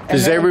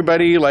 Is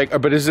everybody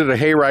but is it a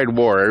hayride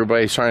war?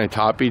 Everybody's trying to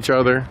top each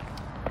other?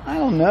 I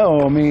don't know.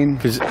 I mean,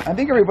 I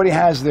think everybody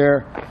has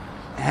their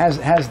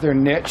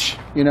niche.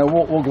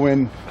 We'll go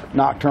in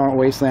Nocturnal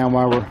Wasteland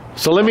while we're.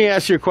 So let me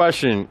ask you a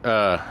question,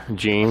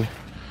 Gene.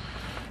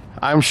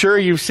 I'm sure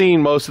you've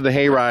seen most of the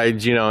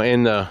hayrides,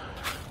 in the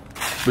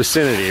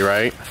vicinity,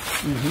 right?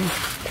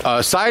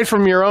 Aside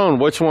from your own,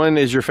 which one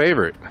is your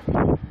favorite,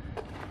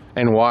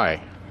 and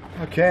why?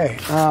 Okay,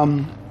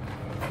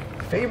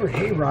 favorite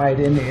hayride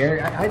in the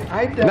area.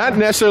 Not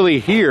necessarily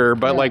here,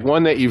 but like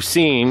one that you've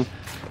seen,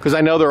 because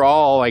I know they're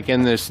all like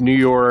in this New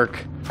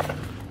York,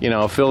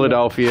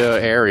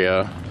 Philadelphia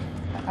area.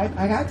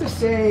 I have to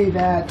say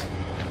that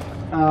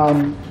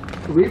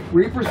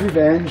Reaper's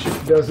Revenge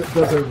does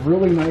a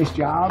really nice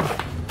job.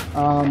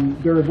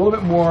 They're a little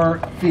bit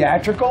more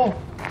theatrical,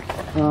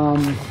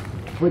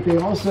 but they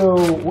also,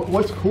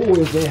 what's cool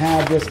is they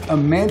have this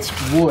immense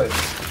woods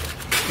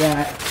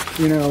that,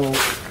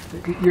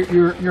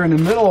 you're in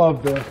the middle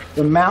of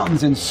the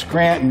mountains in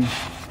Scranton,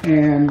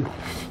 and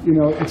you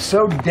know, it's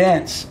so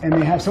dense and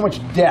they have so much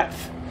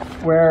depth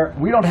where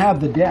we don't have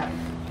the depth.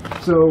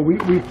 So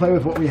we play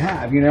with what we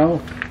have, you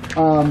know.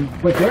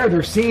 But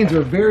their scenes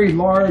are very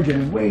large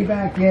and way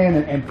back in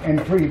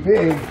and pretty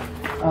big.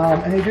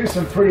 And they do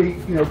some pretty,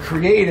 you know,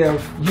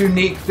 creative,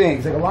 unique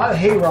things. Like a lot of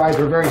hayrides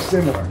are very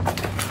similar.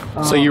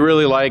 So you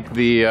really like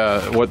the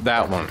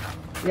that one?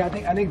 Yeah,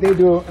 I think they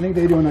do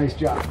a nice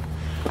job.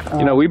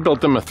 You know, we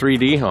built them a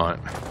 3D haunt.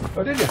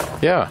 Oh, did you?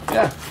 Yeah.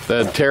 Yeah.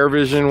 The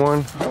TerraVision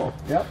one. Oh,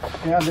 yep.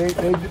 Yeah,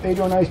 they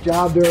do a nice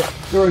job.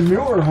 They're a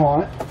newer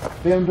haunt.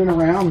 They haven't been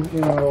around,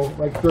 you know,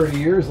 like 30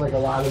 years like a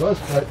lot of us,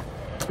 but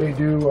they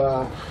do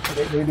a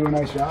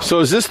nice job. So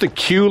is this the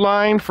queue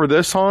line for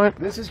this haunt?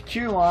 This is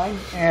queue line,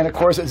 and of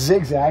course it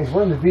zigzags.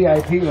 We're in the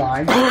VIP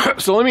line.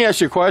 So let me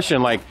ask you a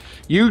question. Like,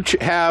 you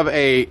have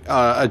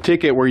a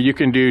ticket where you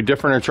can do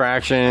different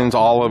attractions,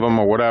 all of them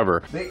or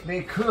whatever.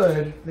 They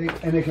could,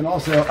 and they can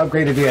also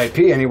upgrade to VIP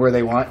anywhere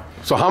they want.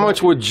 So how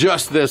much would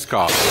just this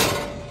cost?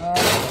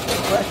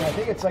 I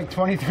think it's like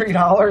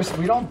 $23.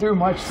 We don't do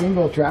much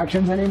single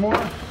attractions anymore.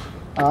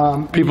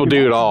 People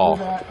do it all.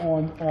 Do that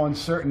on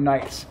certain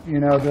nights. You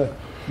know, the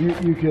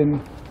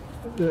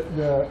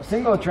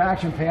single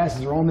attraction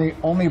passes are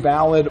only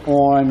valid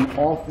on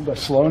all the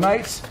slow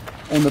nights.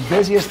 On the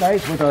busiest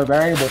nights with our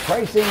variable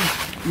pricing,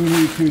 you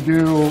need to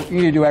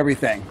do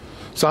everything.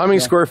 So how many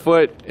square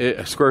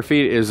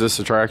feet is this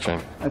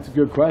attraction? That's a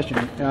good question.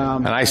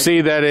 And I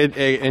see that it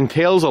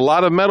entails a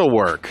lot of metal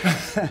work.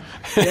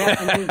 Yeah,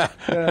 I mean,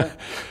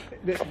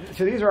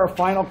 so these are our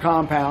final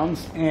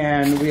compounds,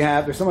 and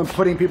there's someone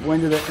putting people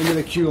into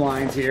the queue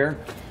lines here,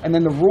 and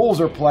then the rules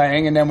are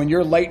playing, and then when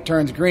your light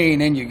turns green,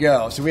 in you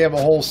go. So we have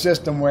a whole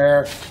system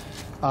where,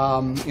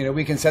 you know,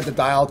 we can set the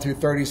dial to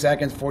 30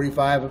 seconds,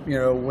 45, you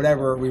know,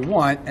 whatever we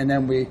want, and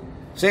then we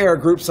say our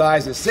group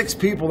size is 6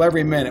 people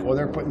every minute. Well,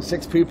 they're putting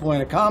 6 people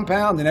in a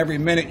compound, and every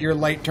minute your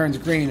light turns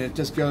green. It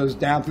just goes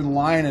down through the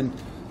line and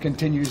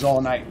continues all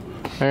night.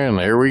 And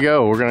there we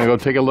go. We're going to go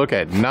take a look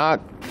at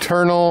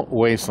Nocturnal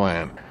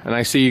Wasteland. And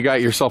I see you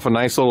got yourself a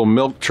nice little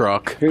milk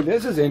truck. Here,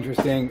 this is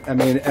interesting. I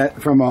mean,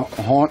 from a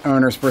haunt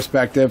owner's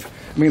perspective,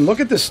 I mean,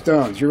 look at the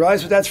stones. You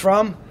realize what that's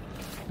from?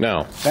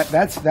 No.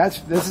 This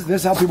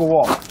is how people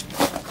walk.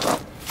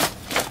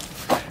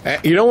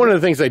 You know, one of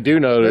the things I do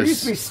notice... There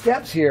used to be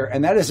steps here,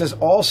 and that is just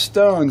all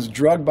stones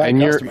drugged by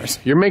customers.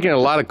 You're making a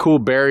lot of cool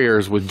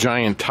barriers with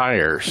giant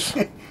tires.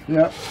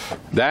 Yep.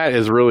 That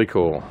is really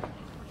cool.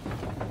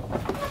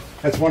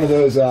 That's one of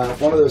those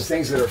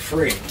things that are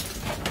free.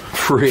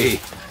 Free.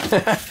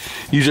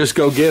 You just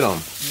go get them.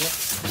 Yep.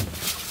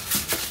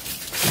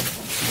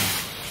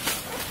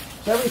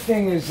 So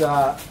everything has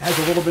a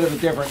little bit of a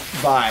different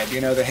vibe.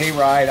 You know, the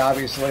hayride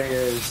obviously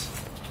is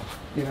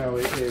a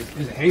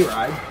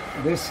hayride.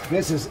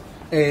 This is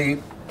a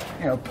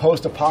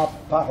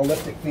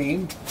post-apocalyptic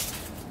theme.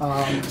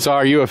 So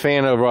are you a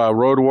fan of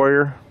Road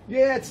Warrior?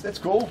 Yeah, that's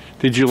cool.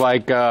 Did you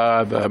like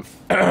the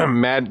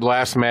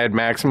last Mad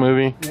Max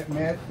movie?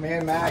 Yeah,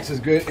 Mad Max is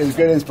good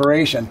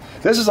inspiration.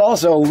 This is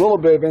also a little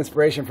bit of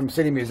inspiration from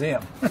City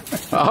Museum.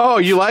 Oh,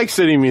 you like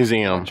City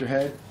Museum? Your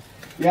head.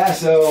 Yeah,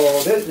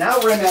 so now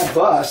we're in that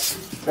bus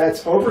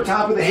that's over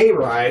top of the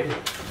hayride,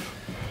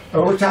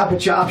 over top of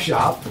Chop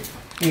Shop,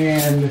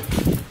 and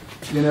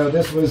you know,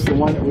 this was the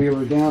one that we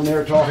were down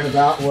there talking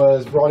about,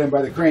 was brought in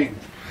by the crane.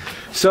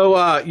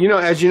 So, you know,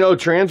 as you know,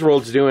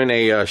 Transworld's doing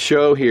a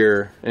show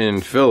here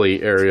in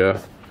Philly area.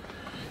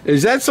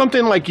 Is that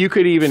something like you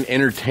could even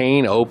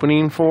entertain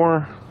opening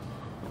for?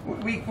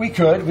 We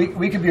could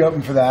be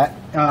open for that.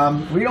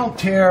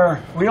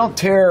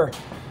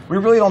 We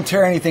really don't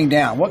tear anything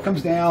down. What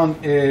comes down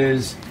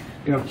is,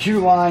 you know, queue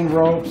line,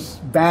 ropes,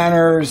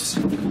 banners.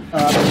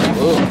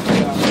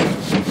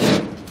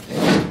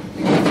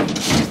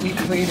 We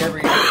clean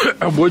every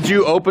year. Would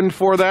you open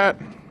for that?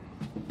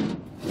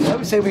 I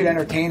would say we'd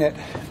entertain it.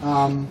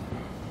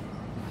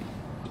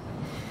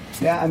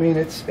 Yeah, I mean,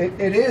 it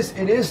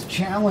is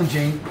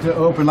challenging to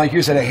open, like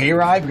you said, a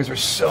hayride, because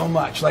there's so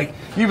much. Like,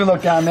 you even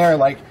look down there,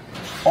 like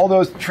all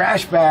those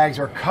trash bags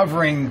are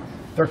covering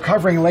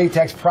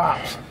latex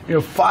props. You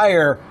know,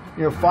 fire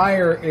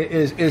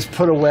is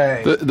put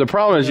away. The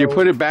problem is you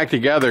put it back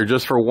together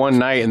just for one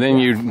night, and then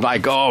you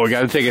like, oh, we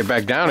got to take it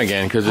back down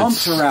again because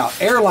pumps are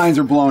out, airlines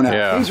are blown out.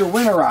 Yeah. Things are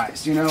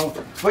winterized, you know.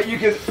 But you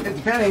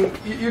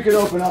could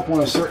open up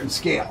on a certain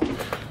scale.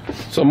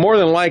 So more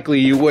than likely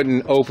you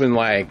wouldn't open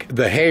like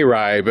the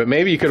hayride, but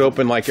maybe you could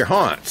open like your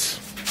haunts.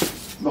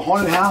 The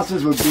haunted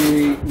houses would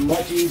be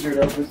much easier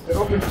to open. To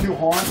open 2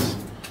 haunts,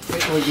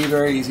 it would be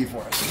very easy for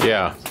us.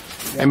 Yeah.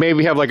 And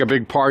maybe have like a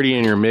big party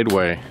in your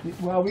midway.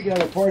 Well, we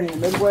got a party in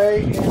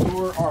midway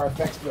and/or our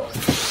effects building.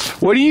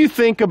 What do you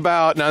think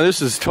about, now this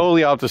is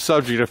totally off the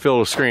subject of Filled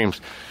with Screams.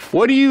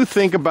 What do you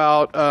think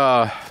about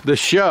the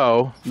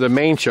show, the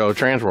main show,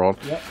 Transworld,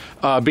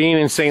 being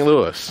in St.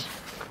 Louis?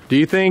 Do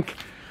you think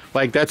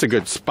like that's a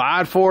good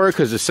spot for it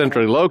because it's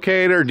centrally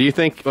located, or do you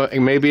think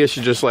maybe it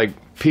should just like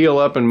peel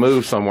up and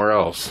move somewhere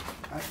else?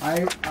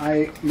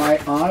 My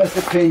honest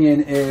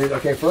opinion is,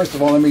 okay, first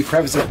of all, let me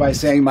preface it by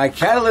saying my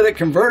catalytic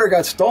converter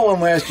got stolen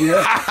last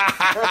year.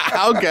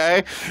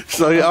 Okay.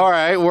 So, all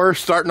right, we're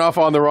starting off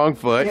on the wrong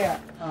foot. Yeah.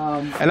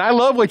 And I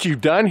love what you've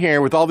done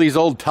here with all these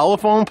old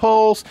telephone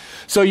poles.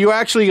 So you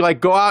actually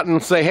like go out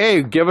and say,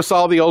 hey, give us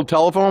all the old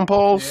telephone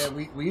poles?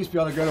 Yeah, we used to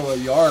be able to go to a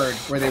yard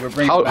where they would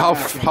bring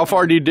How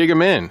far do you dig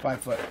them in? 5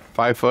 foot.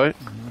 5 foot?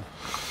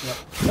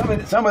 Mm-hmm.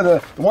 Yep. Some of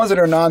the ones that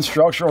are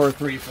non-structural are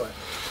 3 foot.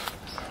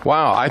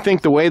 Wow, I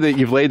think the way that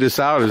you've laid this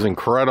out is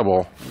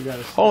incredible.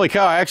 Holy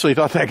cow, I actually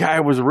thought that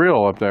guy was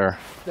real up there.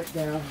 Stick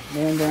down,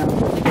 man down.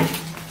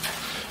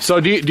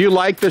 So do you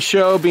like the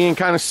show being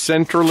kind of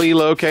centrally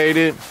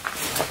located?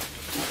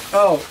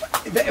 Oh,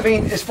 I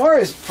mean, as far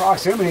as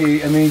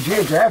proximity, I mean,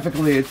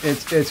 geographically,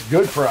 it's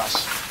good for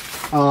us.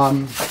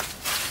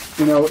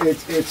 You know,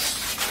 it's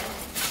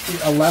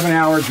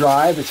 11-hour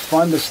drive. It's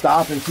fun to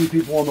stop and see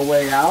people on the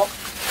way out.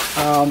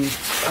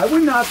 I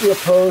would not be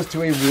opposed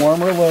to a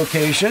warmer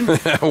location.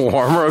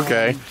 Warmer,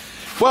 okay.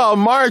 Well,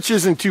 March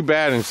isn't too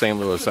bad in St.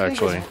 Louis,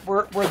 actually.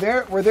 We're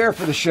there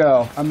for the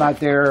show. I'm not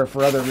there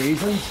for other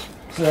reasons.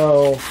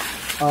 So,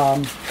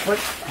 but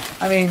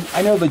I mean,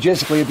 I know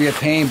logistically it'd be a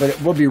pain, but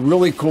it would be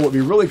really cool. It'd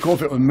be really cool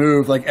if it would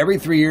move. Like every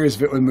 3 years,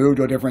 if it would move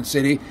to a different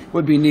city,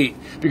 would be neat.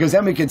 Because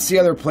then we could see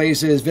other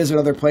places, visit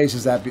other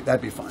places.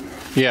 That'd be fun.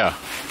 Yeah.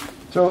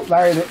 So,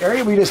 Larry, the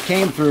area we just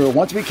came through,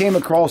 once we came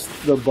across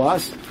the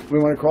bus, we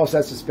went across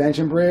that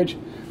suspension bridge.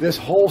 This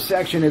whole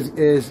section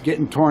is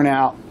getting torn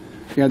out.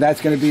 You know, that's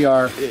going to be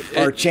our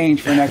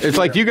change for next year. It's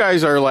like you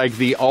guys are like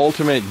the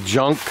ultimate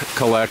junk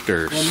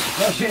collectors. Well,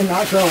 especially in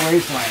Nocturnal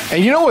Wasteland.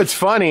 And you know what's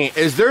funny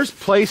is there's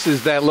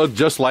places that look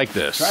just like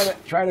this.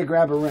 Try to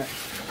grab a wrench.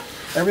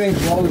 Everything's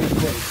welded in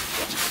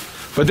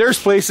place. But there's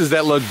places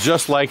that look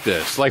just like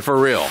this, like for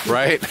real,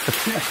 right?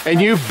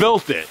 And you've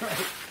built it.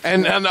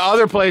 And the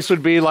other place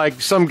would be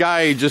like some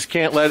guy who just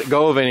can't let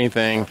go of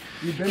anything,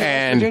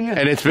 and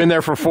it's been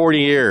there for 40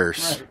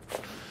 years. Right.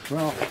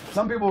 Well,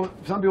 some people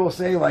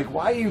say like,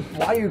 why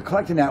are you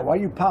collecting that? Why are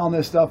you piling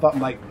this stuff up? I'm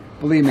like,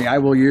 believe me, I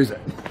will use it.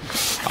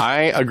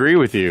 I agree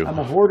with you. I'm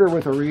a hoarder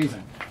with a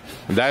reason.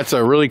 That's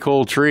a really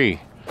cool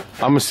tree.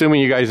 I'm assuming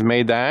you guys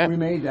made that. We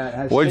made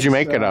that. What did you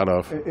make it out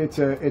of?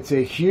 It's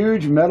a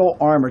huge metal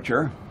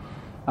armature.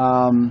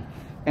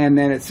 And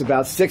then it's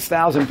about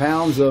 6,000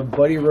 pounds of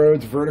Buddy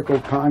Rhodes vertical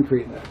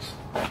concrete mix.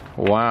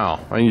 Wow!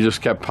 And you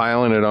just kept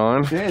piling it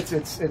on.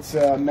 It's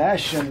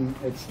mesh, and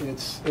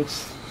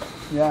it's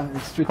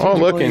strategically. Oh,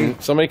 look, and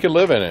somebody could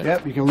live in it.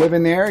 Yep, you can live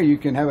in there. You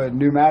can have a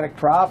pneumatic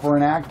prop or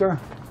an actor.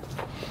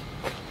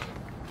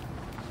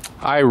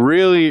 I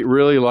really,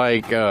 really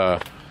like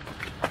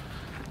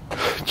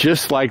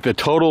just like the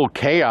total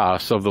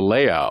chaos of the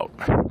layout.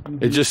 Mm-hmm.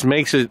 It just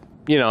makes it.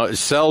 You know, it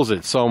sells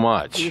it so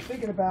much. You're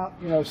thinking about,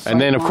 you know, and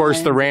then of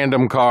course the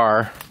random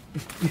car.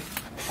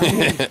 I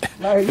mean,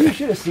 Larry, you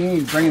should have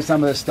seen bringing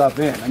some of this stuff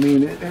in. I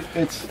mean,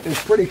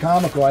 it's pretty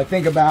comical. I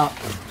think about,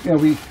 you know,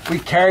 we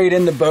carried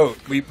in the boat,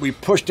 we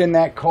pushed in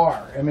that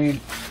car. I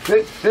mean,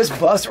 this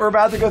bus we're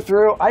about to go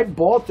through, I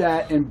bought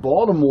that in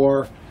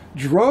Baltimore,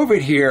 drove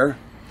it here,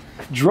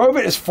 drove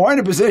it as far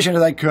into position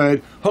as I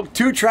could, hooked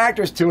 2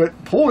 tractors to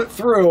it, pulled it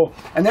through,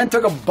 and then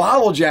took a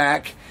bottle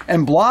jack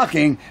and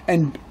blocking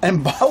and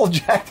bottle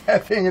jacked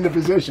that thing into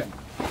position.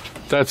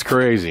 That's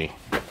crazy.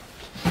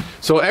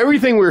 So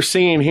everything we're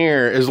seeing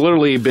here has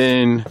literally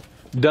been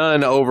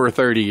done over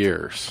 30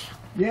 years.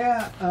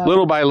 Yeah.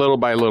 Little by little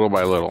by little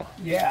by little.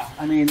 Yeah.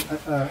 I mean,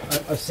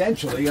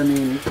 essentially, I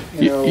mean,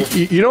 you know.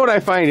 You know what I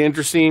find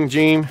interesting,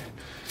 Gene,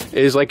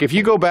 is like if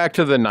you go back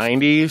to the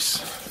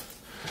 90s,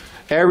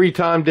 every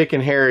Tom, Dick,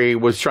 and Harry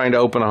was trying to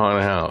open a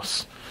haunted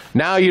house.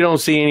 Now you don't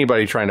see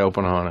anybody trying to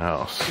open a haunted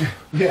house.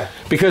 Yeah.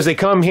 Because they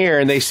come here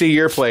and they see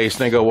your place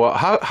and they go, well,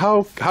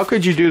 how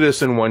could you do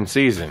this in one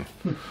season?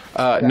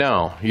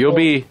 No, you'll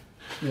be,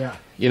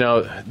 you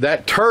know,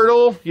 that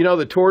turtle, you know,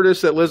 the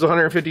tortoise that lives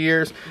 150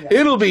 years,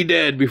 it'll be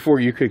dead before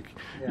you could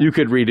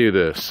redo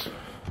this.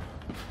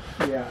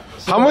 Yeah.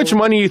 So, how much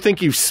money do you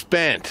think you've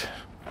spent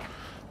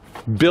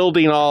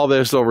building all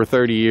this over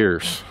 30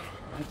 years?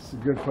 That's a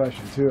good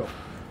question, too.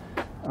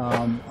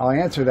 I'll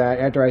answer that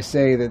after I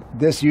say that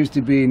this used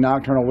to be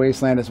Nocturnal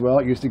Wasteland as well.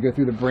 It used to go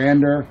through the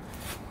Brander,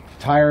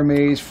 Tire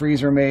Maze,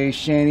 Freezer Maze,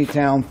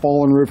 Shantytown,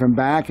 Fallen Roof, and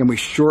back, and we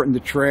shortened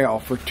the trail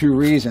for 2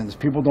 reasons.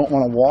 People don't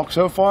want to walk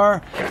so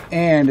far,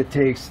 and it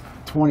takes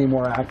 20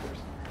 more actors.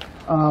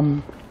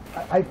 I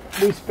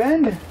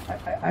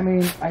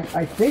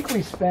think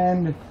we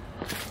spend.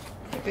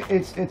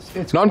 It's.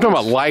 No, I'm talking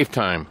about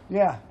lifetime.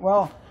 Yeah,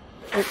 well,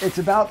 it's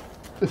about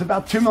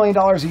 $2 million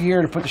a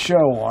year to put the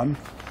show on.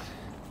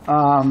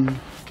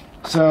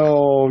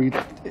 So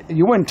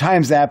you wouldn't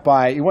times that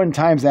by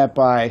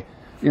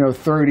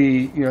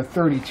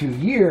 32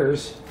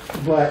 years,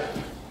 but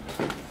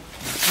I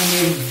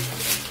mean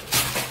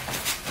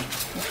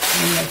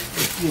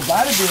you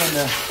got to be in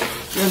the,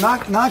 you're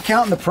not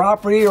counting the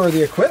property or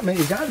the equipment,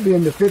 you got to be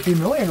in the 50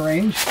 million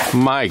range.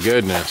 My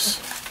goodness,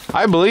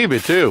 I believe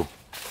it too.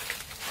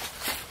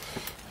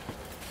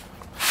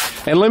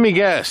 And let me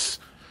guess,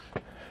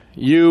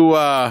 you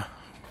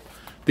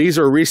These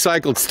are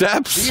recycled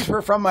steps? These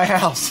were from my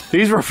house.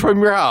 These were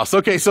from your house.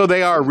 Okay, so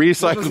they are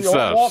recycled This was the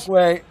steps. old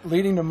walkway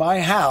leading to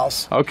my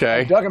house.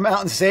 Okay. I dug them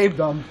out and saved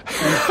them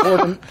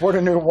and poured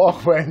a new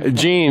walkway.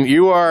 Gene,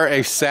 you are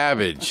a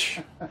savage.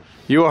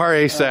 You are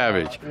a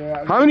savage.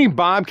 Yeah. How many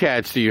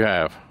Bobcats do you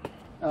have?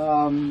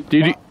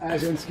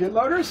 As in skid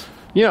loaders?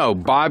 You know,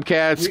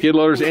 Bobcats, skid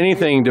loaders,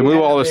 anything to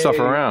move all this stuff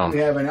around. We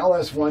have an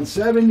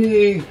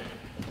LS-170.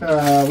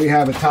 We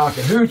have a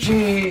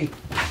Takaheuchi.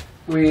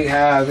 We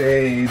have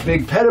a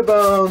big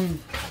Pettibone.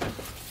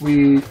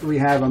 We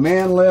have a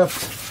man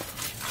lift.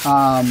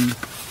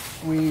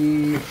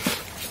 We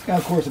got,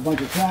 of course, a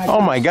bunch of tractors.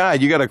 Oh my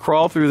God! You got to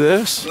crawl through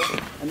this.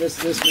 And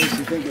this makes you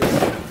think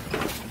it's.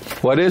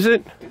 What is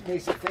it? It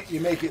makes you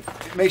think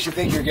it makes you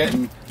think you're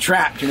getting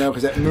trapped, you know,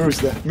 because it moves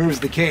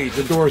the cage.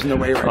 The door's in the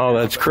way right now. Oh,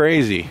 that's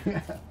crazy.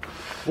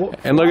 Well,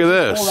 And look at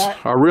this,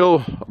 a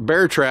real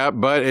bear trap,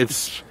 but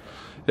it's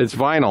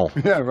vinyl.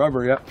 Yeah,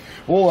 rubber. Yeah.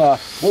 We'll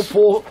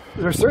pull.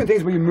 There's certain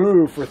things we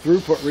move for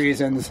throughput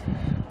reasons.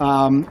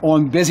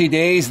 On busy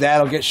days,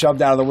 that'll get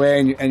shoved out of the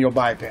way, and you'll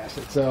bypass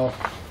it. So,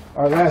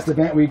 our last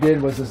event we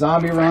did was the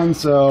zombie run.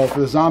 So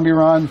for the zombie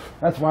run,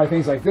 that's why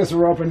things like this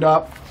are opened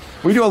up.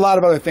 We do a lot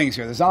of other things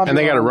here. The zombie. And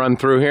they got to run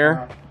through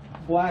here.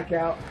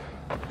 Blackout.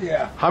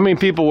 Yeah. How many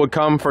people would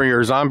come for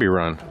your zombie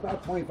run?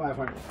 About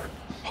 2,500.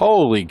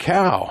 Holy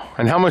cow!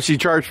 And how much do you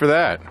charge for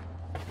that?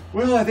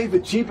 Well, I think the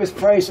cheapest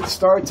price, it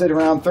starts at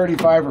around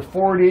 35 or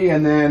 40,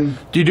 and then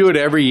Do you do it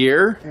every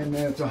year?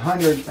 it's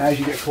 100 as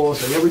you get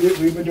closer. Yeah,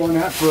 we've been doing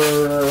that for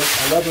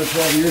 11 or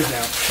 12 years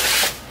now.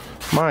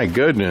 My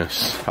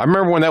goodness. I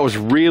remember when that was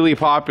really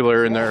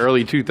popular in the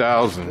early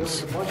 2000s.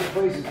 There's a bunch of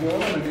places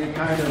going, and they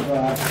kind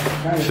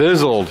of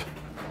Fizzled.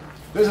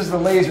 This is the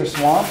laser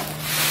swamp.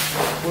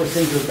 Of course,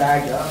 things are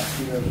bagged up,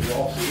 you know, the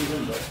off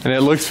season, but And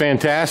it looks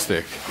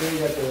fantastic. then you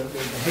got the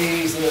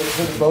haze,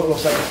 the boat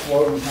looks like it's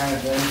floating kind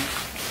of thing.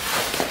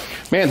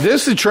 Man,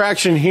 this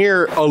attraction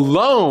here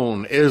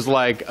alone is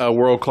like a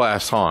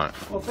world-class haunt.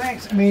 Well,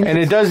 thanks. I mean, And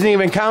it doesn't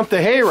even count the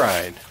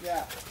hayride.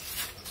 yeah.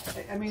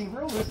 I mean,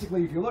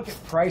 realistically, if you look at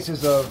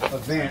prices of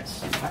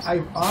events,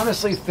 I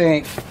honestly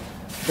think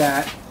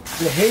that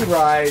the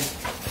hayride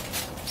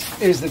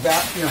is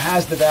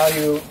has the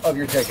value of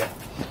your ticket.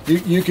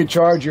 You could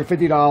charge your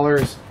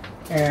 $50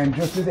 and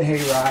just do the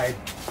hayride,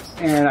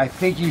 and I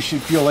think you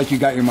should feel like you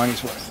got your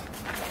money's worth.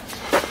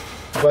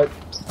 But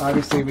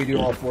obviously, we do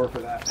all four for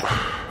that.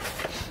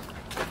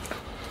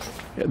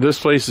 This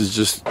place is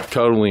just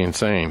totally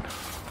insane.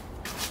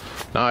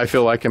 Now I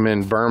feel like I'm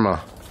in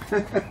Burma.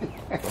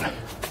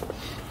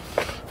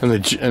 and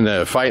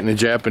the fighting the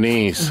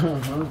Japanese.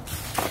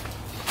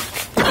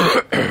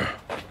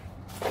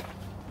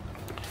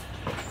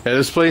 Yeah,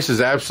 this place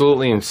is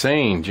absolutely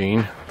insane,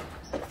 Gene.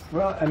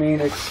 Well, I mean,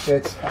 I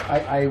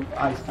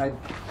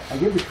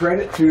give the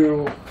credit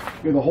to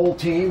the whole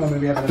team. I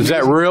mean, we have Is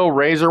that real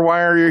razor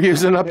wire you're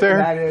using up there?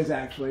 That is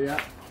actually, yeah.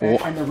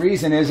 And the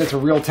reason is it's a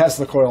real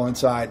Tesla coil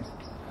inside.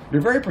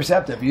 You're very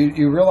perceptive.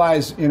 You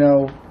realize,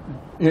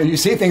 you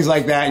see things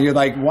like that, and you're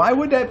like, why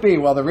would that be?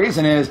 Well, the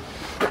reason is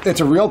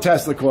it's a real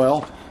Tesla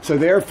coil, so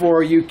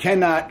therefore you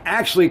cannot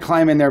actually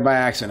climb in there by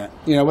accident.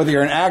 Whether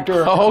you're an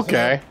actor or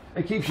okay.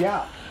 It keeps you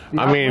out.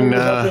 I mean,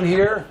 up in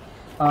here,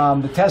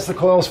 the Tesla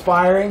coil's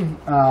firing.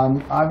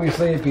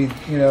 Obviously, it'd be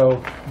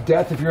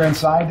death if you're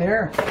inside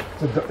there.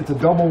 It's a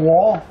double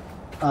wall,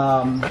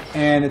 and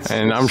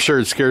I'm sure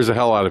it scares the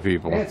hell out of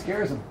people. Yeah, it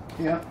scares them.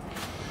 Yeah.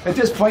 At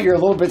this point, you're a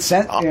little bit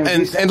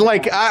and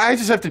like I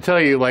just have to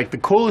tell you, like the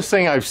coolest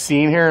thing I've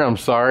seen here, and I'm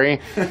sorry,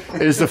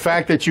 is the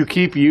fact that you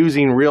keep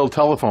using real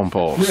telephone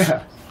poles.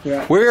 Yeah.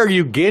 Yeah. Where are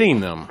you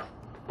getting them?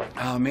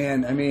 Oh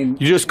man, I mean,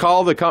 you just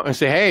call the company and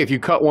say, "Hey, if you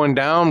cut one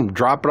down,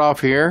 drop it off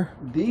here."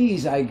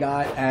 These I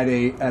got at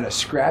a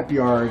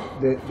scrapyard.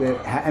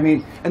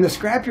 And the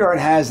scrapyard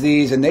has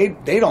these, and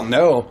they don't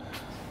know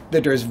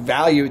that there's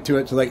value to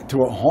it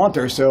to a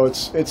haunter. So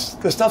it's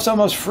the stuff's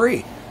almost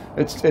free.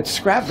 It's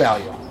scrap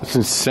value. It's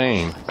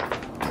insane.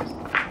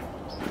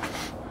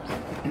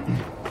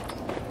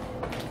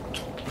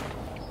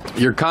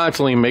 You're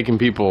constantly making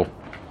people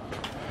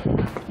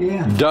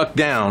duck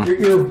down.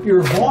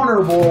 You're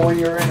vulnerable when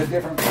you're in a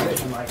different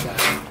position like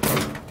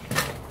that.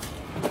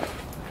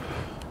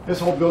 This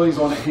whole building's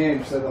on a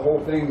hinge, so the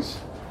whole thing's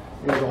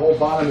the whole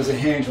bottom is a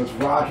hinge, so it's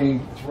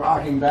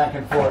rocking back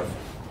and forth.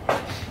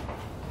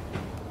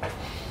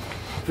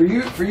 For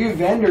you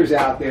vendors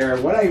out there,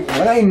 what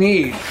I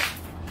need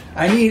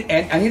a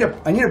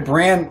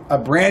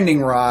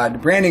branding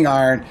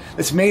iron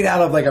that's made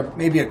out of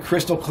maybe a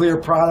crystal clear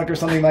product or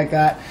something like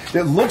that.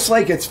 That looks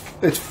like it's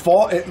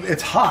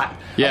hot.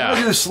 Yeah.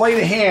 In a sleight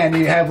of hand,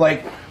 you have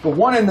the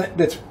one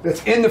that's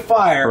in the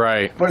fire,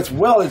 right? But it's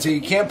welded, so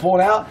you can't pull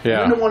it out.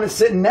 Yeah. And then the one that's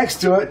sitting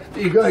next to it,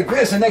 you go like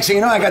this, and next thing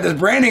you know, I got this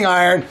branding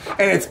iron,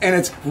 and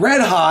it's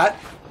red hot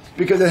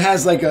because it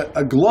has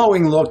a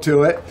glowing look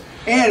to it.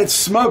 And it's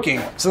smoking,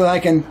 so that I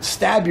can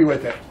stab you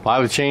with it. A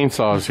lot of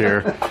chainsaws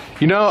here.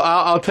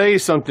 I'll tell you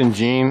something,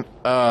 Gene.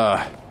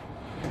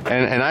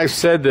 And I've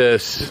said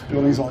this.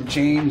 Buildings on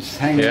chains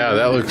hanging. Yeah,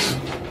 that looks.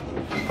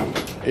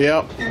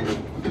 Yep.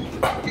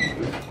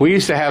 We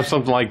used to have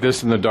something like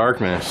this in the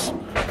darkness.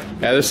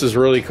 Yeah, this is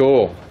really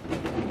cool.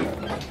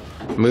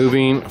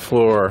 Moving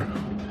floor.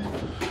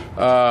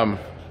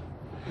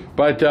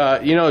 But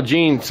you know,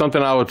 Gene,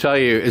 something I will tell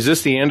you. Is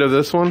this the end of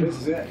this one?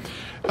 This is it.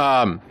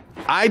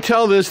 I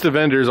tell this to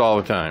vendors all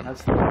the time.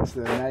 That's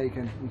the now you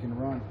can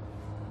run.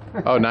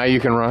 Oh, now you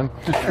can run?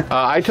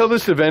 I tell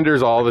this to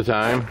vendors all the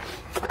time.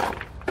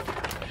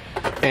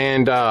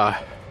 And,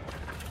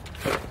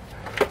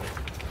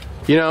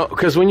 you know,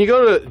 because when you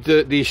go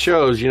to these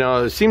shows, you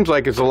know, it seems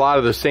like it's a lot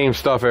of the same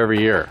stuff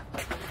every year.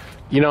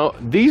 You know,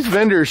 these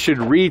vendors should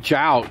reach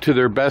out to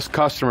their best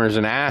customers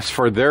and ask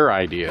for their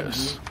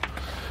ideas.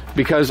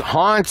 Because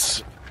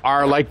haunts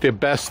are like the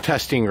best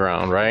testing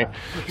ground, right?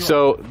 Sure.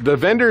 So the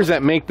vendors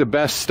that make the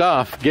best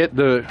stuff get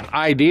the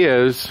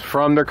ideas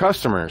from their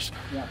customers.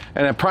 Yeah.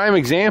 And a prime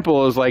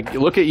example is like,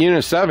 look at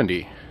Unit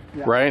 70,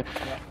 yeah. Right?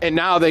 Yeah. And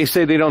now they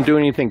say they don't do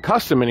anything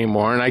custom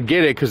anymore, and I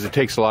get it because it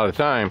takes a lot of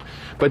time.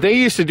 But they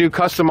used to do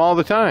custom all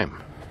the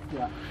time.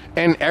 Yeah.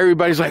 And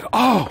everybody's like,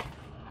 oh,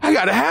 I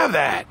gotta have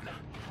that,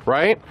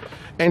 right?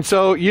 And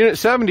so Unit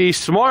 70 is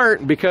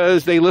smart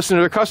because they listen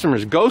to their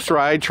customers. Ghost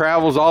Ride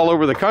travels all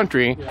over the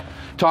country. Yeah.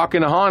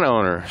 Talking to haunt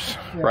owners,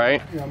 yeah,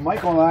 right? You know,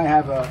 Michael and I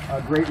have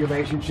a great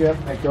relationship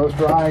at Ghost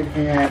Ride,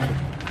 and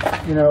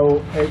you know,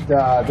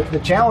 the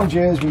challenge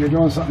is when you're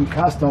doing something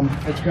custom,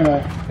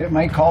 it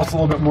might cost a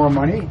little bit more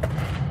money,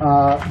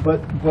 but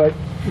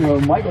you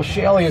know, Michael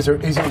Shaley is a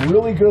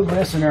really good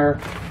listener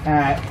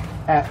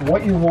at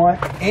what you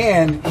want,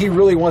 and he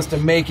really wants to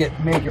make it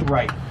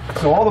right.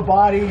 So all the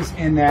bodies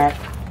in that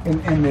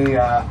in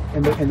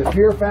the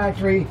Fear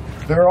Factory,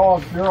 they're all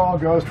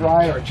Ghost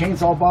Ride. Our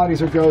chainsaw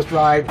bodies are Ghost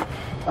Ride.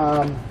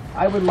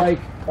 I would like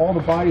all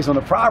the bodies on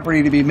the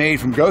property to be made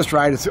from Ghost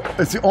Ride. It's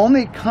the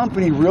only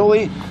company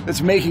really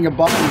that's making a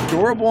body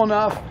durable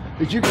enough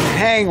that you can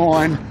hang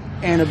on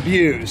and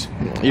abuse.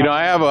 You know,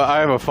 I have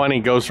a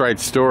funny Ghost Ride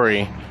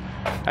story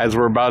as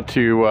we're about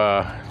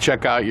to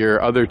check out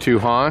your other two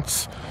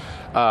haunts.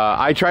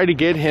 I tried to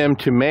get him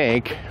to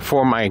make,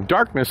 for my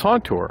Darkness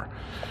haunt tour,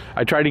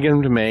 I tried to get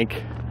him to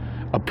make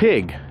a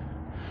pig,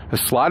 a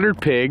slaughtered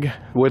pig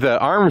with an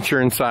armature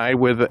inside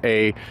with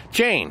a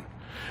chain.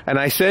 And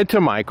I said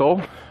to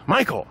Michael,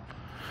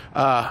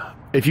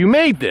 if you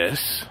made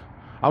this,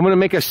 I'm going to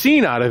make a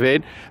scene out of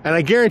it, and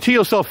I guarantee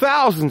you'll sell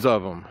thousands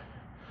of them.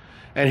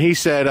 And he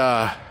said,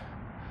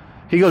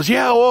 he goes,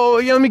 yeah, well,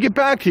 yeah, let me get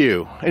back to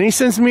you. And he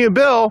sends me a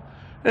bill,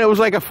 and it was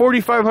like a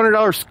 $4,500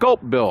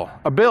 sculpt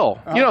bill,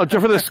 you know,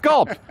 for the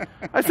sculpt.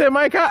 I said,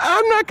 Mike,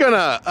 I'm not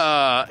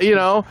gonna, you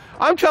know,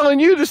 I'm telling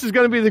you this is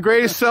gonna be the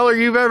greatest seller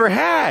you've ever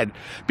had,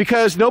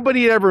 because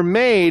nobody had ever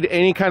made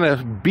any kind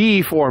of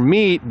beef or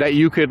meat that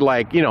you could,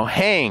 like, you know,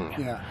 hang.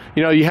 Yeah.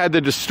 You know, you had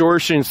the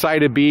distortion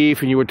side of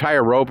beef, and you would tie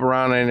a rope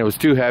around it, and it was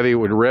too heavy, it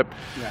would rip.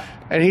 Yeah.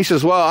 And he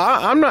says, well,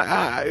 I'm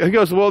not, he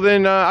goes, well,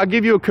 then I'll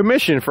give you a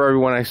commission for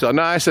everyone I sell.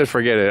 No, I said,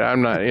 forget it.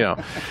 I'm not, you know.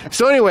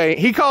 So anyway,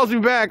 he calls me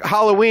back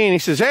Halloween. He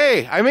says,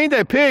 hey, I made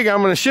that pig.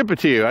 I'm going to ship it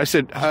to you. I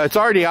said, it's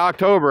already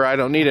October. I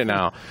don't need it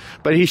now.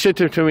 But he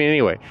shipped it to me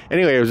anyway.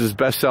 Anyway, it was his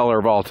best seller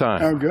of all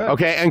time. Oh, good.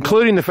 Okay,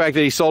 including the fact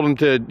that he sold them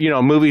to, you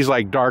know, movies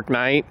like Dark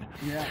Knight,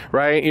 yeah.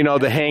 Right? You know,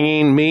 the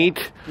hanging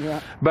meat. Yeah.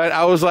 But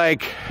I was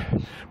like,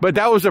 but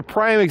that was a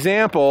prime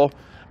example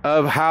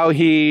of how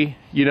he,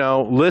 you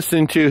know,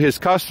 listened to his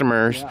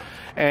customers. Yeah.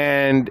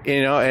 And,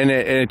 you know, and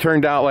it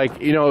turned out like,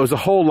 you know, it was a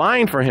whole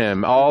line for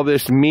him, all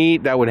this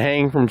meat that would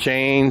hang from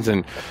chains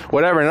and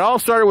whatever. And it all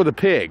started with a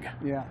pig.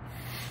 Yeah.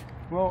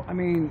 Well, I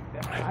mean,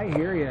 I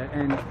hear you.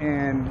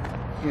 And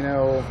you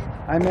know,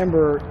 I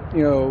remember,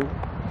 you know,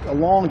 a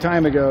long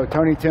time ago,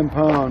 Tony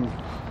Timpone.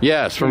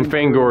 Yes, from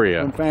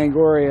Fangoria. From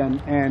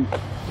Fangoria. And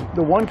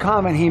the one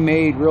comment he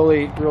made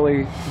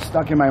really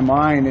stuck in my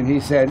mind. And he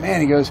said,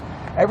 man, he goes,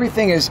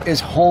 everything is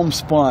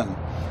homespun,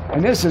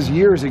 and this is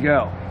years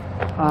ago,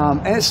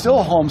 and it's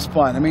still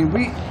homespun. I mean,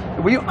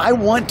 I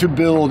want to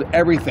build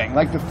everything.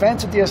 Like the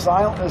fence at this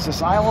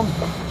asylum,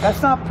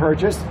 that's not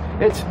purchased.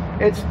 It's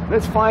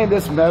let's find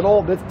this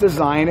metal, let's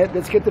design it,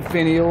 let's get the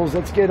finials,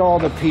 let's get all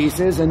the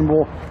pieces, and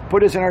we'll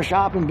put this in our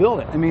shop and build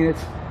it. I mean,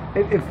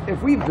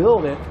 if we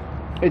build it,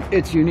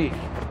 it's unique.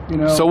 You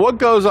know. So what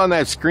goes on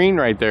that screen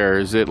right there?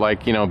 Is it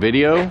like, you know,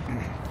 video?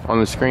 On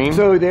the screen?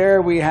 So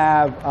there we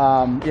have,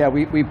 yeah,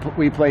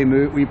 we play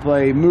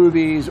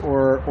movies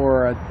or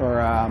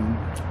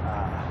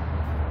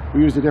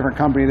we used a different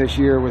company this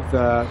year with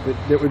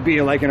that would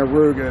be like an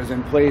Arugas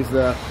and plays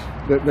the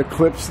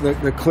clips,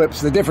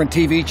 the different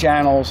TV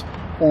channels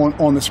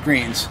on the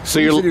screens. So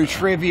we used to do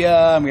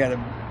trivia, and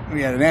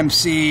we had an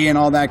MC and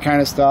all that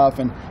kind of stuff,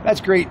 and that's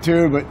great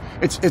too. But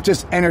it's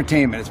just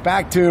entertainment. It's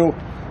back to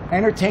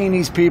entertain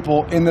these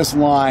people in this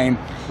line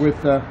with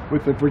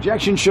the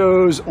projection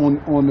shows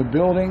on the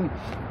building.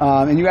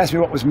 And you asked me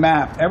what was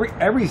mapped.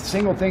 Every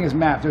single thing is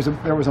mapped.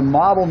 There was a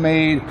model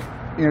made,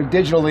 you know,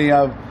 digitally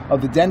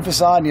of the den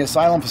facade and the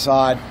asylum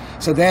facade.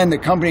 So then the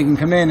company can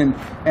come in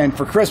and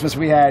for Christmas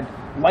we had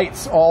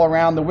lights all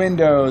around the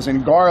windows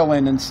and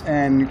garland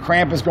and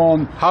Krampus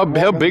going. How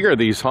big are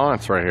these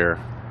haunts right here?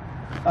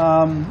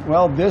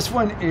 Well, this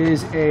one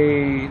is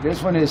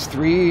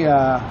three.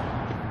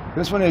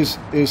 This one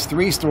is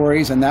 3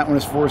 stories, and that one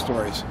is 4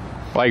 stories.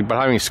 Like, but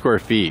how many square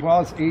feet?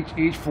 Well, it's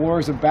each floor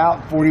is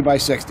about 40 by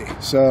 60.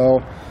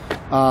 So,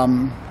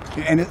 and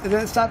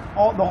it's not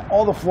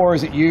all the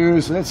floors that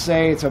use. Let's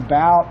say it's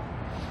about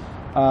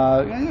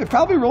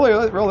probably really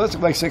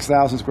realistic, like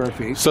 6,000 square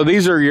feet. So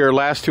these are your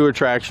last 2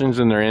 attractions,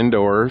 and they're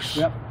indoors.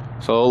 Yep.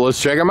 So let's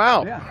check them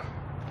out. Yeah.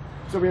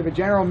 So we have a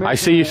general mix. I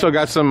see you still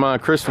got some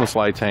Christmas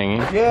lights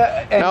hanging.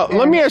 Yeah. Now,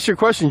 let me ask you a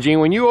question,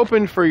 Gene. When you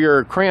opened for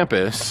your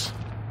Krampus,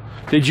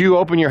 did you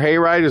open your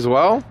hayride as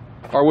well?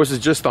 Or was it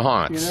just the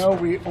haunts? You know,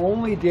 we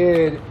only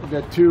did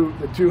the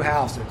two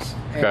houses.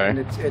 And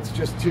Okay. it's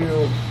just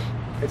too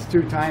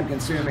time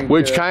consuming.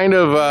 Which kind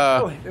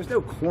of there's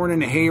no corn in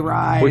the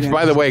hayride. which,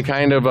 by the way,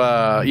 kind of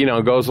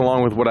goes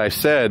along with what I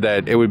said,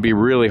 that it would be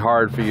really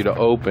hard for you to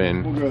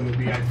open We'll go to the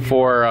VIP.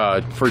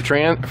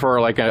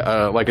 for like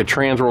a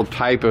Transworld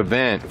type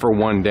event for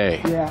one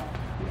day. Yeah,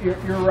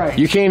 you're right.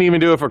 You can't even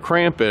do it for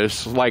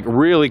Krampus, like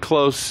really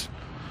close,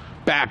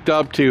 backed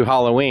up to Well,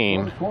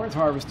 Halloween. the corn's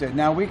harvested.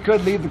 Now we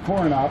could leave the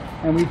corn up,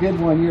 and we did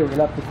one year. We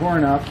left the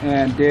corn up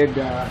and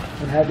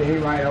had the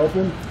hayride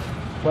open,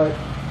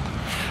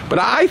 But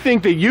I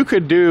think that you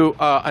could do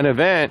an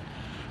event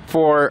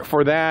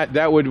for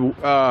that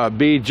would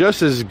be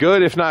just as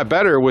good, if not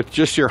better, with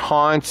just your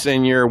haunts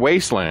and your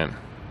wasteland.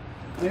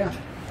 yeah.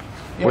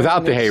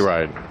 Without the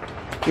hayride.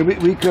 Yeah,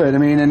 we could. I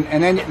mean, and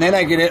then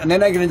I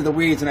get into the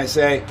weeds, and I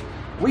say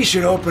we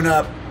should open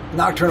up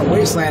Nocturnal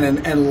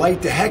Wasteland and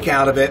light the heck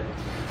out of it,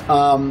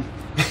 and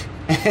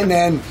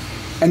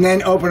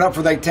then open up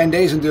for like 10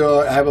 days and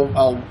have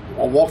a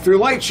walk-through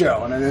light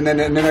show, and then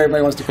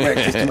everybody wants to quit.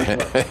 It's too much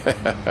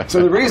work.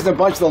 So the reason a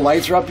bunch of the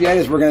lights are up yet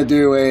is we're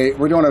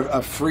doing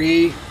a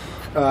free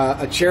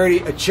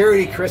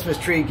charity Christmas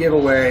tree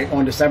giveaway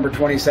on December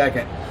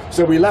 22nd.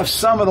 So we left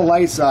some of the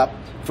lights up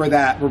for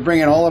that. We're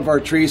bringing all of our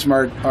trees from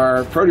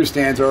our produce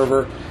stands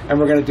over, and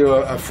we're going to do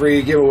a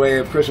free giveaway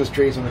of Christmas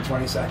trees on the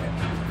 22nd.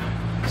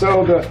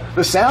 So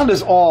the sound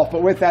is off,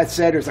 but with that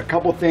said, there's a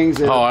couple things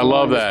that... Oh, I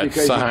love that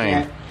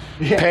sign.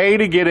 Yeah. Pay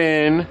to get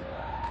in,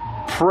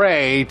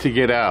 pray to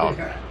get out.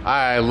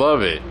 I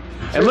love it.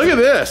 And look at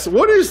this.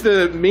 What is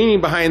the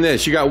meaning behind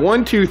this? You got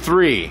 1, 2,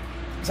 3.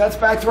 So that's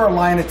back to our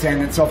line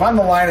attendant. So if I'm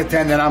the line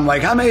attendant, I'm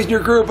like, how many's in your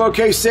group?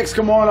 Okay, 6,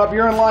 come on up.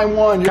 You're in line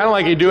 1. Kind of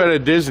like you do at a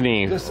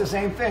Disney. Just the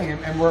same thing.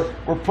 And we're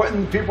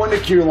putting people in the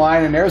queue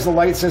line, and there's the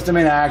light system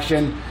in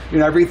action. You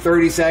know, every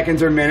 30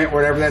 seconds or minute,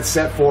 whatever that's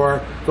set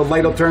for, the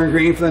light will turn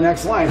green for the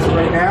next line. So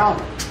right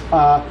now,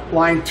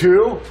 line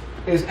 2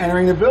 is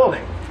entering the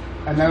building.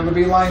 And then it'll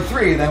be line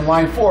 3, then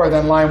line 4,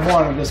 then line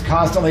 1. It'll just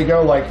constantly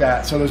go like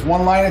that. So there's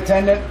one line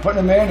attendant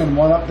putting them in, and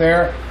one up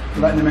there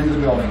letting them into the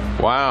building.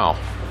 Wow.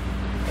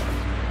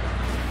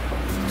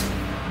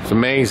 It's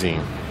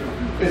amazing.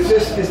 It's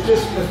just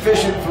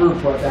efficient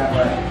throughput that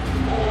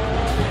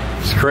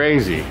way. It's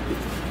crazy.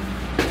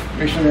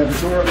 Make sure we have the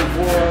door open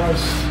for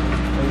us.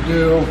 We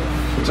do.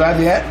 So I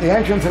have the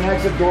entrance and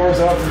exit doors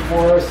open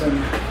for us,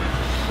 and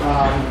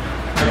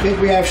I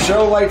think we have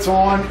show lights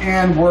on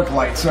and work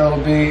lights. So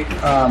it'll be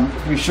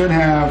we should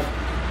have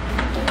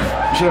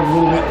a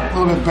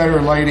little bit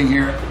better lighting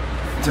here.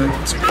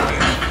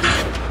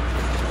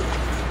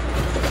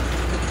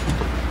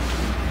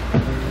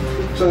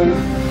 So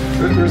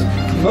there's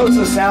most of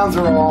the sounds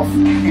are off,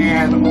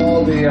 and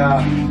all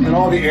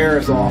the air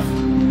is off.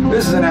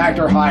 This is an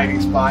actor hiding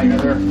spot. You know,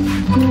 they're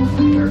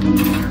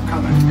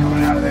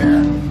coming out of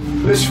there.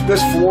 This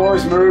floor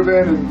is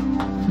moving.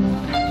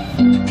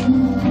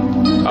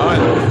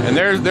 And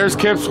there's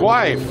Kip's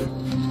wife.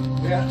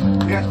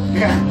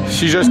 Yeah.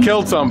 She just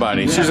killed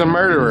somebody. Yeah. She's a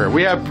murderer.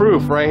 We have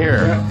proof right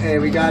here. Yeah, hey,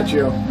 we got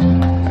you.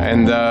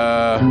 And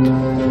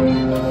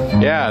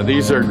yeah,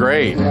 these are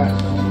great.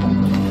 Yeah.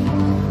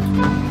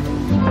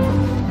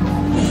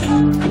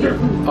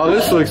 Oh,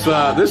 this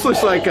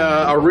looks like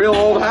a real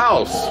old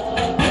house.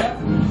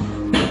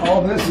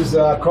 All this is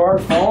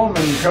carved foam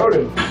and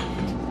coated,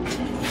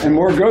 and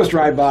more Ghost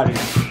Ride bodies.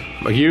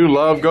 You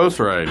love Ghost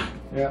Ride.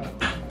 Yeah,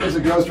 there's a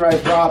Ghost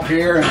Ride prop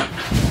here, and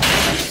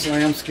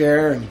slam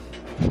scare, and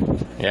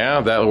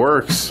yeah, that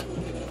works.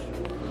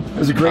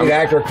 there's a great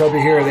actor could be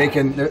here.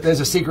 There's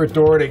a secret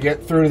door to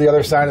get through to the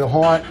other side of the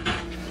haunt,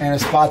 and a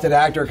spotted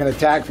actor can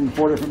attack from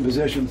 4 different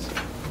positions.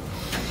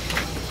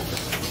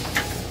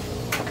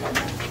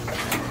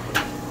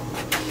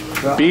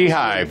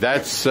 Beehive,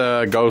 that's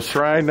Ghost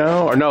Ride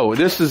now? Or no,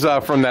 this is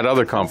from that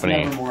other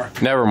company.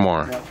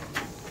 Nevermore. Yep.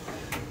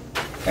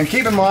 And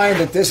keep in mind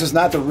that this is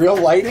not the real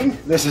lighting.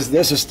 This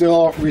is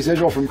still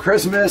residual from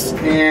Christmas,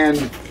 and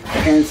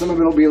some of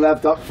it will be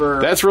left up for...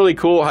 That's really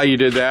cool how you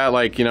did that,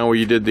 like, you know, where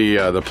you did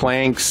the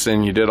planks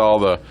and you did all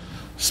the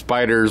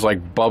spiders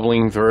like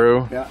bubbling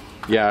through. Yeah.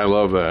 Yeah, I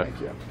love that. Thank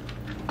you.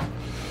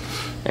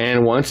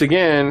 And once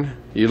again,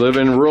 you live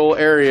in rural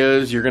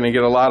areas, you're going to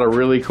get a lot of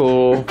really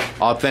cool,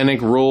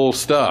 authentic rural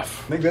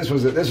stuff. I think this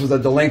was a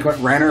delinquent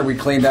renter. We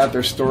cleaned out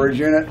their storage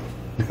unit.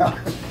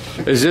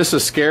 Is this a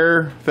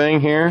scare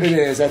thing here? It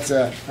is. It's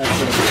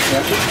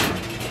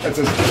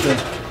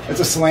it's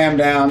a slam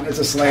down. It's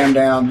a slam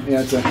down.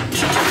 Yeah, it's a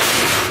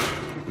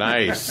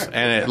nice,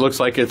 and it looks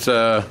like it's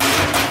a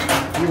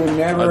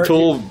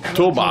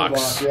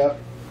toolbox. Yep.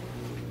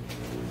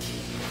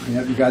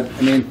 Yep. You got.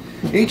 I mean,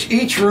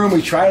 each room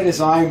we try to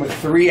design with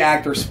 3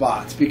 actor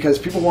spots because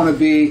people want to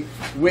be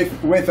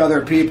with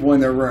other people in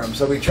their room.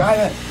 So we try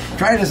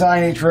to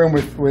design each room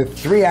with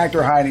 3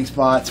 actor hiding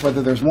spots.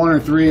 Whether there's 1 or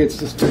 3, it's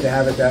just good to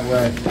have it that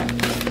way.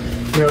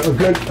 You know, a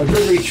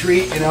good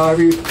retreat. You know,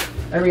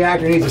 every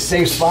actor needs a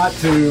safe spot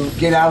to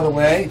get out of the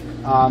way.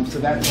 So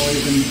that's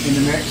always in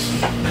the mix.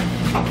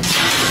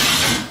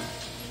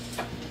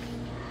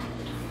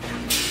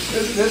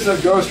 This is a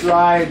Ghost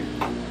Ride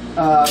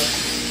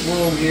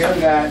room here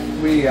that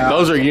we.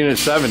 Those are Unit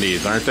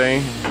 70s, aren't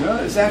they? No,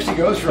 it's actually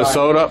Ghost Ride. The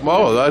soda.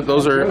 Oh,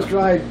 those are Ghost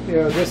Ride. You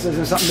know, this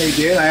isn't something they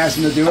did. I asked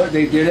them to do it.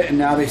 They did it, and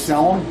now they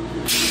sell them.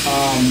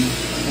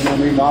 And then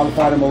we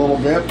modified them a little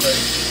bit, but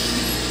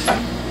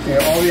you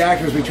know, all the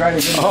actors we try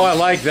to. Oh, I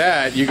like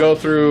that. You go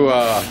through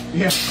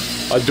yeah.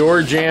 a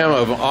door jam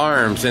of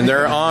arms, and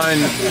they're on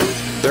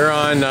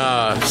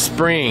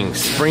spring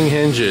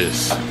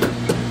hinges.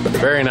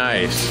 Very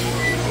nice.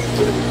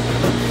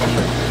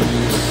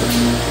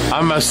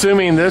 I'm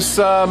assuming this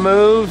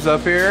moves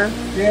up here?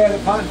 Yeah,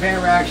 the pot and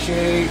pan rack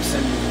shakes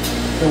and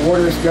the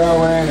water's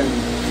going, and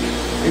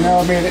you know,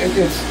 I mean,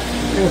 it's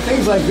you know,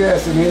 things like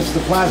this. I mean, it's the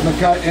plasma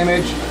cut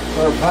image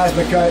or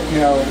plasma cut, you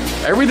know.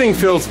 Everything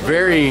feels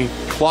very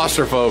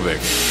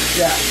claustrophobic.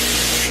 Yeah.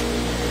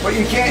 But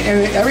you can't,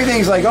 and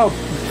everything's like, oh,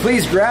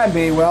 please grab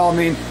me. Well, I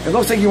mean, it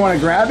looks like you want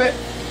to grab it,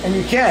 and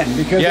you can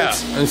because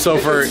it's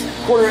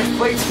 1/4-inch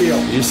plate steel.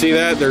 You see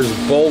that? There's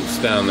bolts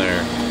down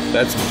there.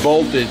 That's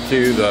bolted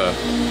to the,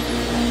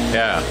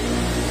 yeah.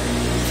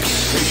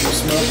 Make sure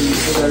smoke and you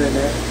put that in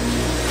there.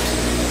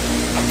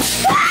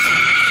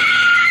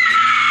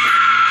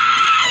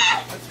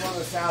 That's one of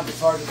the sounds that's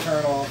hard to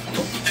turn off.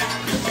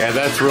 Yeah,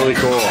 that's really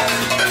cool.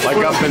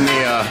 Like up in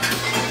the,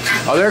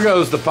 oh, there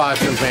goes the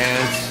pots and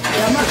pans.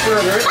 Yeah, I'm not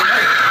sure.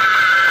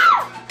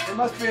 There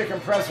must be a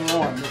compressor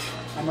on.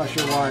 I'm not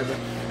sure why, but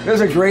there's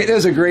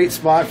a great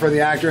spot for the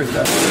actors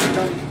to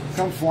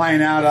come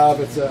flying out of.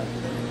 It's a,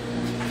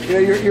 you know,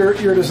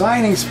 you're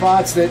designing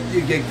spots that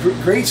you get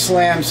great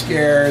slam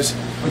scares,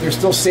 but they're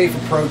still safe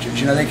approaches.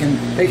 You know, they can.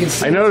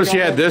 I noticed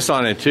you had this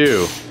on it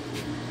too.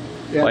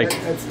 Yeah, like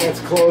that's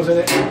closing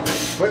it.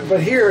 But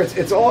here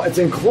it's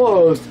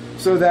enclosed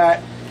so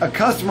that a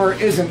customer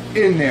isn't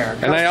in there.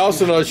 And I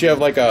also noticed you have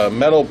like a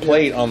metal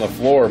plate on the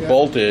floor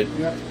bolted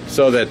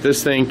so that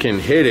this thing can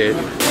hit it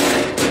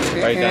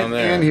right down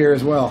there. And here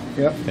as well.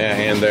 Yep. Yeah,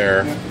 and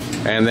there. Yep.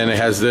 And then it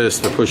has this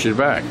to push it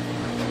back.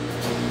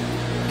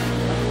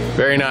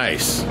 Very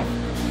nice.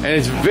 And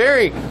it's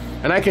very,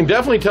 and I can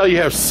definitely tell you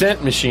have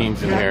scent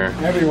machines in here.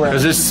 Everywhere.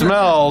 Because it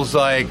smells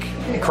like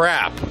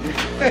crap.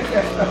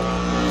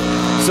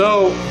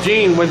 So,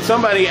 Gene, when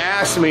somebody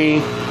asks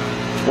me,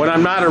 when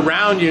I'm not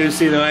around you,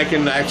 see, then I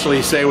can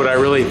actually say what I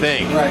really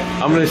think. Right.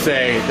 I'm going to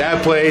say,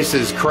 that place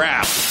is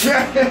crap.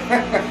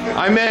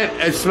 I meant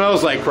it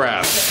smells like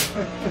crap.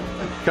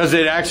 Because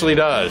it actually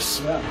does.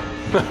 Yeah.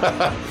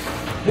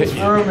 This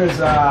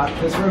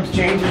room's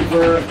changing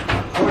for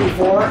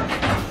 24.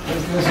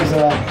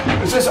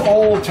 This is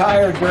old,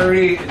 tired,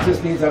 dirty. It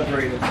just needs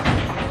upgraded.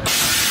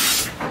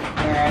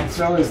 And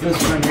so is this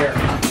room here.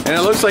 And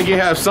it looks like you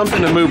have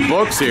something to move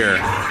books here.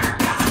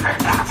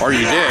 Or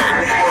you did.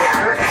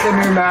 It's a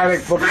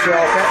pneumatic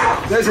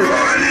bookshelf. This is Is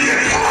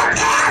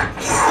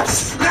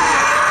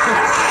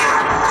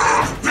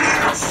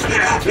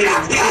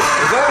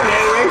that an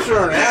animation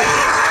or an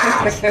action?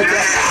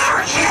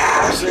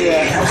 actually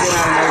an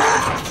animation.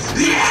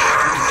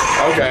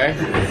 Okay.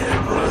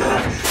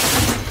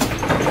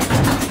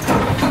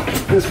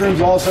 This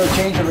room's also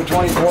changing for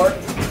 24.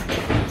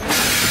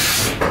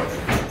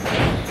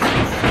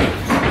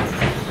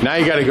 Now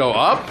you got to go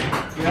up?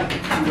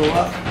 Yeah, you go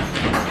up.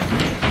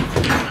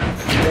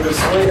 There's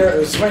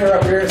a swinger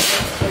up here.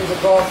 Swings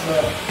across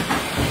the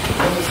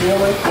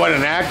ceiling. What,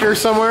 an actor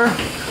somewhere?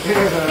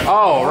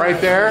 Oh, right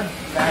there?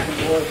 Back and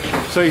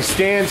forth. So he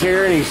stands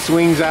here and he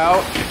swings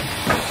out.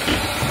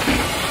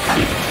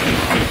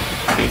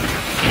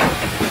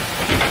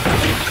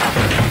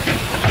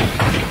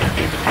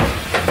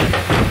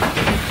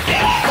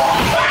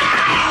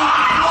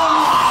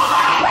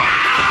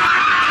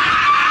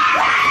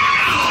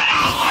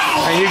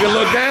 And you can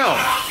look down.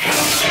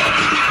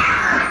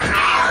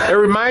 It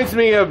reminds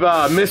me of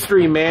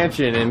Mystery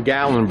Mansion in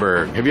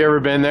Gatlinburg. Have you ever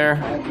been there? I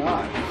have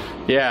not.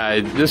 Yeah,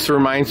 this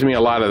reminds me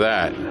a lot of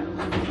that.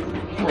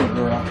 Poor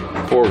girl.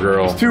 Poor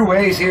girl. There's two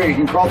ways here. You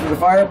can crawl through the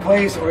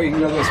fireplace or you can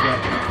go this way.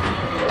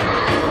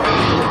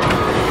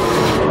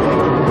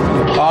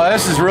 Oh,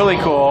 this is really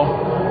cool.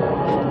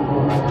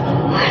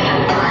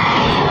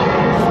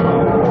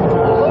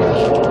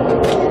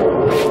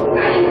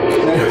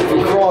 If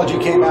you crawled, you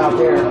came out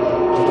there.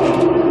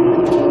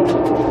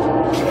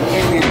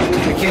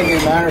 It came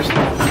in manor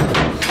style.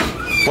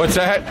 What's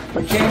that?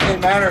 It came in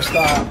manor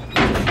style.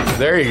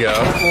 There you go.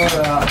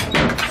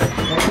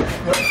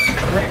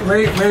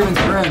 Raven's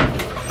Grin.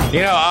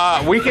 You know,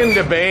 we can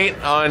debate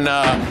on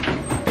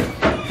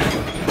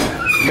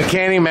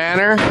uncanny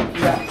manner?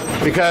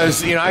 Yeah.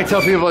 Because, you know, I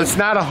tell people it's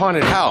not a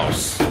haunted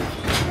house.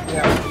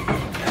 Yeah.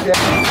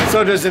 Yeah.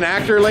 So does an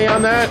actor lay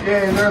on that?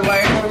 Yeah, and they're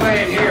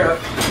laying here.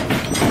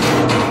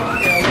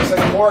 You know, it looks like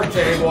a morgue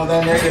table, and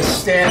then they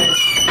just stand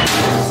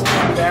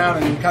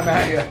down and come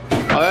at you.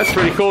 Oh, that's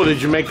pretty cool.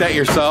 Did you make that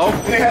yourself?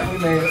 Yeah, we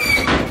made it.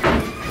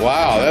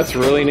 Wow, that's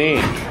really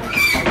neat.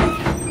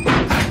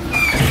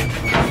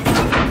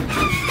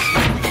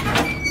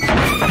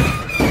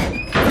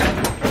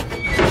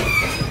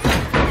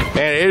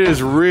 And it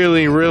is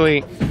really,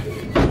 really,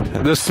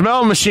 the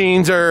smell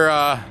machines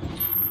are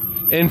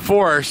in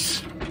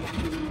force,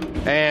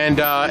 and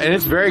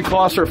it's very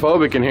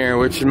claustrophobic in here,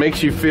 which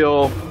makes you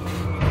feel,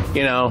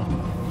 you know,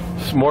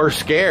 more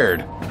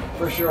scared.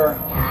 For sure.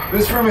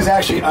 This room is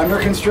actually under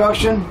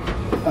construction.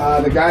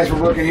 The guys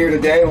were working here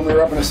today when we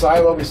were up in a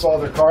silo. We saw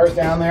their cars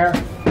down there.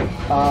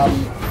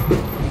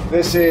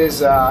 This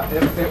is,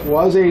 it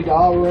was a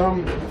doll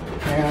room,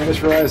 and I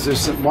just realized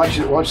there's some, watch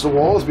the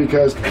walls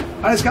because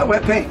I just got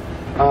wet paint.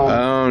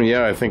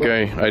 Yeah, I think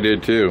I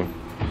did too.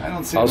 I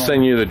don't see. I'll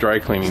send you the dry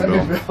cleaning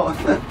bill.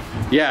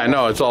 Yeah,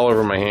 no, it's all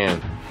over my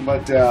hand.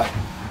 But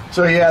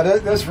so yeah,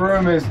 this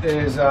room is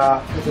it's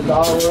a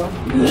doll room.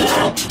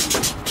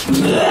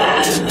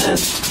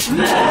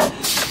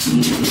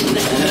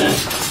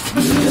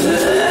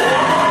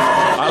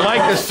 I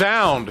like the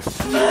sound.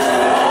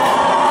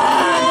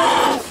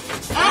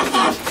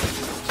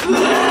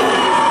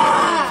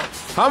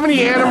 How many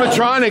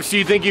animatronics do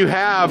you think you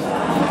have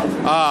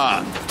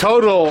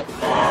total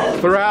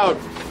throughout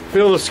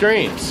Field of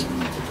Screams?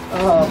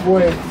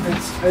 Boy,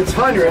 it's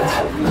hundreds.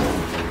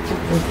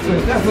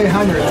 There's definitely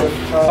hundreds.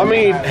 How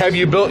many have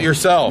you built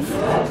yourself?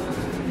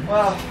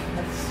 Well,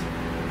 it's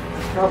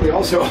probably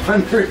also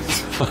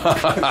hundreds.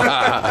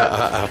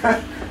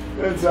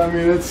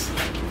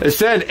 It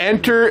said,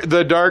 "Enter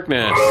the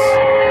darkness."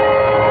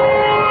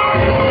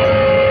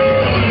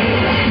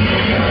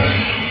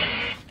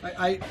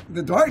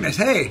 The darkness,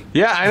 hey.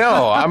 Yeah, I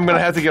know. I'm gonna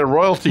have to get a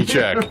royalty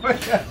check.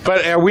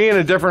 But are we in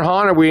a different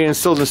haunt, or are we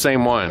still in the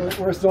same one?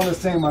 We're still in the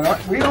same one.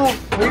 We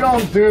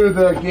don't do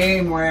the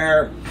game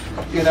where,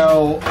 you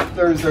know,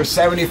 there's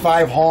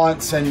 75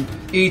 haunts and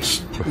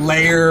each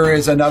layer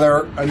is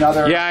another.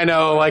 Yeah, I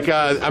know. Like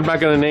I'm not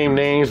gonna name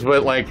names,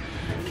 but like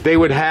they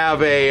would have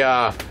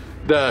the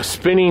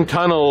spinning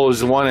tunnel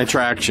is one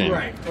attraction.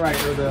 Right.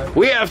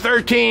 We have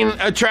 13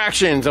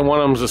 attractions, and one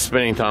of them's a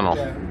spinning tunnel.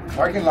 Yeah.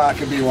 Parking lot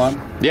could be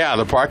one. Yeah,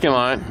 the parking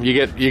lot. You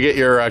get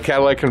your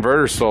catalytic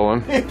converter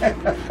stolen. That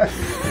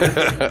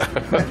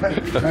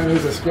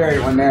is a scary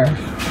one there.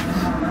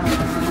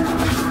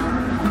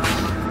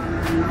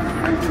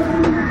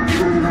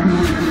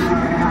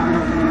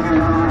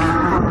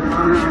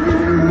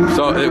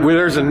 So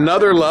there's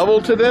another level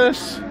to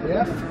this?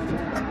 Yeah.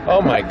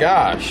 Oh my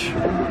gosh.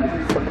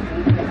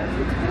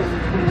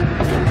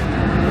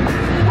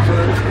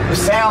 The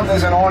sound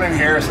isn't on in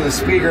here, so the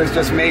speaker is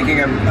just making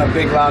a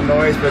big loud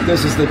noise, but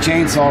this is the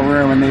chainsaw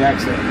room and the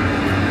exit.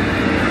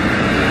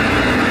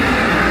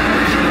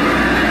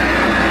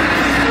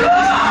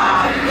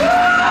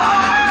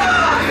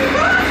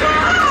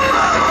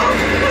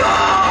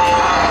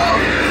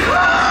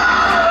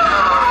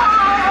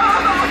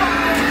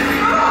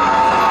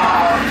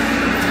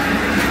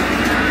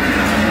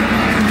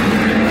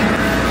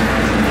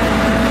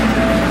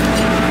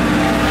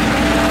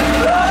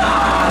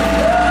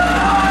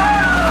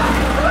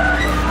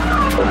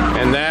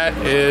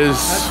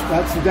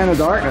 That's the Den of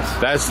Darkness.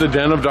 That's the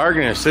Den of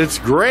Darkness. It's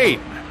great.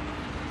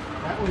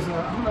 That was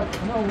I'm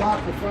gonna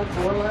lock the front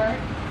door, Larry.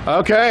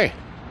 Okay.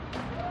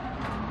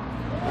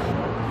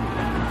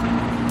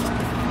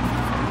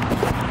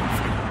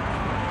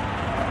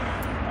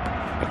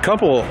 A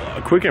couple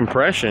quick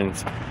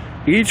impressions.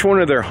 Each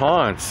one of their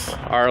haunts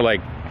are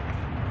like,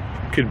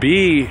 could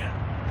be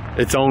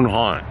its own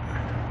haunt.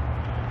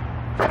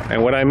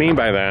 And what I mean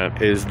by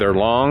that is they're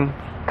long,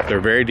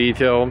 they're very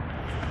detailed.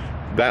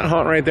 That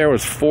haunt right there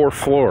was 4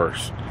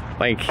 floors.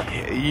 Like,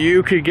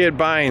 you could get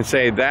by and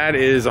say that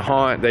is a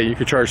haunt that you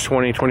could charge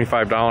 $20,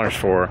 $25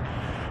 for,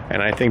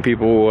 and I think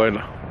people would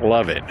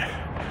love it.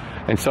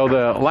 And so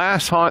the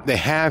last haunt they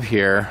have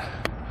here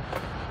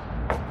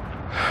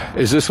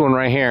is this one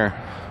right here.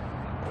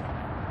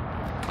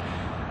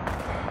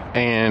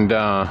 And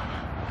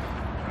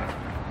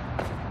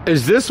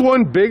is this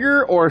one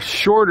bigger or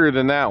shorter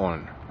than that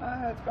one?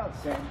 It's about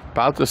the same.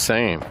 About the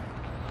same.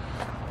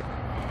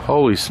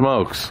 Holy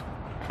smokes.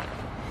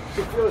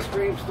 The Field of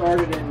Screams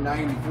started in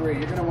 '93.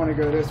 You're going to want to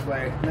go this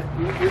way.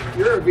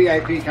 You're a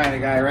VIP kind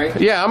of guy, right?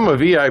 Yeah, I'm a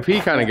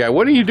VIP kind of guy.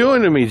 What are you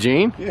doing to me,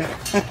 Gene? Yeah.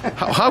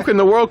 How in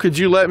the world could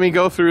you let me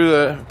go through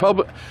the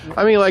public?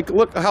 I mean, like,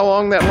 look how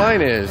long that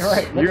line is.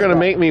 Right, You're going to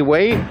make me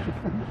wait?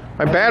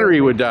 My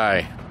battery would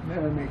die.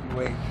 Never make you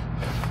wait.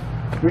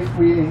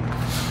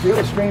 Field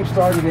of Screams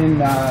started in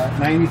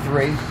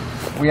 '93.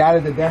 We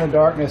added the Den of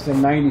Darkness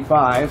in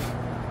 '95.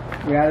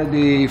 We added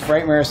the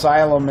Frightmare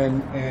Asylum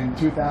in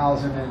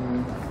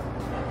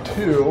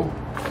 2002,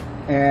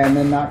 and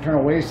then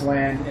Nocturnal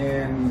Wasteland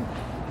in,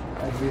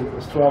 I believe it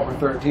was 12 or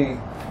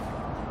 13.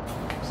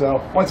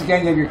 So once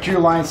again, you have your queue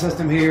line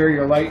system here,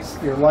 your lights.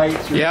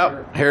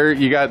 Yep. Here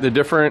you got the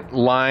different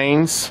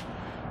lines,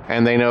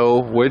 and they know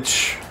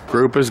which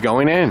group is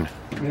going in.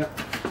 Yep.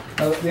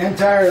 The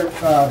entire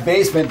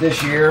basement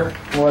this year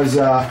was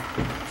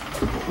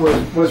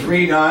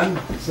redone.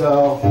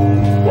 So.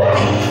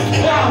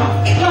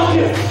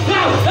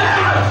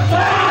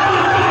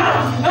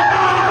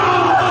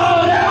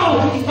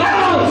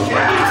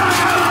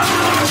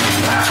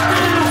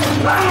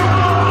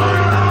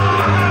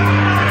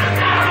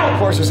 Of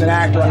course, there's an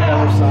actor on the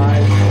other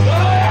side.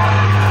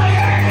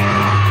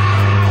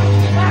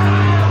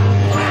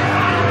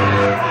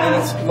 And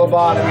it's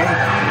lobotomy.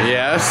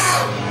 Yes.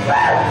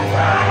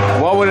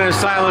 What would an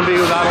asylum be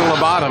without a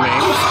lobotomy?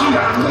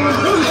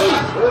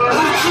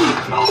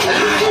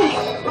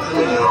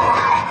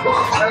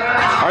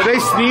 Are they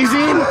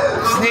sneezing?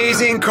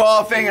 Sneezing,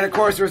 coughing, and of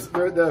course there's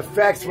the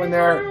effects when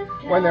they're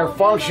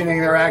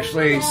functioning. They're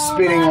actually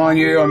spitting on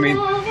you. I mean,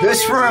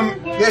 this room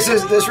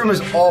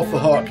is off the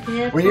hook.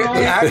 When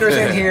the actors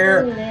in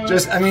here,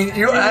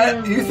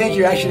 you think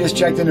you actually just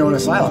checked into an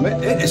asylum.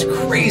 It is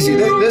crazy.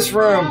 This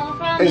room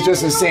is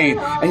just insane,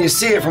 and you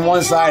see it from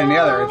one side and the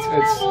other.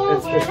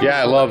 It's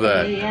yeah, I love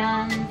that.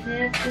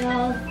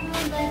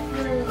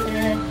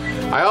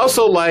 I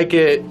also like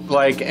it,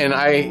 and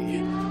I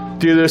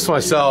do this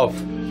myself.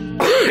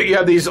 You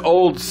have these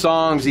old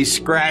songs, these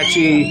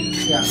scratchy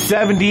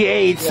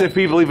 78s, if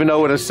people even know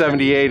what a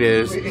 78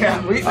 is. Yeah,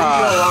 we do a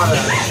lot of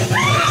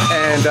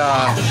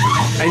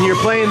that. And you're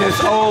playing this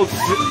old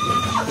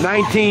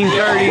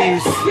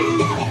 1930s.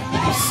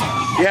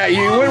 Yeah,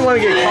 you wouldn't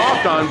want to get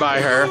coughed on by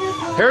her.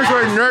 Here's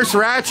where Nurse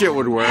Ratched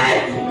would work.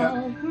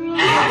 Yeah.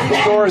 The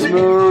doors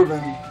move,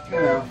 and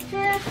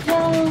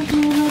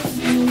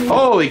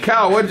Holy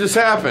cow! What just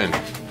happened?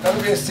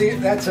 that's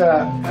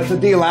a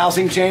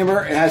delousing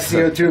chamber. It has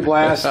CO2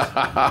 blast.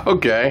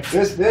 Okay.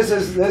 This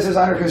is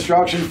under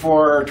construction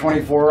for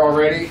 24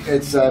 already.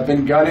 It's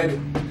been gutted.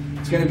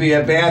 It's going to be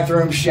a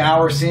bathroom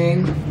shower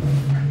scene.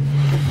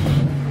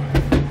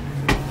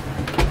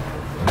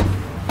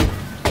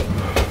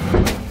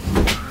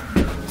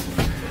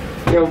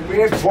 We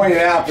didn't point it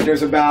out, but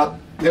there's about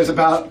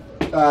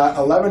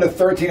 11 to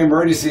 13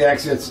 emergency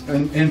exits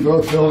in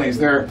both buildings.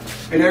 They're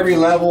at every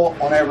level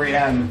on every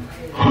end.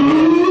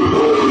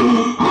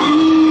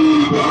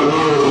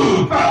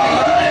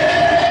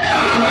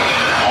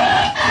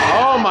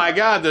 Oh my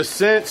God, the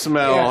scent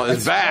smell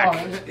is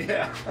back.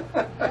 Yeah.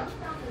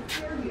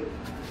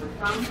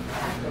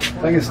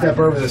 I can step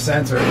over the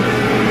sensor.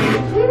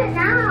 Get it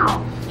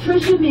now.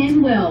 Trisha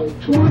Manuel,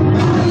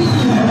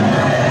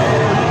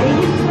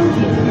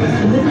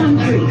 the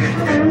country.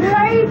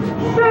 Right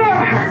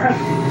there.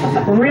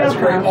 That's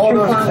great. All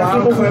those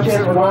clown clips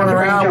that were going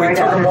around, we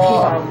took them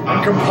all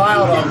and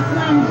compiled them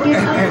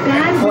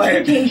and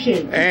played.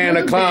 And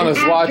a clown is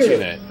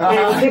watching it.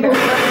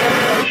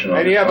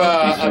 And you have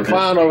a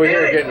clown over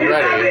here getting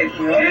ready.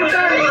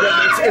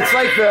 It's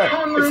supposed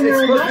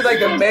to be like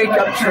the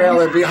makeup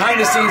trailer, behind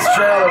the scenes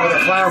trailer where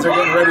the clowns are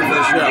getting ready for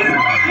the show.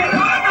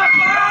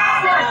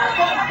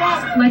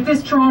 Like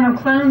this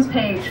Toronto Clowns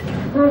page,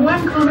 where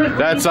one comment.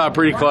 That's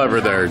pretty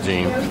clever there,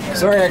 Gene.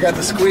 Sorry, I got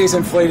the squeeze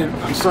inflated.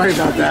 I'm sorry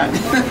about that.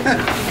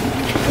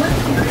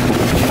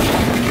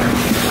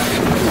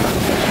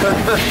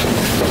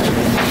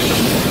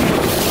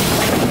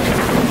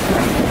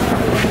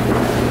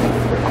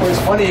 Well,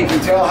 it's funny, you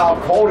can tell how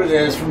cold it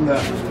is from the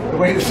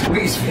way the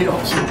squeeze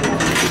feels.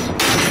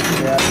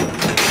 Yeah.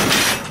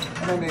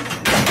 And then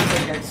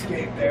they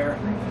escape there.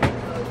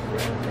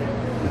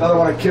 Another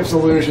one of Kip's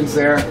illusions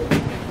there.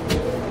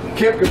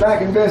 Kip, get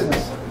back in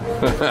business.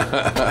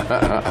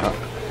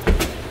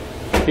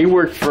 He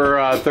worked for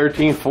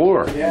 13th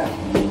floor. Yeah.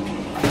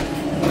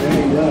 Yeah,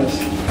 he does.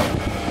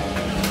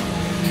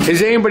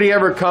 Has anybody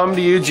ever come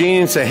to you,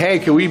 Gene, and say, hey,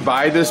 can we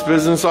buy this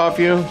business off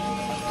you?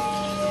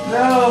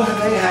 No,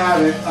 they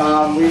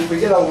haven't. We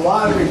get a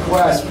lot of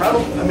requests.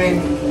 Probably,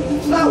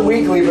 it's not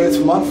weekly, but it's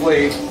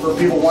monthly for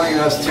people wanting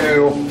us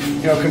to,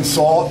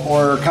 consult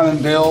or come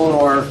and build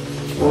or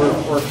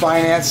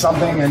finance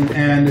something,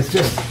 and it's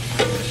just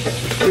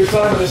we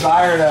felt a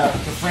desire to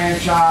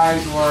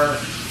franchise or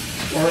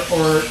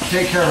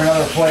take care of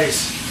another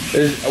place.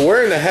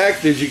 Where in the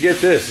heck did you get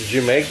this? Did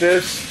you make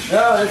this?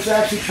 No, it's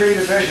actually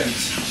Creative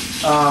Visions.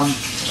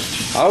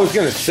 I was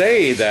going to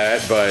say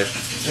that, but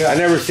yeah. I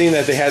never seen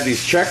that they had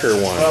these checker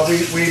ones. Well, we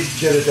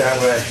did it that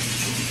way.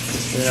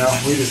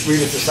 We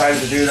just decided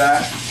to do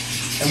that,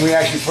 and we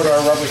actually put our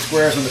rubber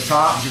squares on the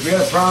top because we had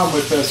a problem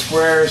with the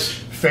squares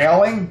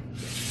failing.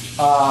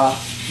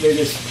 They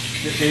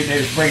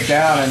just break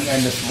down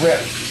and just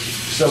rip.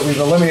 So we've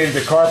eliminated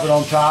the carpet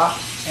on top,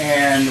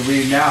 and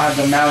we now have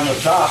them mount on the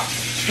top.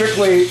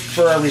 Strictly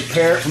for a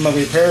repair, from a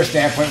repair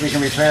standpoint, we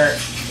can repair it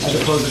as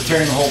opposed to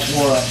tearing the whole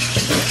floor up.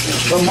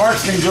 But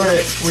Mark's been good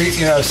at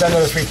sending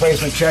us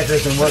replacement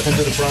checkers and working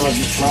through the problem.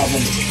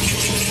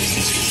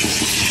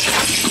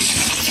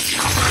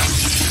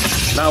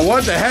 Now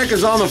what the heck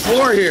is on the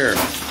floor here?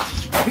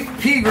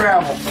 Pea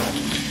gravel.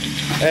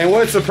 And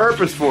what's the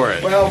purpose for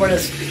it? Well, when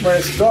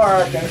it's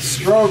dark and it's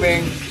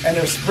strobing and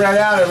they're spread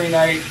out every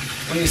night,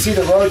 when you see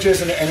the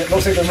roaches and it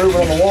looks like they're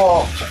moving on the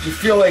wall, you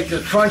feel like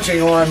you're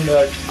crunching on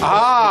the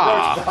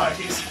roach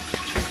bodies.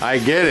 I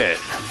get it.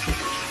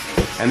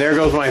 And there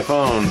goes my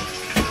phone.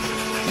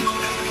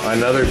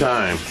 Another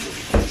time.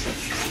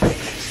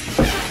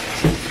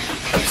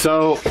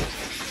 So,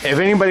 if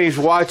anybody's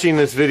watching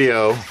this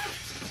video,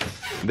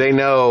 they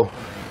know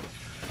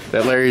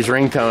that Larry's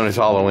ringtone is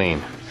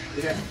Halloween.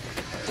 Yeah.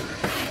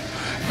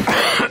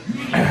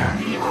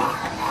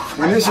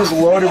 When this is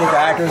loaded with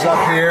actors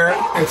up here,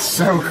 it's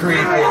so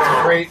creepy. It's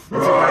a great thing.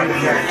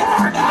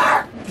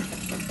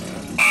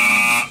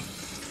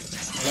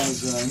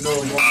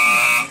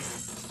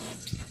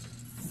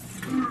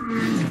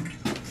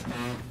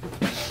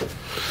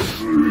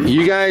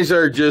 You guys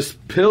are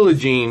just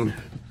pillaging,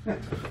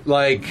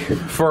 like,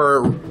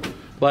 for,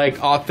 like,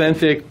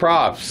 authentic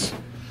props.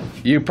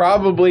 You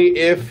probably,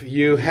 if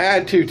you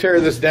had to tear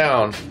this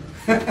down,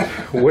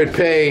 would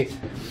pay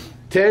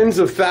tens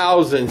of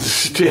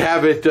thousands to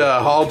have it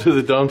hauled to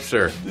the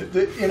dumpster.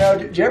 You know,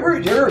 do you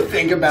ever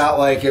think about,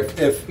 like,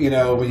 if you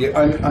know, when you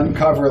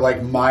uncover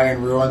like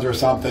Mayan ruins or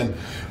something,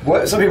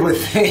 what some people would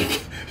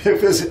think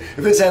if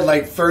this had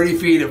like 30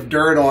 feet of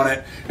dirt on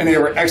it and they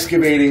were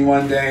excavating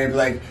one day and be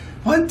like,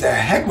 what the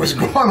heck was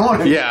going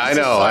on? Yeah, I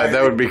know.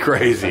 That would be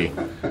crazy.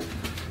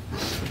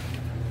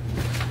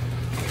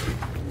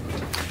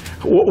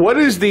 What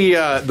is the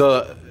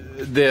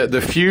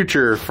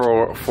future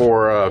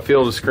for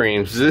Field of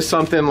Screams? Is this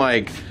something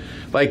like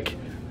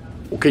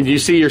can you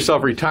see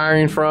yourself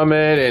retiring from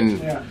it?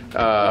 And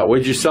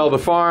would you sell the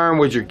farm?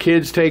 Would your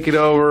kids take it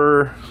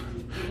over?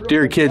 Do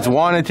your kids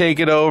want to take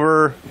it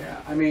over?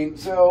 Yeah, I mean,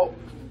 so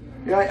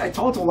yeah, I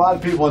talked to a lot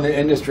of people in the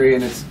industry,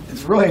 and it's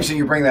really interesting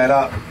you bring that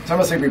up. It's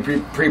almost like we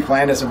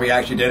pre-planned this and we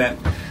actually didn't.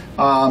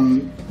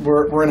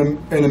 We're in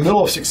the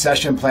middle of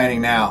succession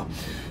planning now.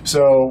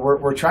 So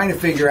we're trying to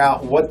figure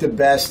out what the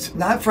best,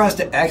 not for us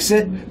to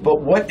exit,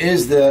 but what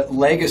is the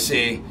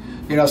legacy.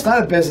 You know, it's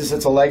not a business,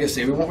 it's a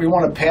legacy. We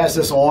want to pass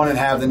this on and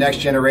have the next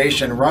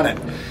generation run it.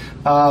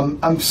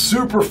 I'm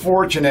super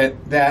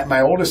fortunate that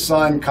my oldest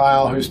son,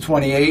 Kyle, who's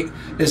 28,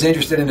 is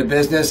interested in the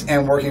business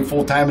and working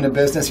full-time in the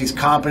business. He's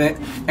competent,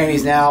 and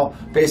he's now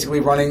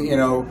basically running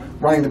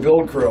the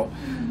build crew.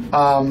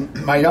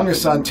 My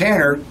youngest son,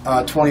 Tanner,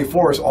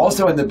 24, is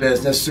also in the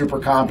business, super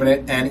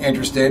competent and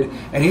interested,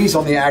 and he's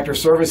on the actor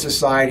services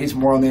side. He's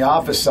more on the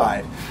office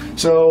side.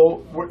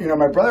 So, you know,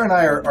 my brother and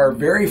I are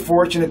very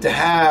fortunate to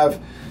have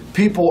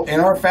people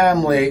in our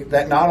family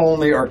that not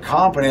only are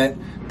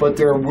competent, but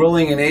they're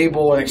willing and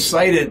able and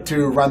excited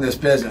to run this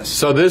business.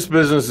 So this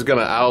business is going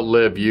to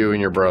outlive you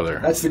and your brother.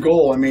 That's the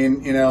goal. I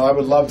mean, you know, I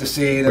would love to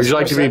see. Would you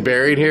like to be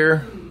buried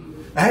here?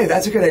 Hey,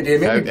 that's a good idea.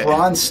 Maybe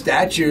bronze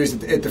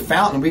statues at the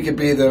fountain. We could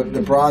be the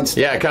bronze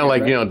statue. Yeah, kind of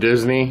like, right? You know,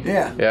 Disney.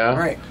 Yeah. Yeah.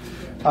 Right.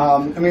 I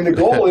mean, the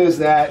goal is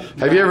that...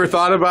 Have you ever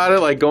thought about it?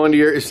 Like going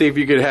to see if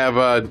you could have,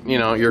 you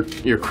know,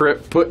 your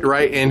crypt put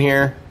right in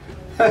here?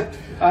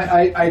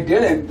 I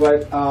didn't,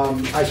 but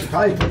I should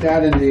probably put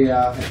that in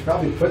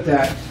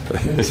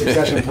the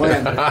succession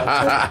plan.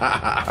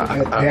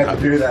 I have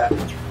to do that.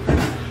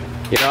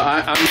 You know,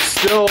 I'm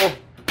still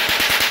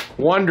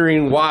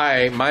wondering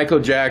why Michael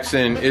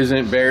Jackson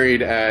isn't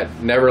buried at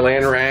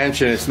Neverland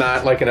Ranch, and it's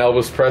not like an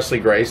Elvis Presley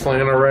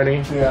Graceland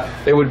already. Yeah,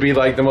 it would be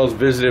like the most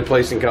visited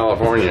place in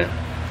California.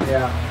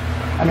 Yeah,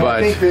 I mean,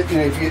 I think that, you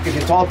know, if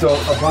you talk to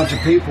a bunch of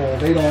people,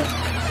 they don't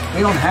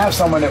have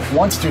someone that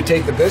wants to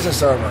take the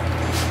business over.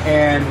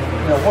 And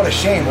you know, what a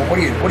shame. Well, what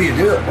do you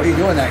do? What do you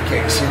do in that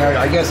case? You know,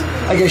 I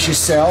guess you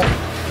sell.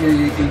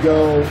 You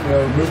go, you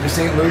know, move to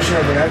St. Lucia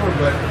or whatever.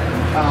 But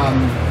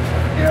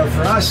you know,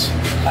 for us,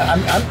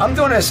 I'm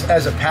doing this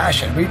as a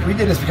passion. We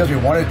did this because we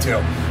wanted to.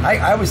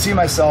 I would see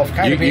myself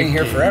kind of being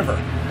here forever.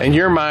 In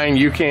your mind,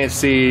 you can't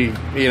see.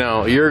 You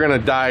know, you're gonna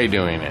die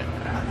doing it.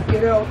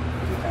 You know,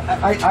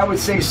 I would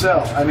say so.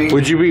 I mean,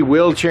 would you be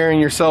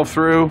wheelchairing yourself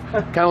through,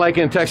 kind of like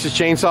in Texas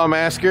Chainsaw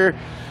Massacre?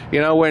 You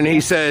know, when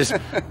he says,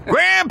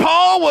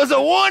 Grandpa was a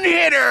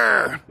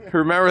one-hitter.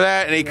 Remember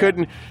that? And he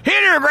couldn't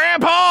hit her,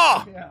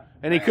 Grandpa. Yeah.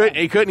 And he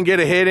couldn't get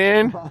a hit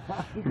in.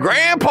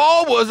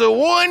 Grandpa was a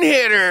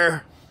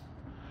one-hitter.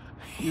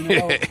 You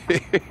know,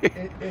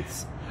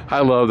 it's.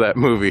 I love that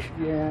movie.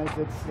 Yeah,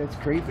 it's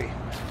creepy.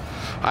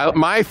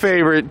 My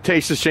favorite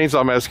Texas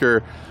Chainsaw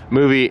Massacre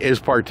movie is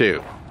Part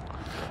 2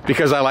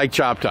 because I like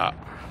Chop Top.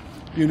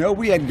 You know,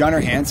 we had Gunnar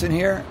Hansen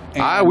here.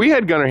 We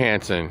had Gunnar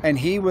Hansen, and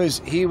he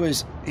was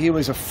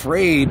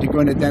afraid to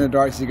go into Den of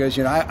Darkness. He goes,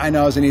 you know, I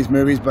know I was in these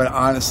movies, but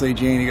honestly,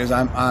 Gene, he goes,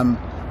 I'm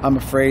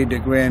afraid to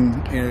go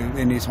in, you know,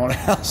 in these haunted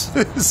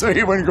houses, so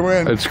he wouldn't go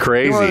in. That's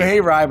crazy. He wanted a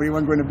hayride, but he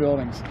wouldn't go into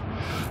buildings.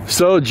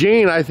 So,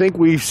 Gene, I think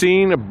we've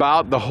seen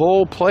about the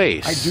whole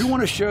place. I do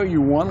want to show you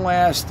one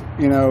last,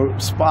 you know,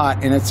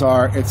 spot, and it's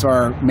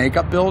our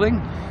makeup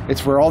building.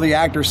 It's where all the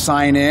actors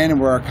sign in and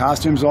where our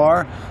costumes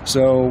are.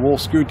 So we'll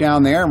scoot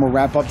down there and we'll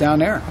wrap up down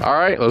there. All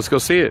right, let's go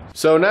see it.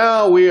 So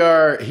now we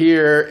are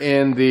here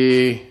in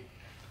the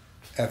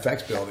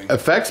FX building.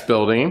 FX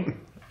building.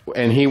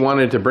 and he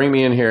wanted to bring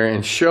me in here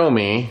and show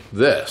me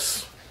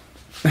this.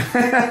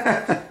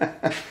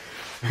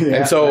 Yeah,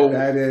 and so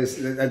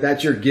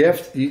that's your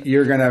gift.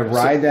 You're going to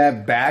ride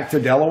that back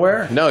to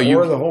Delaware? No,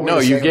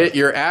 you get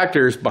your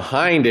actors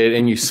behind it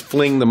and you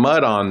fling the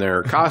mud on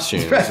their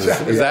costumes.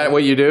 Is that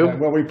what you do? Yeah,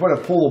 well, we put a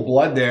pool of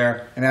blood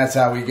there, and that's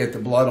how we get the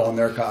blood on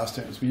their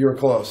costumes. But you were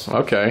close.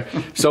 Okay,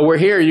 so we're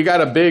here. You got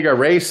a big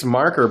erase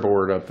marker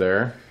board up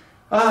there.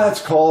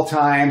 That's call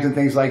times and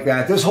things like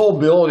that. This whole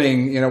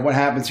building, what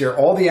happens here,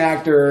 all the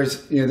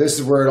actors, this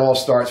is where it all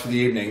starts for the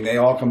evening. They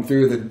all come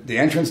through the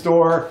entrance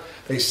door.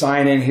 They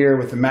sign in here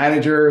with the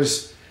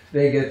managers.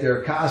 They get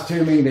their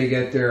costuming. They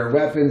get their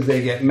weapons.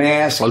 They get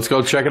masks. Let's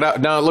go check it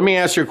out. Now, let me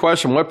ask you a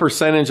question. What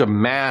percentage of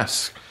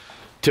mask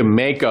to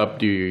makeup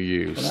do you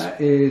use? Well,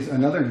 that is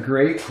another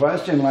great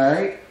question,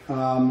 Larry.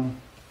 And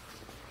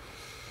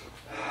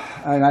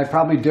I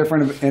probably differ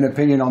in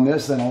opinion on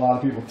this than a lot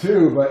of people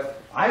too, but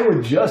I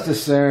would just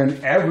assume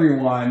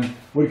everyone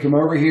would come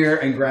over here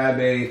and grab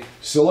a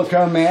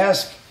silicone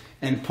mask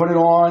and put it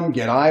on,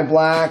 get eye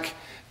black,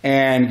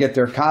 and get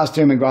their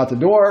costume and go out the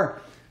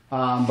door.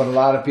 But a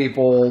lot of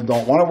people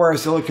don't want to wear a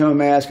silicone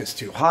mask. It's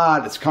too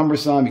hot. It's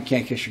cumbersome. You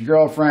can't kiss your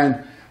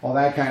girlfriend, all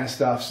that kind of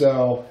stuff.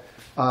 So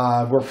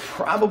we're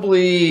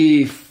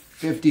probabprobably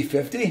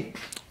 50-50.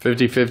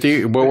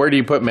 50-50? Well, where do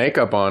you put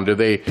makeup on? Do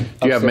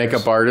you have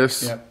makeup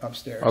artists? Yep,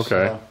 upstairs.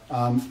 Okay. So,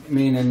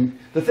 and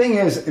the thing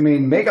is,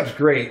 makeup's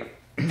great,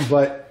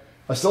 but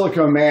a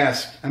silicone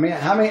mask, how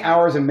many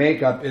hours of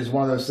makeup is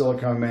one of those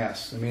silicone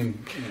masks?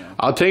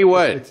 I'll tell you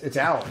what. It's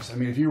hours.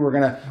 If you were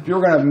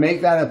gonna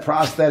make that a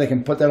prosthetic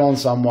and put that on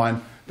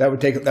someone, that would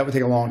take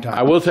a long time.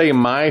 I will tell you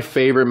my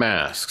favorite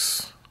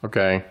masks,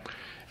 okay?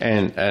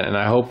 And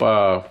I hope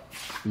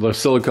the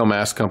silicone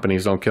mask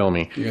companies don't kill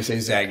me. You're going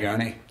to say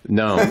Zagoni?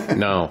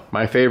 No.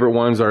 My favorite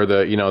ones are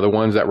the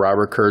ones that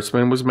Robert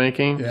Kurtzman was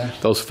making. Yeah.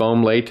 Those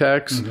foam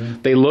latex.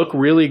 Mm-hmm. They look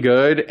really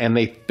good and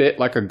they fit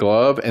like a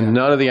glove. And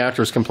none of the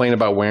actors complain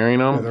about wearing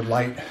them. Yeah, they're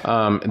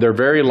light. They're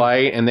very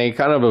light and they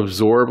kind of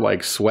absorb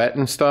like sweat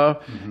and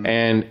stuff. Mm-hmm.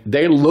 And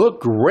they look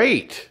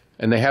great.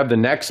 And they have the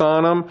necks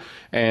on them,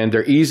 and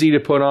they're easy to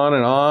put on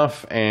and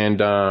off.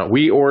 And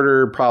we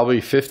order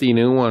probably 50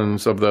 new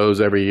ones of those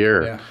every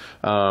year. Yeah.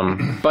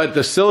 But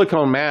the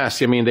silicone masks,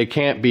 they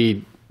can't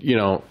be,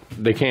 you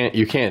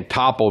can't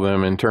topple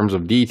them in terms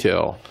of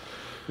detail.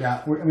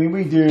 Yeah, we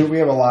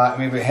have a lot.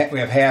 We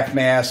have half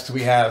masks.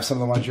 We have some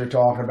of the ones you're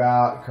talking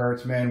about,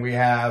 Kurtzman. We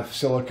have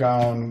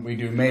silicone. We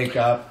do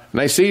makeup.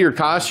 And I see your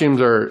costumes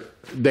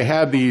they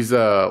have these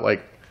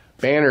like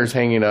banners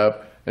hanging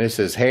up, and it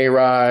says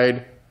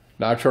Hayride,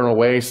 Nocturnal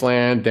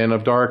Wasteland, Den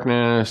of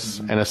Darkness,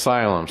 and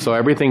Asylum. So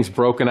everything's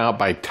broken out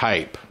by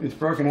type. It's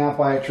broken out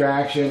by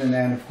attraction, and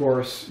then of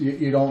course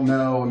you don't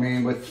know.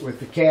 With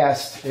the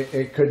cast,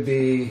 it could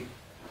be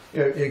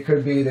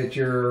that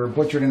your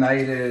Butcher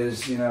Tonight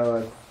is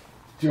a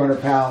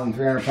 200-pound,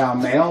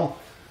 300-pound male,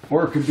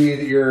 or it could be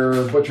that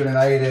your Butcher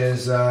Tonight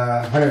is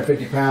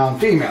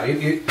 150-pound female.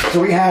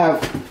 So we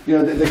have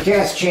the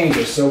cast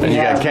changes. So and you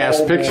got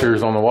cast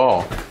pictures on the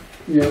wall.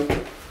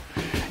 Yep.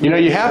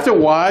 You have to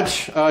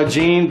watch,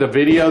 Gene, the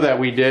video that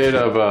we did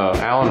of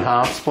Alan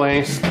Hoff's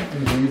place.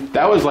 Mm-hmm.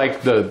 That was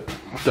like the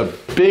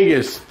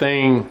biggest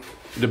thing.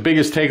 The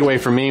biggest takeaway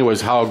for me was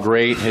how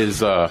great his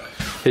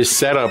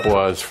setup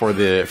was for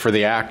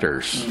the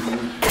actors.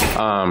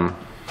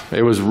 Mm-hmm.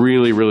 It was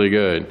really, really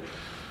good.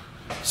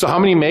 So how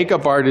many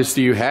makeup artists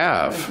do you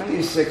have? As many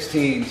as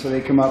 16. So they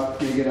come up,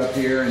 they get up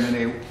here, and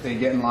then they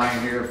get in line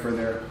here for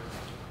the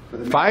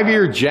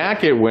 5-year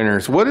jacket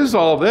winners. What is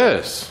all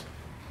this?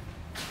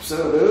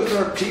 So those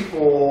are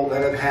people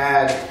that have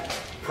had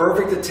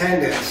perfect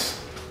attendance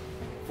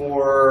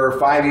for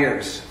 5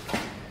 years,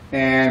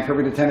 and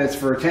perfect attendance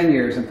for 10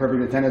 years, and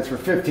perfect attendance for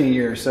 15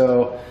 years.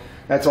 So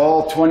that's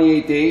all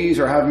 28 days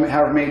or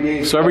however many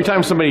days. So every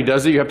time somebody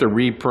does it, you have to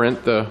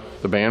reprint the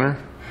banner?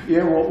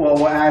 Yeah,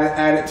 we'll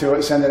add it to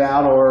it, send it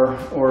out,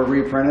 or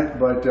reprint it.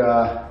 But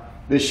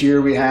this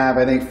year we have,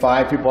 I think,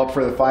 5 people up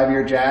for the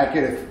 5-year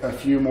jacket, a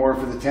few more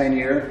for the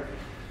 10-year.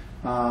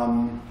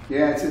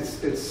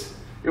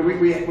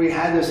 We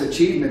had this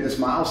achievement, this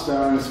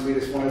milestone, so we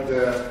just wanted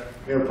to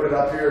put it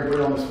up here and put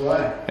it on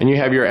display. And you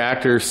have your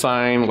actors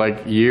sign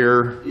like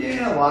year?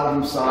 Yeah, a lot of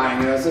them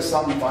sign. It's just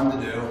something fun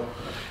to do.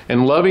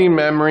 In loving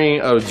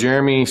memory of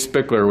Jeremy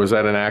Spickler, was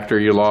that an actor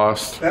you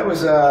lost? That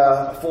was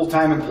a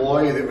full-time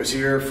employee that was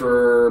here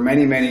for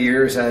many, many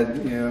years. Had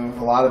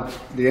a lot of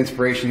the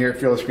inspiration here at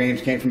Field of Screams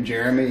came from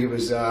Jeremy. He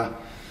was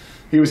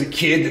a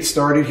kid that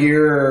started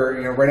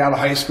here, right out of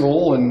high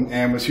school,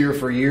 and was here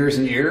for years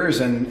and years.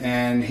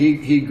 And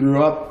he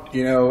grew up,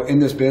 in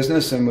this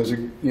business and was,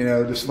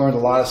 just learned a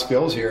lot of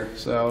skills here.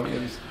 So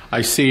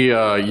I see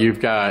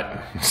you've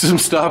got some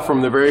stuff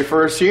from the very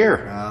first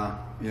year.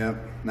 Yep,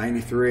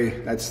 93.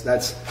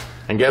 That's.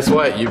 And guess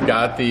what? You've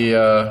got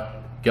the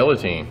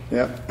guillotine.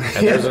 Yep.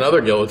 And there's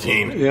another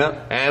guillotine.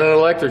 Yep. And an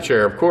electric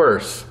chair, of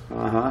course.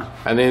 Uh-huh.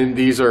 And then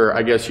these are,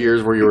 I guess,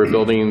 years where you were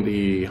building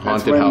the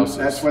haunted houses.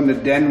 That's when the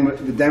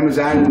den was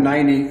added in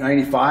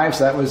 95.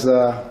 So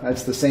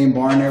that's the same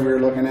barn there we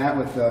were looking at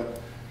with the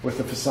with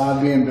the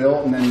facade being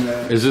built, and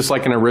then Is this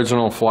like an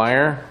original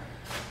flyer?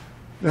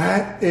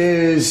 that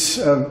is.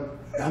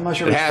 I'm not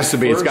sure. It has to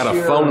be. It's got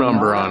a phone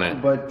number on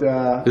it. But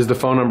Is the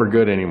phone number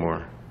good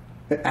anymore?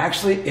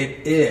 actually,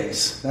 it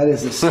is. That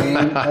is the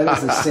same. That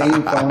is the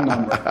same phone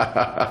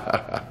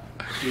number.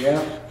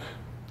 Yeah.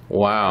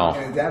 Wow.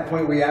 And at that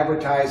point, we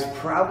advertised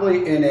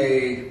probably in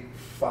a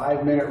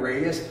 5-minute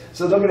radius.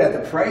 So look at that.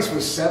 The price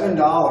was $7.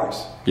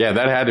 Yeah,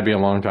 that had to be a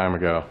long time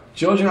ago.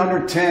 Children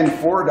under 10,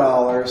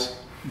 $4.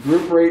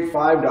 Group rate,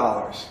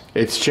 $5.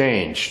 It's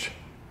changed.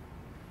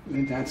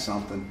 Ain't that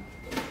something?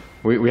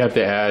 We have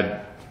to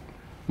add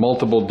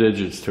multiple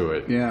digits to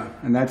it. Yeah,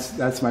 and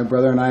that's my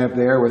brother and I up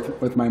there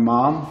with my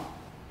mom.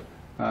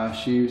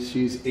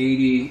 She's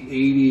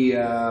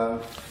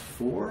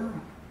 84.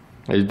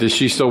 Does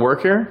she still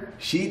work here?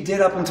 She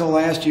did up until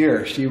last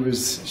year. She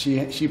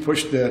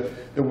pushed the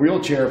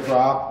wheelchair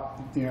prop.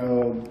 You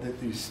know,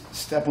 that you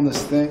step on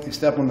this thing, you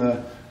step on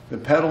the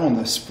pedal and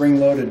the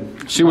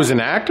spring-loaded. She was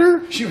an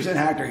actor? She was an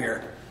actor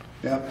here.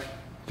 Yep.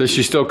 Does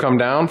she still come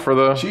down for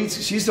the... She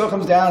still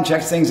comes down,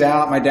 checks things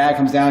out. My dad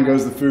comes down,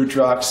 goes to the food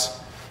trucks.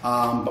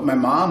 But my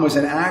mom was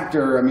an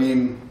actor. I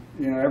mean,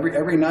 you know,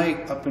 every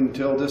night up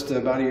until just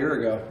about a year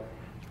ago.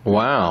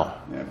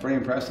 Wow. Yeah, pretty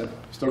impressive.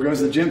 Still goes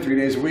to the gym 3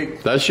 days a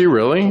week. Does she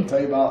really? I'll tell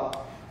you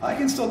about. I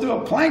can still do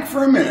a plank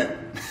for a minute.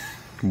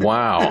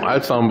 Wow,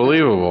 that's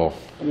unbelievable.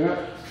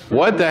 Yeah.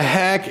 What the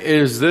heck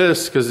is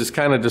this? Because it's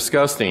kind of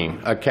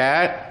disgusting. A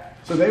cat?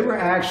 So they were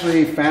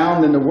actually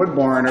found in the wood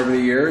barn over the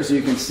years.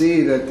 You can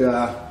see that.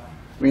 I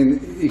mean,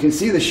 you can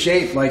see the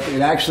shape. Like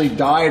it actually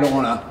died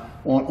on a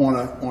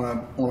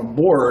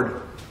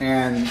board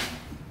and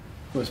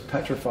was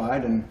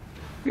petrified. And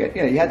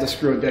yeah, you had to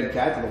screw a dead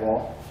cat to the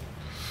wall.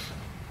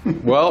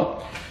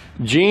 Well,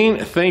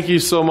 Gene, thank you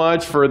so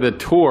much for the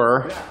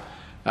tour.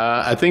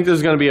 I think this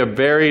is going to be a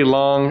very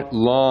long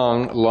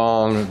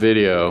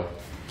video.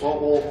 Well,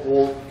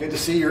 we'll get to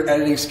see your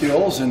editing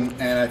skills,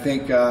 and I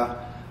think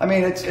I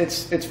mean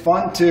it's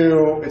fun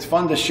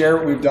to share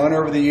what we've done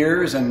over the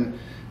years, and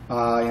you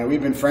know,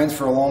 we've been friends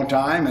for a long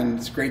time, and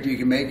it's great that you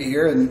can make it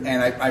here. And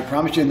I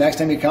promise you, the next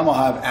time you come,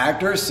 I'll have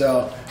actors.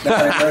 So now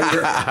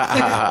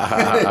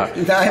I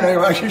know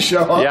you're actually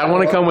show up. Yeah, I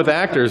want to come with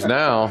actors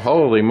now.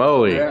 Holy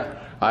moly! Yeah.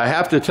 I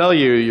have to tell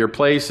you, your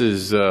place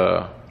is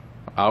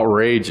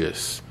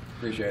outrageous.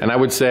 Appreciate it. And I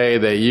would say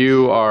that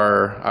you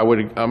are.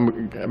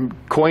 I'm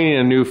coining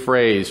a new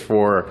phrase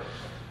for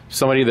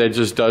somebody that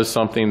just does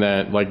something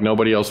that like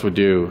nobody else would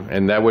do,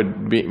 and that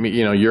would be,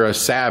 you know, you're a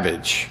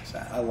savage.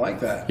 I like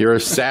that. You're a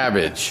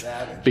savage.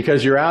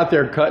 Because you're out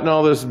there cutting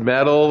all this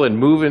metal and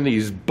moving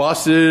these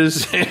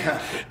buses and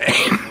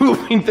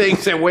moving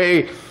things that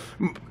weigh,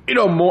 you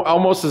know,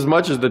 almost as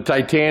much as the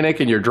Titanic,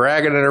 and you're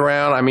dragging it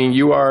around. I mean,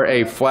 you are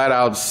a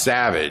flat-out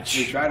savage.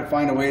 We try to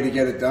find a way to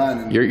get it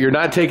done. And You're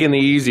not taking the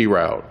easy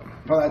route.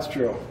 oh, that's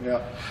true.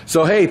 Yeah.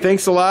 So, hey,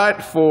 thanks a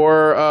lot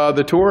for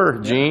the tour,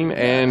 Gene.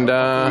 And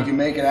you can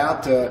make it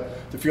out to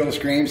Field of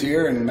Screams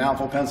here in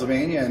Mountville,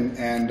 Pennsylvania,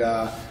 and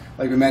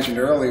like we mentioned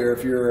earlier,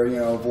 if you're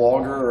a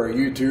vlogger or a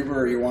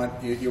YouTuber, you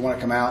want to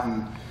come out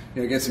and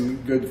get some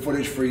good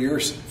footage for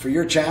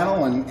your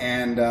channel,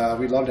 and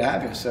we'd love to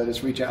have you. So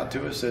just reach out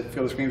to us at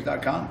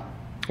fieldofscreams.com.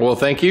 well,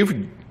 thank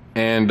you,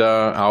 and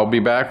I'll be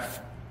back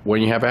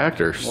when you have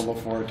actors. We'll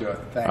look forward to it.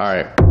 Thanks. All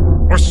right.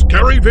 For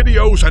scary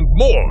videos and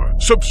more,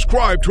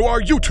 subscribe to our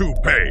YouTube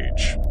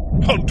page,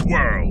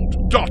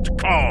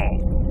 Hauntworld.com.